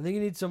get... I think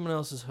you need someone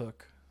else's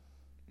hook.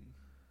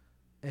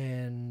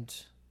 And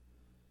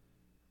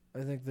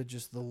I think that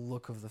just the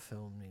look of the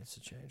film needs to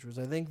change. Whereas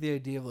I think the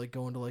idea of like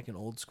going to like an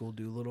old school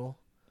Doolittle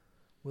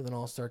with an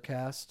all-star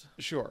cast.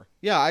 Sure.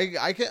 Yeah,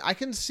 I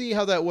can see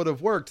how that would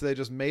have worked. They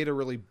just made a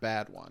really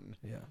bad one.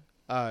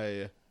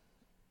 Yeah.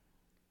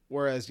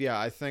 Whereas, yeah,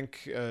 I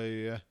think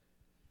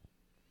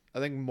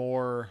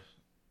more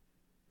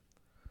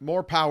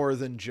power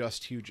than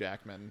just Hugh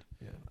Jackman.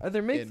 Yeah.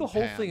 Either make the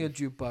whole Pan. thing a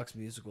jukebox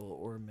musical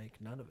or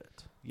make none of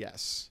it.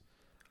 Yes.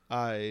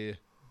 I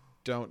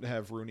don't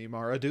have Rooney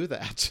Mara do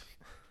that.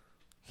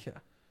 Yeah.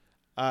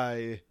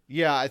 I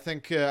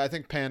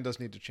think Pan does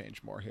need to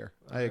change more here.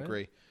 All I right.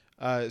 agree.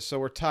 So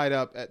we're tied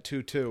up at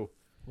 2-2.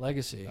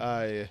 Legacy.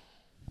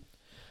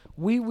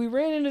 We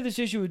ran into this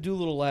issue with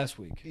Doolittle last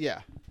week.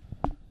 Yeah.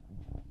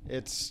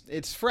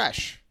 It's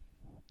fresh.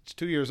 It's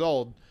 2 years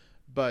old,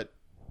 but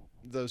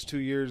those 2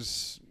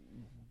 years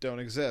don't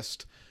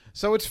exist.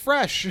 So it's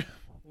fresh.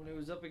 When it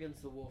was up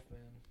against the Wolfman.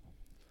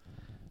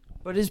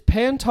 But is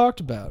Pan talked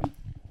about?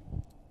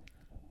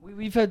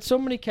 We've had so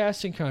many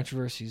casting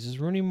controversies. Is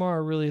Rooney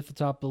Mara really at the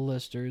top of the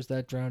list, or is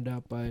that drowned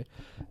out by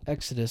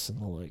Exodus and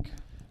the like?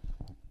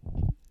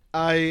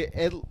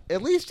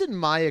 At least in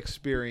my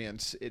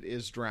experience, it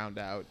is drowned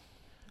out.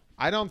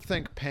 I don't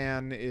think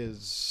Pan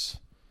is...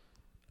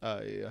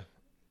 I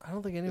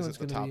don't think anyone's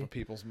at the top of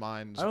people's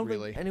minds. I don't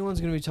really think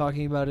anyone's going to be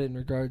talking about it in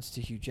regards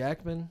to Hugh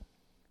Jackman's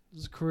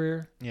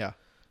career. Yeah.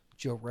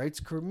 Joe Wright's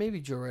career, maybe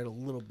Joe Wright a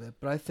little bit,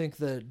 but I think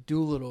that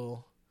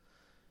Doolittle,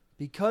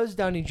 because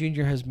Downey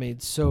Jr. has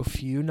made so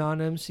few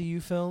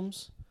non-MCU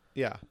films.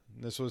 Yeah,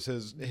 this was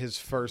his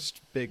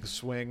first big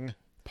swing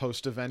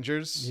post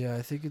Avengers. Yeah,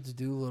 I think it's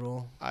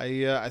Doolittle.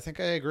 I think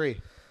I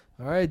agree.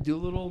 All right,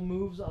 Doolittle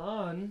moves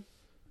on.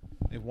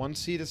 A one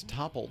seed is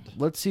toppled.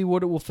 Let's see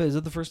what it will fit. Is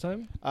it the first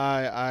time?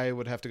 I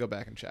would have to go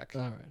back and check.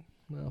 All right.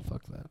 Well,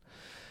 fuck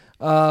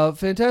that.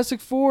 Fantastic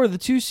Four, the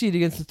 2 seed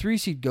against the 3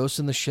 seed, Ghost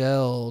in the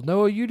Shell.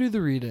 Noah, you do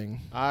the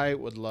reading. I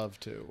would love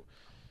to.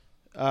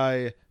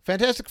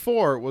 Fantastic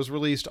Four was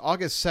released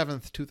August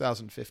 7th,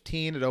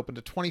 2015. It opened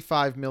to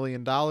 $25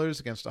 million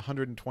against a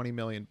 $120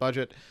 million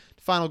budget.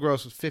 The final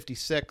gross was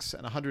 $56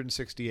 and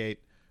 $168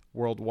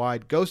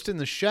 worldwide. Ghost in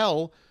the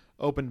Shell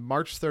opened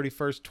March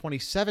 31st,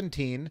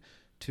 2017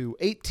 to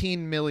 $18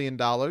 million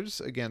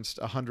against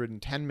a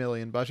 $110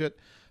 million budget.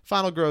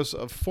 Final gross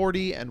of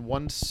 $40 and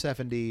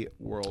 $170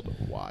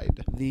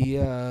 worldwide.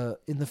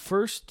 In the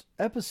first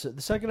episode,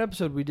 the second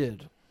episode we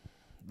did,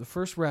 the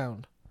first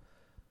round,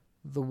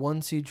 the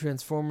 1 seed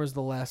Transformers: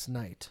 The Last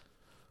Night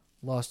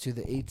Lost to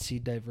the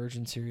 8-seed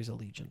Divergent series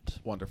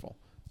Allegiant. Wonderful.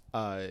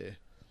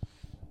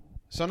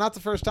 So not the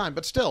first time,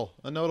 but still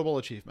a notable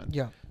achievement.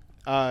 Yeah.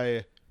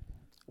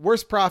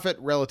 Worst profit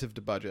relative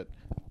to budget.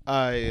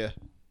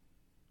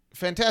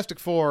 Fantastic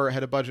Four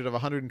had a budget of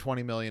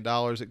 $120 million.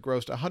 It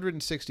grossed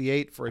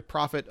 $168 for a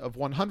profit of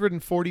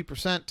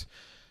 140%.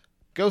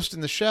 Ghost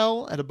in the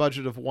Shell had a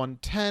budget of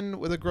 $110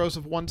 with a gross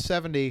of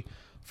 $170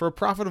 for a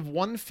profit of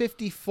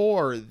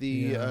 $154.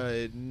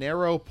 The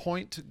narrow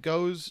point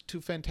goes to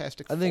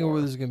Fantastic Four. I think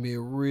this is going to be a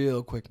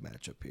real quick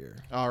matchup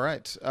here. All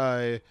right.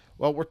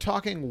 Well, we're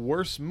talking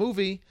worst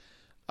movie,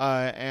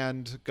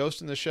 and Ghost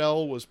in the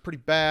Shell was pretty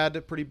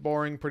bad, pretty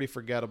boring, pretty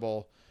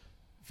forgettable.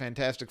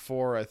 Fantastic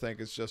Four, I think,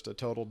 is just a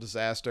total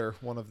disaster.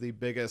 One of the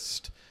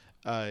biggest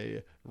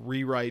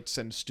rewrites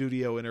and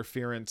studio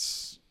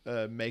interference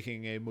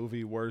making a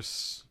movie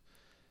worse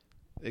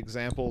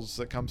examples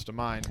that comes to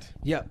mind.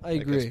 Yeah, I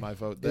agree. Guess my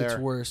vote there. It's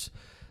worse.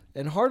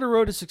 And Harder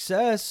Road to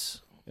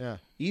Success. Yeah.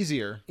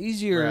 Easier.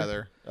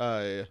 Rather.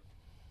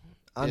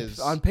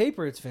 On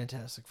paper, it's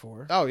Fantastic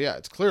Four. Oh, yeah.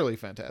 It's clearly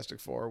Fantastic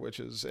Four, which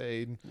is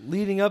a...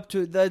 Leading up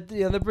to that,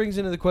 yeah, that brings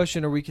into the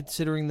question, are we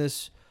considering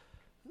this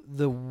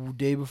the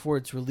day before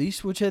it's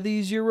released, which had the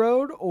Easier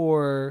Road,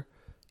 or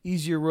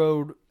Easier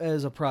Road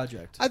as a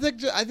project? I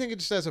think it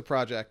just as a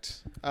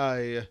project.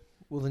 Well,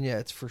 then, yeah,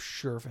 it's for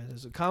sure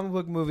fantastic. Comic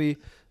book movie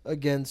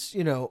against,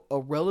 a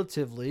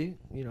relatively,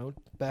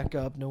 back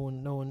up, no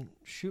one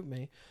shoot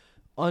me,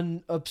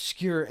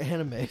 unobscure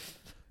anime.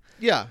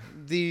 Yeah,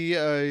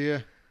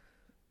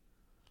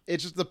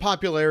 it's just the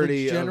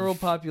popularity the general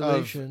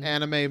population of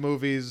anime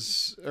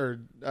movies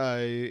in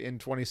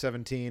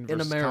 2017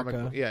 versus in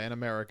America. In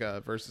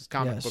America versus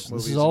comic book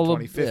movies in in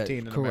 2015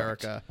 in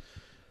correct. America.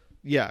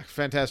 Yeah,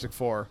 Fantastic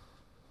Four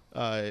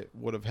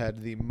would have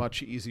had the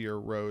much easier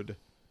road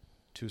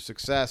to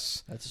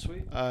success. That's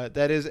sweet.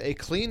 That is a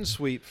clean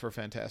sweep for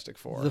Fantastic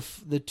Four.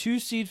 The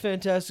 2-seed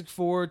Fantastic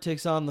Four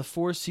takes on the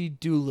 4-seed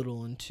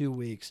Doolittle in 2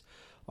 weeks.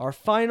 Our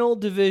final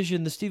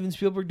division, the Steven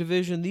Spielberg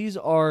division, these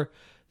are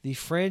the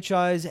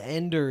franchise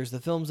enders, the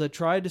films that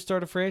tried to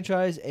start a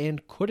franchise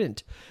and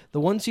couldn't.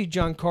 The 1-seed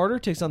John Carter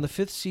takes on the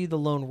 5th seed The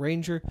Lone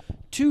Ranger.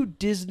 2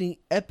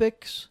 Disney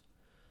epics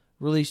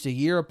released a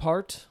year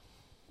apart.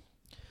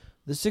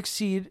 The 6th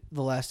seed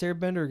The Last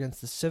Airbender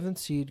against the 7th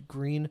seed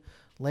Green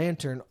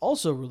Lantern,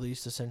 also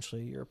released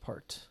essentially a year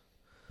apart.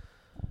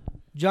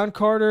 John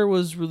Carter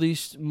was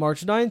released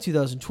March 9,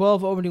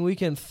 2012, opening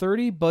weekend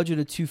 30, budget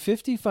of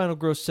 $250, final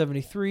gross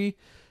 $73,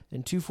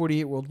 and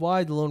 $248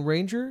 worldwide. The Lone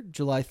Ranger,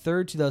 July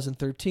 3rd,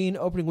 2013,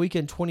 opening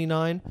weekend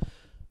 29,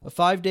 a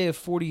 5-day of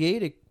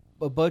 48,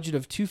 a budget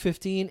of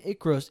 $215, it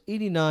grossed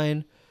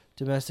 $89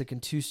 domestic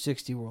and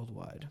 $260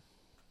 worldwide.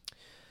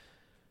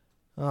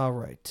 All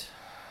right.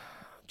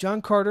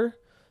 John Carter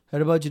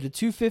had a budget of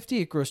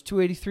 $250, it grossed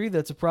 $283,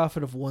 that's a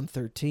profit of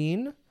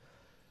 $113.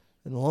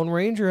 And the Lone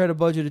Ranger had a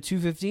budget of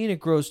 $215, it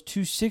grossed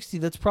 $260,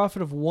 that's a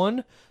profit of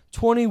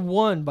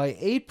 $121 by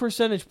 8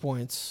 percentage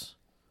points.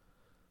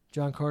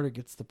 John Carter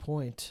gets the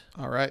point.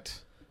 All right.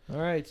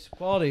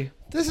 Quality.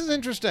 This is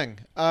interesting.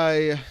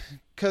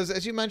 Because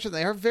as you mentioned,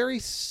 they are very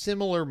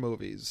similar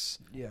movies.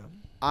 Yeah.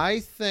 I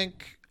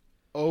think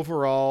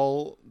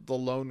overall The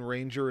Lone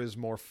Ranger is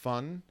more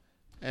fun.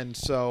 And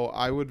so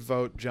I would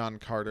vote John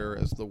Carter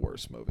as the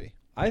worst movie.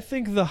 I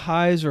think the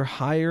highs are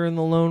higher in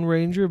The Lone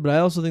Ranger, but I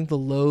also think the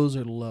lows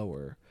are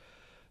lower.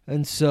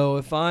 And so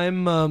if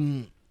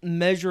I'm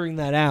measuring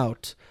that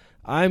out,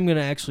 I'm going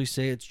to actually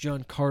say it's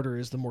John Carter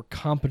is the more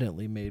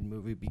competently made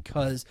movie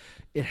because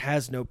it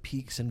has no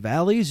peaks and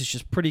valleys. It's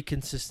just pretty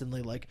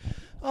consistently like,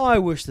 oh, I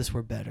wish this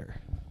were better.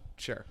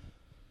 Sure.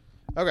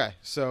 Okay,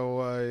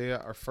 so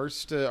our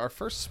first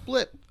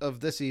split of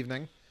this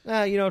evening.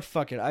 You know what?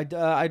 Fuck it.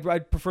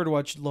 I'd prefer to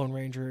watch Lone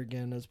Ranger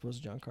again as opposed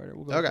to John Carter.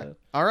 We'll go okay. with that.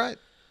 All right.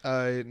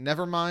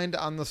 Never mind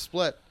on the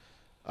split.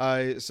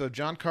 So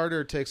John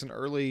Carter takes an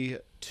early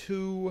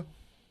 2-0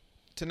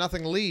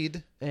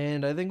 lead.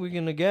 And I think we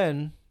can,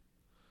 again,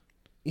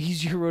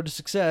 easier road to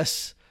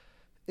success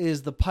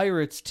is the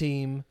Pirates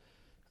team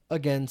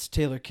against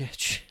Taylor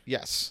Kitsch.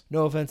 Yes.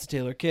 No offense to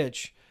Taylor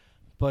Kitsch,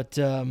 but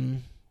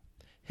him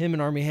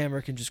and Armie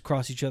Hammer can just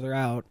cross each other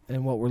out,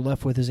 and what we're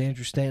left with is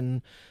Andrew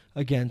Stanton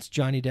against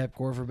Johnny Depp,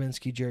 Gore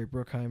Verbinski, Jerry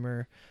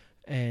Bruckheimer,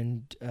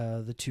 and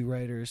the 2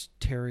 writers,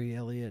 Terry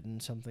Elliott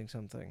and something.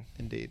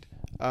 Indeed.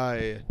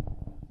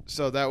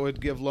 So that would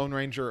give Lone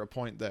Ranger a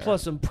point there.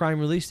 Plus some prime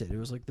release date. It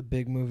was like the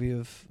big movie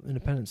of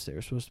Independence Day. It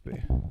was supposed to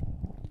be.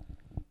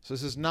 So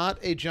this is not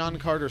a John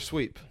Carter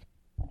sweep.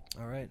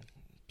 All right.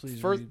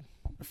 Please read.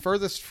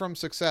 Furthest from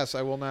success,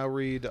 I will now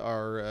read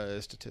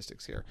our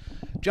statistics here.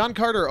 John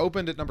Carter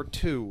opened at number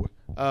 2.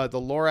 The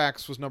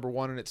Lorax was number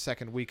 1 in its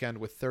second weekend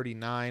with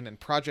 39, and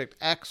Project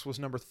X was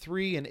number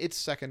 3 in its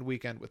second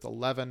weekend with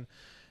 11.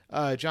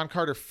 John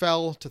Carter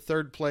fell to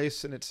third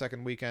place in its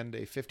second weekend,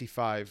 a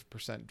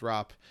 55%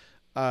 drop.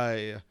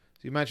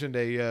 You mentioned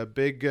a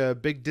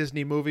big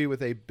Disney movie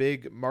with a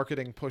big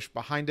marketing push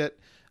behind it.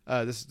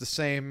 This is the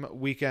same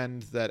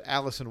weekend that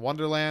Alice in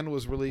Wonderland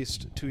was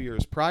released 2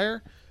 years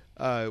prior,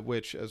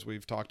 which, as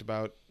we've talked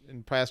about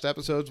in past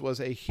episodes, was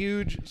a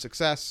huge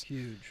success.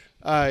 Huge.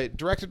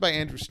 Directed by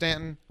Andrew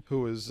Stanton,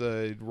 who was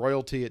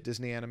royalty at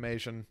Disney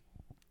Animation,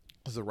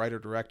 was the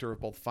writer-director of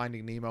both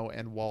Finding Nemo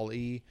and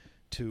Wall-E,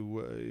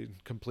 two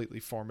completely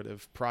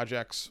formative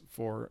projects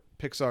for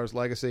Pixar's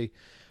legacy.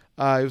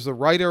 He was the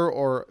writer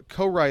or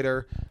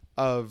co-writer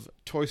of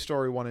Toy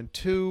Story 1 and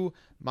 2,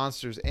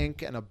 Monsters,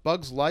 Inc., and A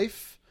Bug's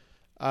Life.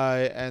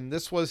 And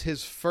this was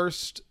his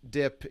first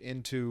dip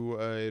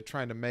into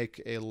trying to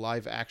make a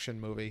live-action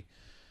movie.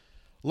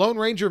 Lone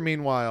Ranger,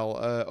 meanwhile,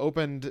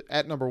 opened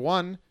at number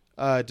 1.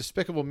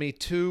 Despicable Me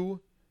 2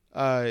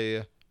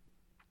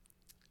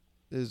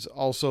 is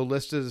also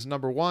listed as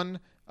number 1.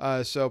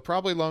 So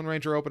probably Lone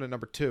Ranger opened at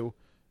number 2.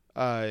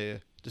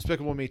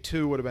 Despicable Me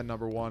 2 would have been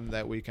number 1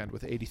 that weekend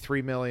with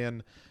 $83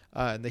 million.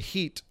 And The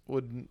Heat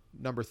would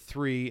number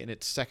 3 in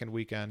its second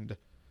weekend.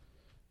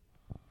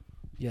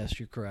 Yes,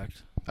 you're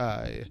correct.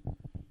 It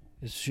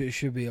It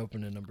should be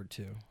open at number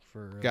 2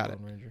 for Lone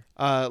Ranger.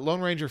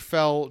 Lone Ranger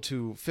fell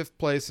to 5th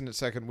place in its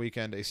second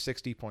weekend, a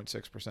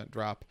 60.6%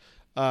 drop,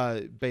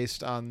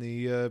 based on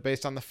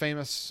the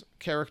famous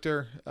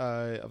character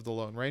of the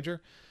Lone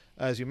Ranger.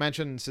 As you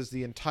mentioned, this is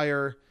the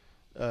entire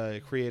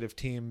creative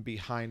team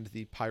behind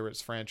the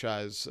Pirates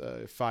franchise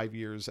 5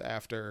 years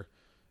after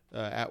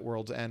At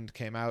World's End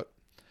came out.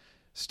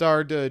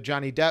 Starred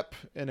Johnny Depp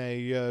in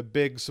a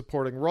big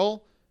supporting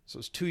role. So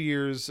it's 2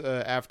 years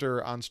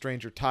after On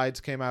Stranger Tides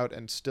came out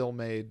and still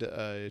made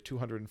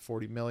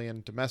 $240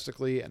 million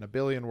domestically and $1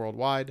 billion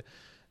worldwide.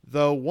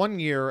 Though 1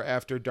 year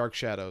after Dark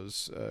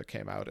Shadows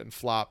came out and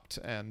flopped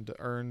and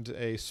earned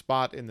a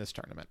spot in this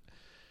tournament.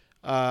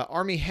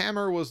 Armie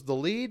Hammer was the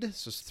lead.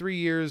 This was 3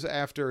 years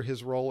after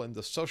his role in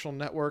The Social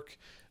Network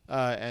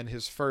and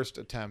his first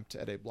attempt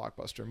at a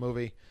blockbuster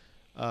movie.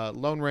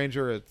 Lone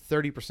Ranger at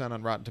 30%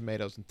 on Rotten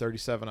Tomatoes and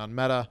 37% on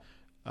Meta.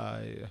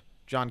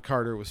 John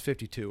Carter was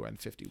 52 and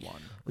 51.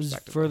 Was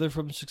it further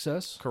from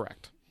success?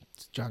 Correct.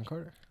 It's John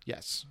Carter.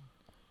 Yes.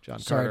 John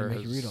Sorry Carter to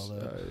make has, you read all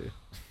that.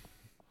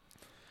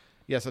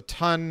 Yes, a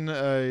ton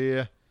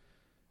that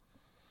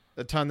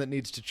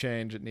needs to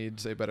change. It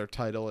needs a better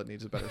title. It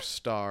needs a better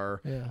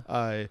star.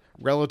 Yeah.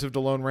 Relative to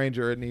Lone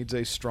Ranger, it needs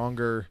a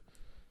stronger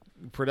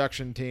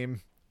production team.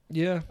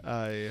 Yeah.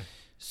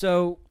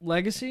 So,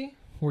 Legacy,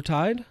 we're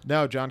tied?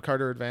 No, John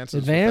Carter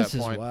advances at that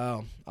point.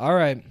 Wow. All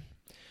right.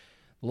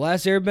 The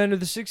Last Airbender,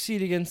 the 6th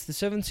seed against the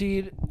 7th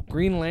seed,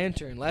 Green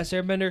Lantern. Last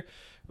Airbender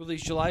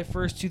released July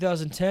 1st,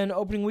 2010.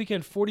 Opening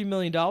weekend, $40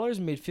 million,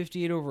 made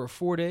 $58 over a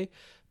 4-day.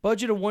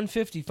 Budget of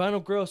 $150. Final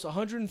gross,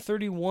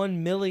 $131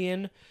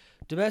 million.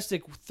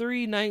 Domestic,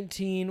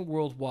 $319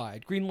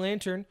 worldwide. Green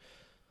Lantern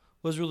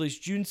was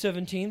released June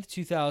 17th,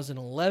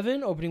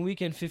 2011. Opening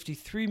weekend,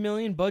 $53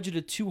 million. Budget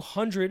of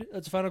 $200.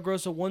 That's a final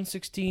gross of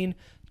 $116,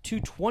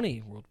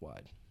 $220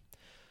 worldwide.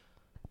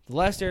 The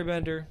Last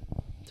Airbender,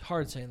 it's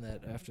hard saying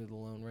that after the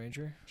Lone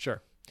Ranger.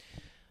 Sure.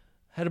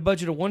 Had a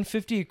budget of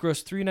 $150, it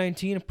grossed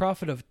 $319, a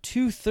profit of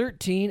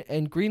 $213,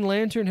 and Green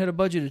Lantern had a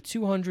budget of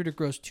 $200, it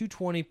grossed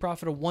 $220,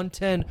 profit of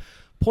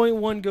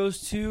 $110.1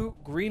 goes to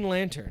Green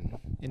Lantern.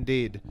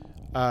 Indeed.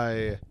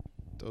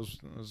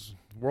 Those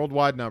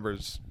worldwide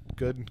numbers.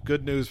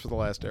 Good news for The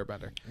Last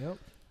Airbender.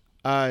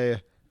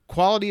 Yep.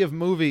 Quality of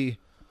movie.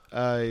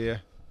 I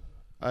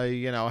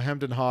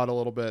hemmed and hawed a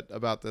little bit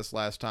about this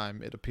last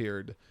time it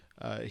appeared.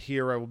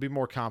 Here I will be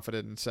more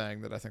confident in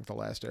saying that I think The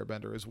Last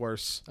Airbender is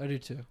worse. I do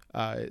too.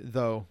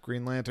 Though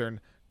Green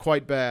Lantern,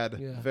 quite bad.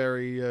 Yeah.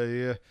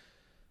 Very,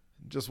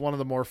 just one of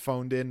the more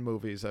phoned in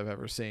movies I've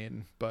ever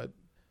seen. But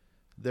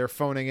their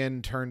phoning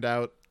in turned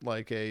out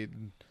like a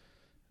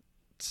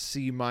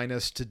C-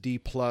 to D+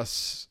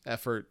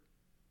 effort.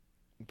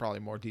 Probably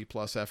more D+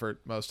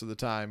 effort most of the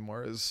time,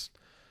 whereas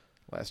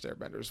Last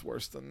Airbender is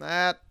worse than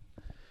that.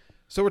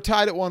 So we're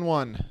tied at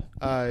 1-1.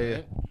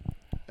 Right.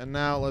 And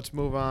now let's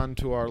move on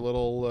to our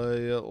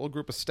little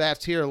group of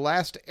stats here.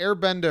 Last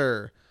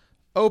Airbender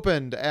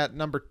opened at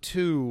number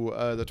 2.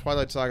 The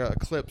Twilight Saga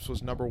Eclipse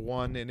was number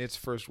 1 in its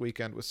first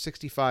weekend with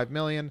 $65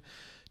 million.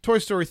 Toy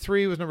Story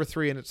 3 was number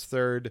 3 in its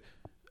third.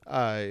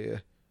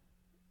 Airbender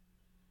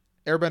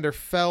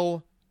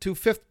fell to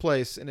 5th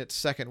place in its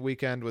second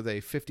weekend with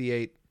a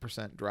 58%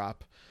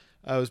 drop.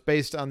 It was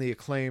based on the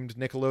acclaimed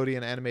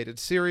Nickelodeon animated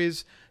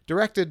series,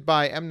 directed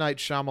by M. Night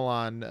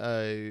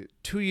Shyamalan.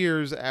 2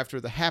 years after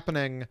The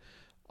Happening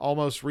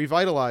almost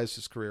revitalized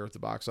his career at the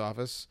box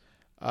office.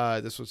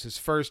 This was his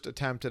first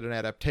attempt at an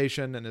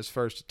adaptation and his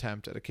first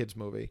attempt at a kids'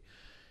 movie.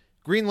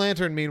 Green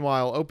Lantern,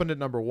 meanwhile, opened at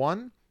number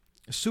 1.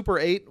 Super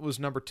 8 was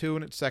number 2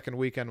 in its second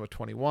weekend with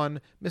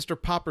 21. Mr.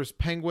 Popper's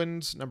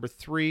Penguins, number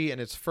 3 in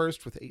its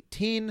first with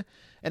 18.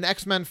 And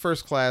X-Men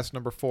First Class,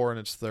 number 4 in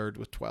its third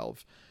with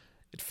 12.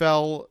 It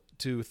fell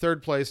to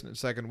 3rd place in its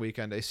second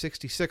weekend, a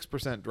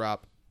 66%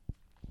 drop.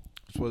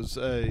 This was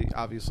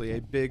obviously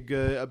a big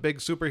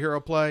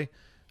superhero play,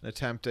 an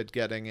attempt at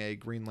getting a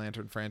Green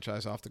Lantern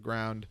franchise off the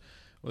ground.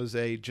 It was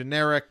a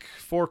generic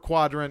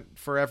 4-quadrant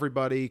for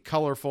everybody,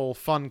 colorful,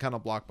 fun kind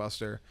of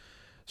blockbuster.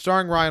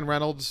 Starring Ryan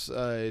Reynolds,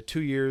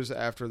 2 years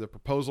after The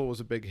Proposal was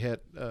a big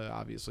hit,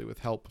 obviously with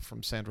help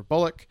from Sandra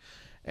Bullock.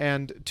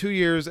 And 2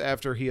 years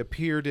after he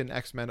appeared in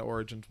X-Men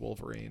Origins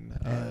Wolverine.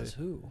 As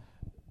who?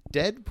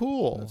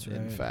 Deadpool, That's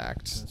in right.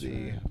 fact. That's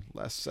the right.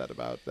 less said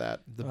about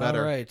that, the better.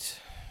 All right.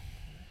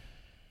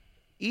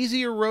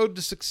 Easier road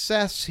to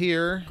success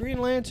here. Green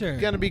Lantern.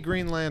 Gonna be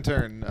Green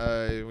Lantern.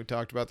 We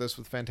talked about this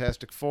with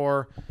Fantastic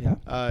Four. Yeah.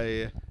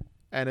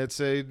 And it's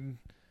a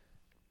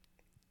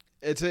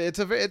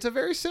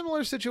very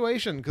similar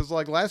situation because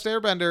like Last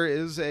Airbender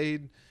is a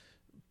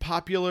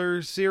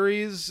popular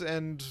series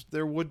and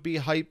there would be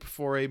hype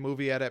for a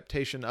movie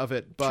adaptation of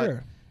it, but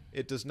Sure.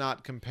 it does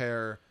not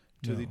compare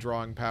to the No.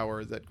 drawing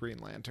power that Green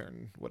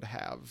Lantern would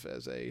have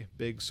as a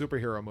big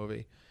superhero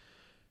movie.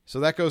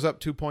 So that goes up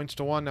 2 points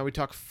to 1. Now we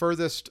talk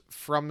furthest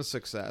from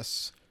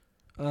success.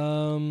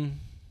 The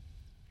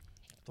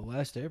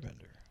Last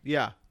Airbender.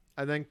 Yeah,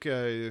 I think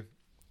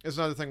it's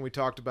another thing we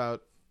talked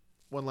about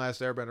when Last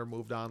Airbender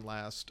moved on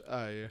last.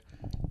 I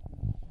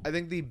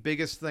think the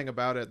biggest thing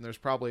about it, and there's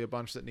probably a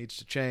bunch that needs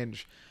to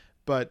change,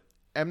 but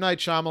M. Night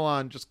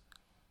Shyamalan just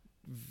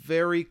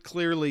very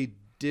clearly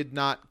did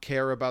not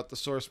care about the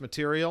source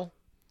material.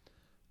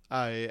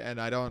 I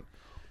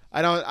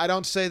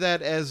don't say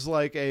that as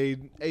like a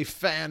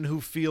fan who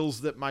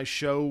feels that my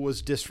show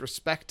was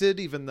disrespected,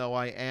 even though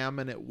I am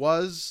and it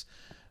was.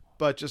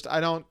 But just I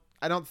don't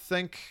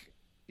think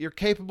you're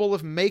capable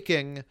of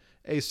making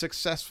a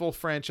successful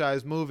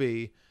franchise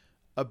movie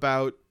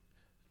about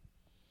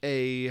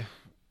a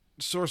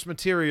source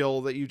material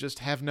that you just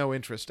have no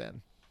interest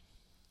in.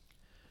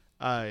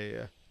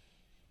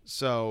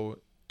 So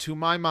to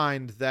my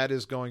mind, that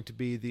is going to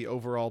be the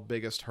overall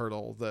biggest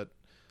hurdle, that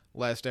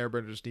Last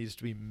Airbender just needs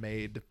to be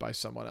made by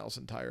someone else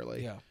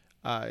entirely.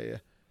 Yeah.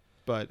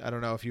 But I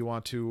don't know if you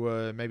want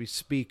to maybe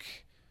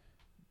speak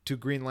to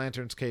Green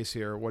Lantern's case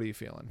here. What are you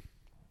feeling?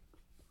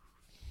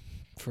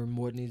 From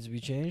what needs to be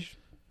changed?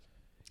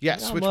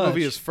 Yes, Not which much.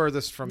 movie is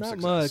furthest from Not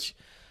success? much.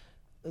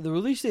 The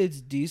release date's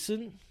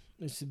decent.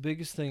 It's the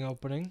biggest thing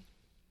opening.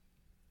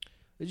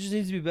 It just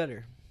needs to be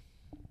better.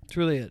 That's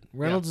really it.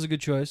 Reynolds is a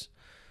good choice.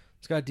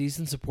 It's got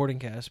decent supporting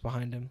cast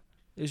behind him.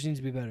 It just needs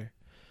to be better.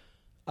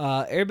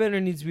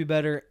 Airbender needs to be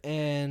better,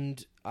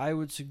 and I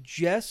would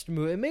suggest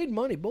it made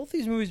money. Both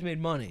these movies made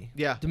money.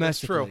 Yeah, that's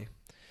domestically.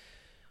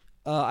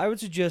 true. I would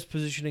suggest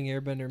positioning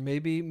Airbender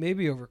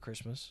maybe over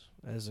Christmas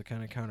as a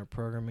kind of counter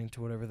programming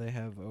to whatever they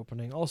have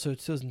opening. Also,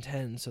 it's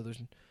 2010, so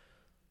there's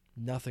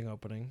nothing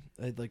opening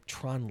like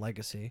Tron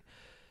Legacy.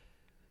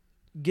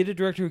 Get a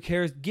director who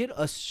cares. Get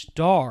a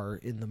star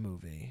in the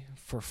movie,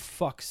 for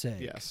fuck's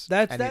sake. Yes.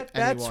 that's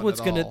Anyone what's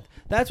at gonna all.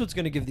 that's what's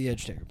gonna give the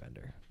edge to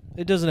Airbender.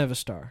 It doesn't have a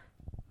star.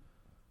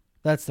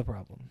 That's the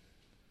problem.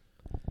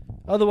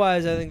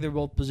 Otherwise, I think they're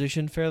both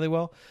positioned fairly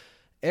well.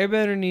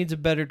 Airbender needs a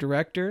better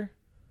director.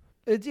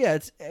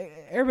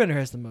 Airbender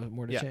has the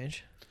more to Yeah.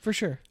 change for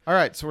sure. All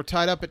right, so we're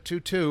tied up at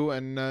 2-2,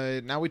 and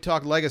now we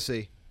talk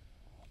Legacy.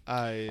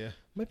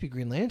 Might be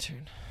Green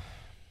Lantern.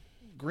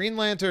 Green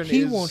Lantern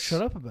He is... won't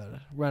shut up about it.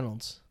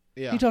 Reynolds.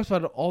 Yeah. He talks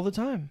about it all the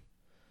time.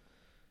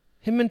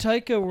 Him and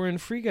Taika were in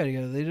Free Guy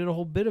together. They did a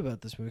whole bit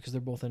about this movie because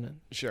they're both in it.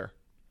 Sure.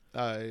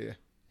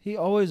 He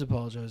always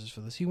apologizes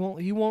for this. He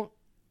won't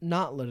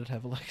not let it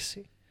have a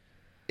legacy.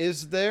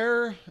 Is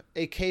there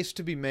a case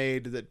to be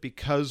made that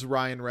because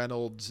Ryan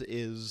Reynolds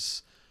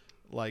is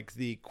like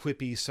the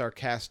quippy,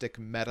 sarcastic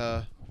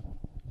meta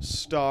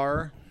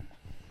star...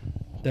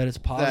 That it's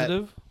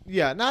positive?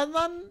 Yeah, not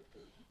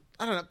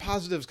I don't know,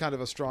 positive's kind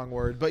of a strong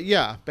word, but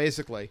yeah,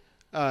 basically.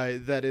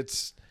 That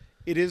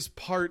it is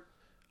part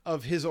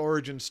of his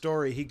origin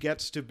story. He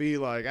gets to be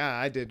like,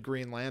 I did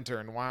Green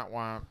Lantern, wah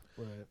wah,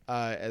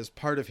 Right. as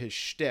part of his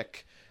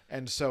shtick,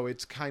 and so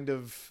it's kind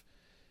of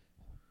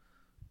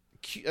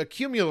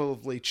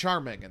cumulatively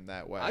charming in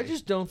that way. I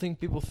just don't think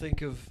people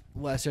think of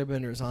Last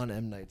Airbender as on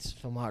M. Night's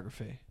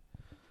filmography.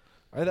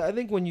 I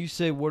think when you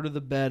say what are the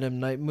bad M.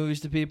 Night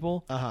movies to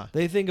people,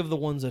 they think of the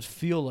ones that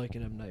feel like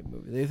an M. Night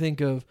movie. They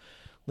think of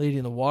Lady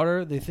in the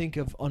Water. They think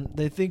of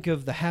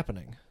The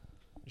Happening.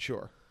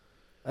 Sure.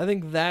 I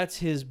think that's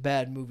his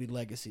bad movie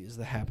legacy, is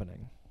The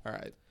Happening. All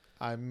right.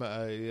 I'm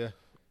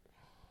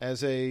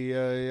as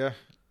a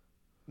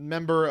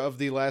member of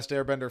the Last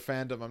Airbender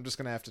fandom, I'm just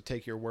gonna have to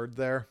take your word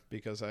there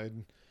because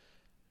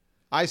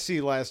I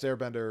see Last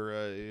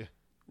Airbender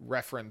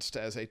referenced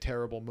as a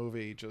terrible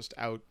movie just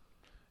out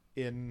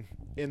in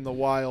the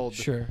wild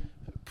Sure.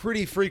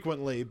 pretty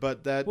frequently,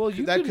 but that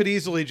could could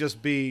easily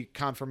just be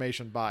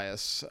confirmation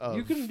bias.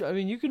 You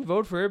can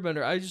vote for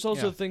Airbender. I just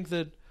also Yeah. think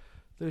that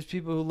there's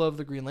people who love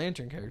the Green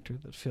Lantern character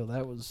that feel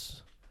that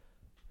was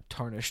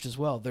tarnished as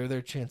well. They're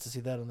their chance to see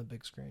that on the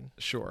big screen.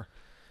 Sure.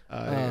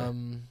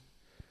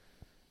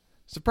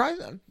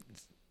 Surprised. It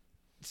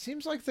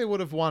seems like they would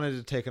have wanted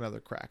to take another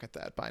crack at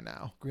that by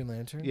now. Green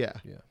Lantern? Yeah.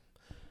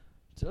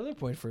 It's another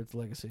point for its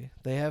legacy.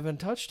 They haven't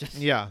touched it.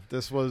 Yeah,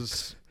 this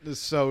was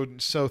so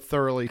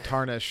thoroughly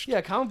tarnished.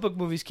 Yeah, comic book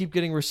movies keep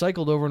getting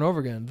recycled over and over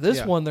again. This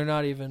Yeah. one they're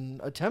not even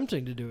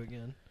attempting to do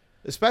again.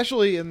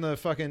 Especially in the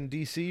fucking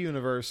DC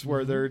universe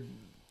where Mhm. they're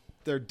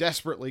they're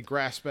desperately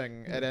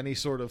grasping at any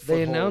sort of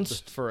They foothold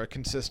announced- for a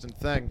consistent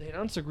thing. They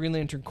announced a Green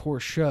Lantern Corps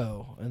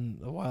show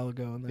a while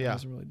ago, and that Yeah.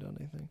 hasn't really done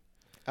anything.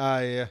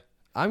 Yeah.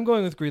 I'm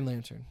going with Green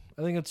Lantern.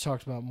 I think it's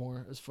talked about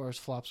more as far as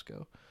flops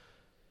go.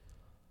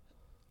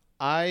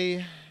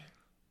 I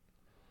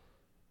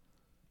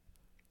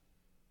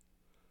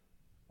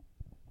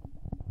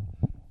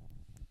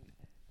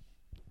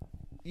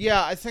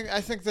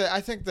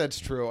think that's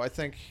true. I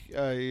think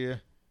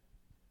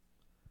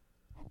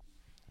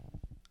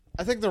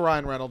the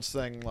Ryan Reynolds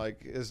thing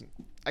is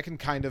I can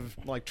kind of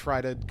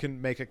try to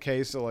make a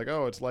case of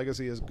its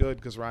legacy is good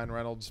because Ryan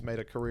Reynolds made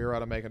a career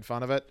out of making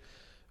fun of it,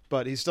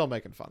 but he's still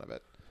making fun of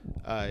it.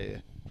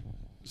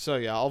 So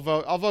yeah, I'll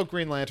vote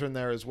Green Lantern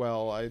there as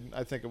well.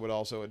 I think it would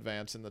also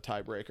advance in the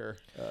tiebreaker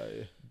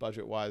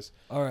budget wise.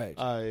 All right.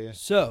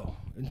 So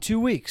in 2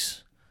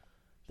 weeks,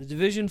 the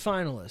division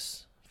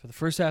finalists for the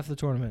first half of the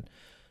tournament,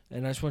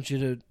 and I just want you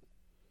to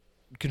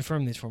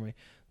confirm these for me.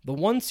 The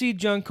 1 seed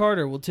John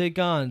Carter will take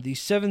on the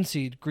 7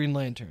 seed Green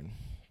Lantern.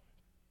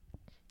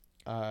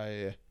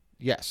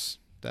 Yes,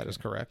 that is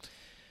correct.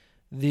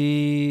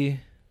 The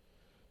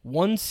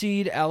 1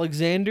 seed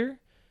Alexander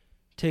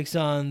takes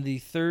on the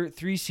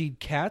 3 seed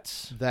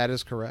Cats. That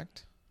is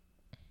correct.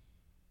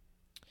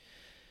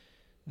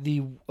 The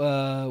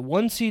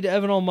 1 seed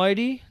Evan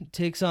Almighty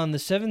takes on the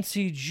 7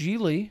 seed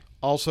Gigli.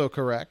 Also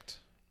correct.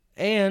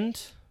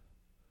 And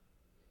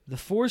the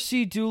 4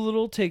 seed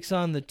Doolittle takes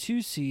on the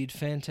 2 seed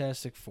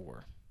Fantastic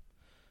Four.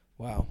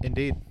 Wow.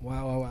 Indeed.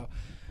 Wow.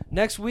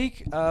 Next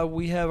week,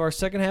 we have our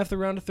second half of the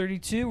round of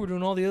 32. We're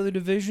doing all the other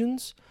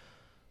divisions.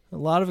 A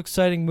lot of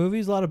exciting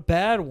movies, a lot of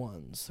bad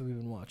ones that we've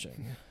been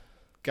watching.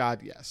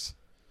 God, yes.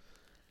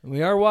 And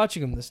we are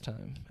watching them this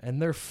time,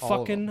 and they're All of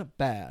fucking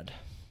bad.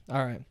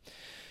 All right.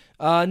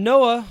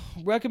 Noah,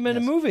 recommend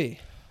a movie.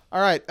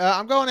 All right,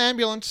 I'm going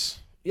Ambulance.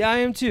 Yeah, I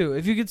am too.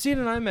 If you could see it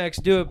in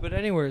IMAX, do it, but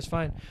anywhere is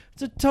fine.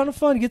 It's a ton of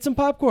fun. Get some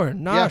popcorn.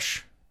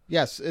 Nosh.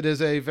 Yes, it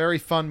is a very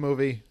fun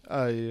movie.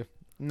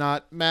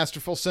 Not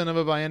masterful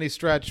cinema by any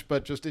stretch,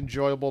 but just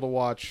enjoyable to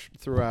watch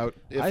throughout,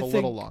 if a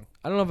little long.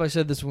 I don't know if I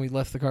said this when we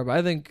left the car, but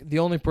I think the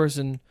only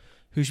person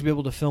who should be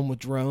able to film with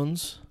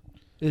drones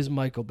is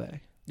Michael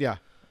Bay. Yeah.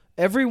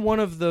 Every one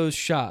of those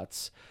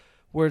shots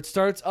where it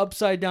starts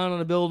upside down on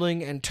a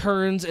building and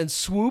turns and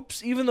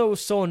swoops, even though it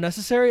was so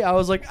unnecessary, I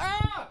was like,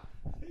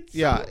 it's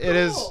Yeah,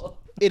 so cool.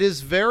 it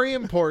is very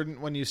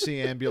important when you see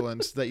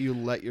Ambulance that you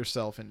let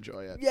yourself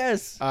enjoy it.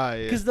 Yes. Yeah.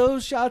 Because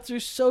those shots are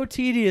so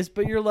tedious,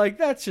 but you're like,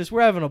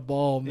 we're having a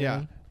ball, man.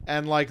 Yeah.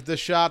 And the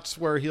shots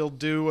where he'll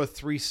do a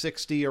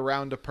 360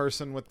 around a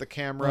person with the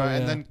camera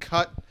and then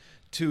cut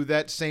to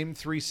that same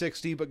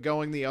 360 but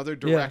going the other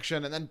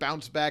direction and then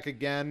bounce back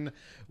again,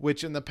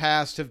 which in the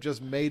past have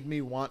just made me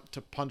want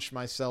to punch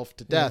myself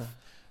to death.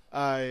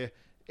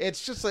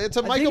 It's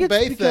a Michael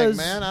Bay thing,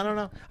 man. I don't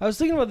know. I was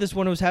thinking about this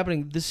when it was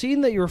happening. The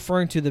scene that you're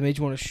referring to that made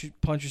you want to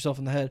punch yourself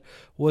in the head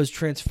was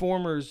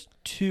Transformers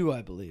 2,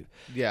 I believe.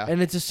 Yeah.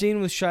 And it's a scene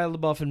with Shia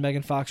LaBeouf and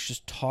Megan Fox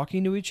just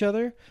talking to each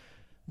other.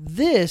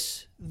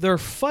 This, they're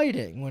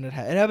fighting when it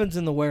happens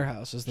in the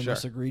warehouse is the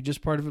most egregious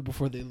part of it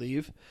before they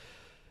leave.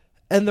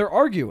 And they're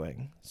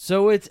arguing.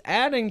 So it's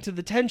adding to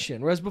the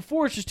tension. Whereas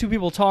before it's just two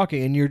people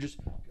talking and you're just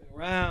going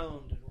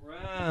round and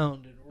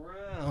round and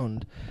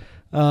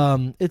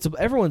round.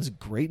 Everyone's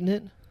great in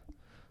it.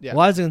 Yeah.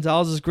 Liza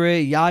Gonzalez is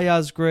great.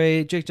 Yaya's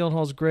great. Jake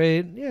Gyllenhaal's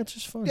great. Yeah, it's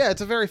just fun. Yeah,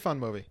 it's a very fun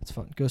movie. It's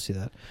fun. Go see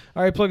that.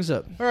 All right, plug us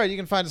up. All right, you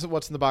can find us at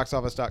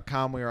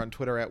what'sintheboxoffice.com. We are on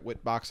Twitter at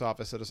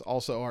WitBoxOffice. It is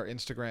also our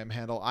Instagram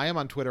handle. I am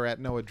on Twitter at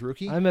Noah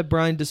Druki. I'm at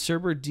Brian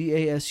DeSurber,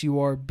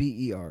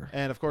 DASURBER.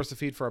 And, of course, the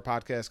feed for our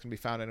podcast can be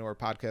found anywhere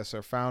podcasts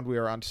are found. We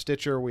are on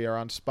Stitcher. We are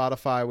on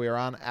Spotify. We are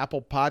on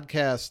Apple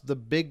Podcasts. The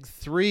Big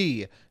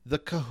Three. The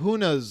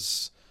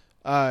Kahunas.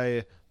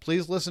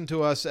 Please listen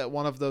to us at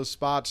one of those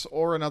spots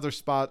or another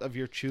spot of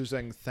your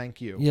choosing. Thank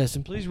you. Yes,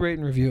 and please rate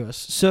and review us.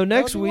 So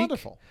next week,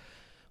 wonderful.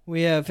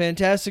 We have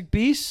Fantastic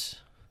Beasts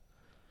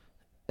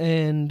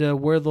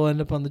and where they'll end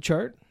up on the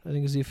chart, I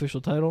think is the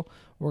official title.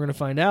 We're going to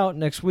find out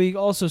next week.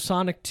 Also,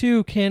 Sonic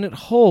 2, Can It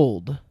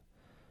Hold?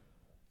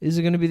 Is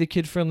it going to be the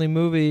kid-friendly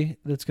movie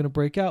that's going to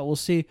break out? We'll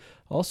see.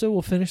 Also,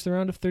 we'll finish the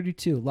round of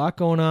 32. A lot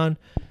going on.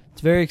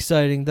 It's very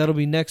exciting. That'll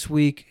be next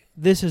week.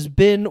 This has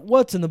been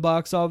What's in the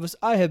Box Office.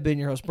 I have been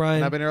your host, Brian.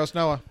 And I've been your host,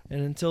 Noah. And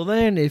until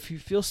then, if you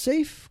feel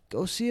safe,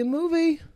 go see a movie.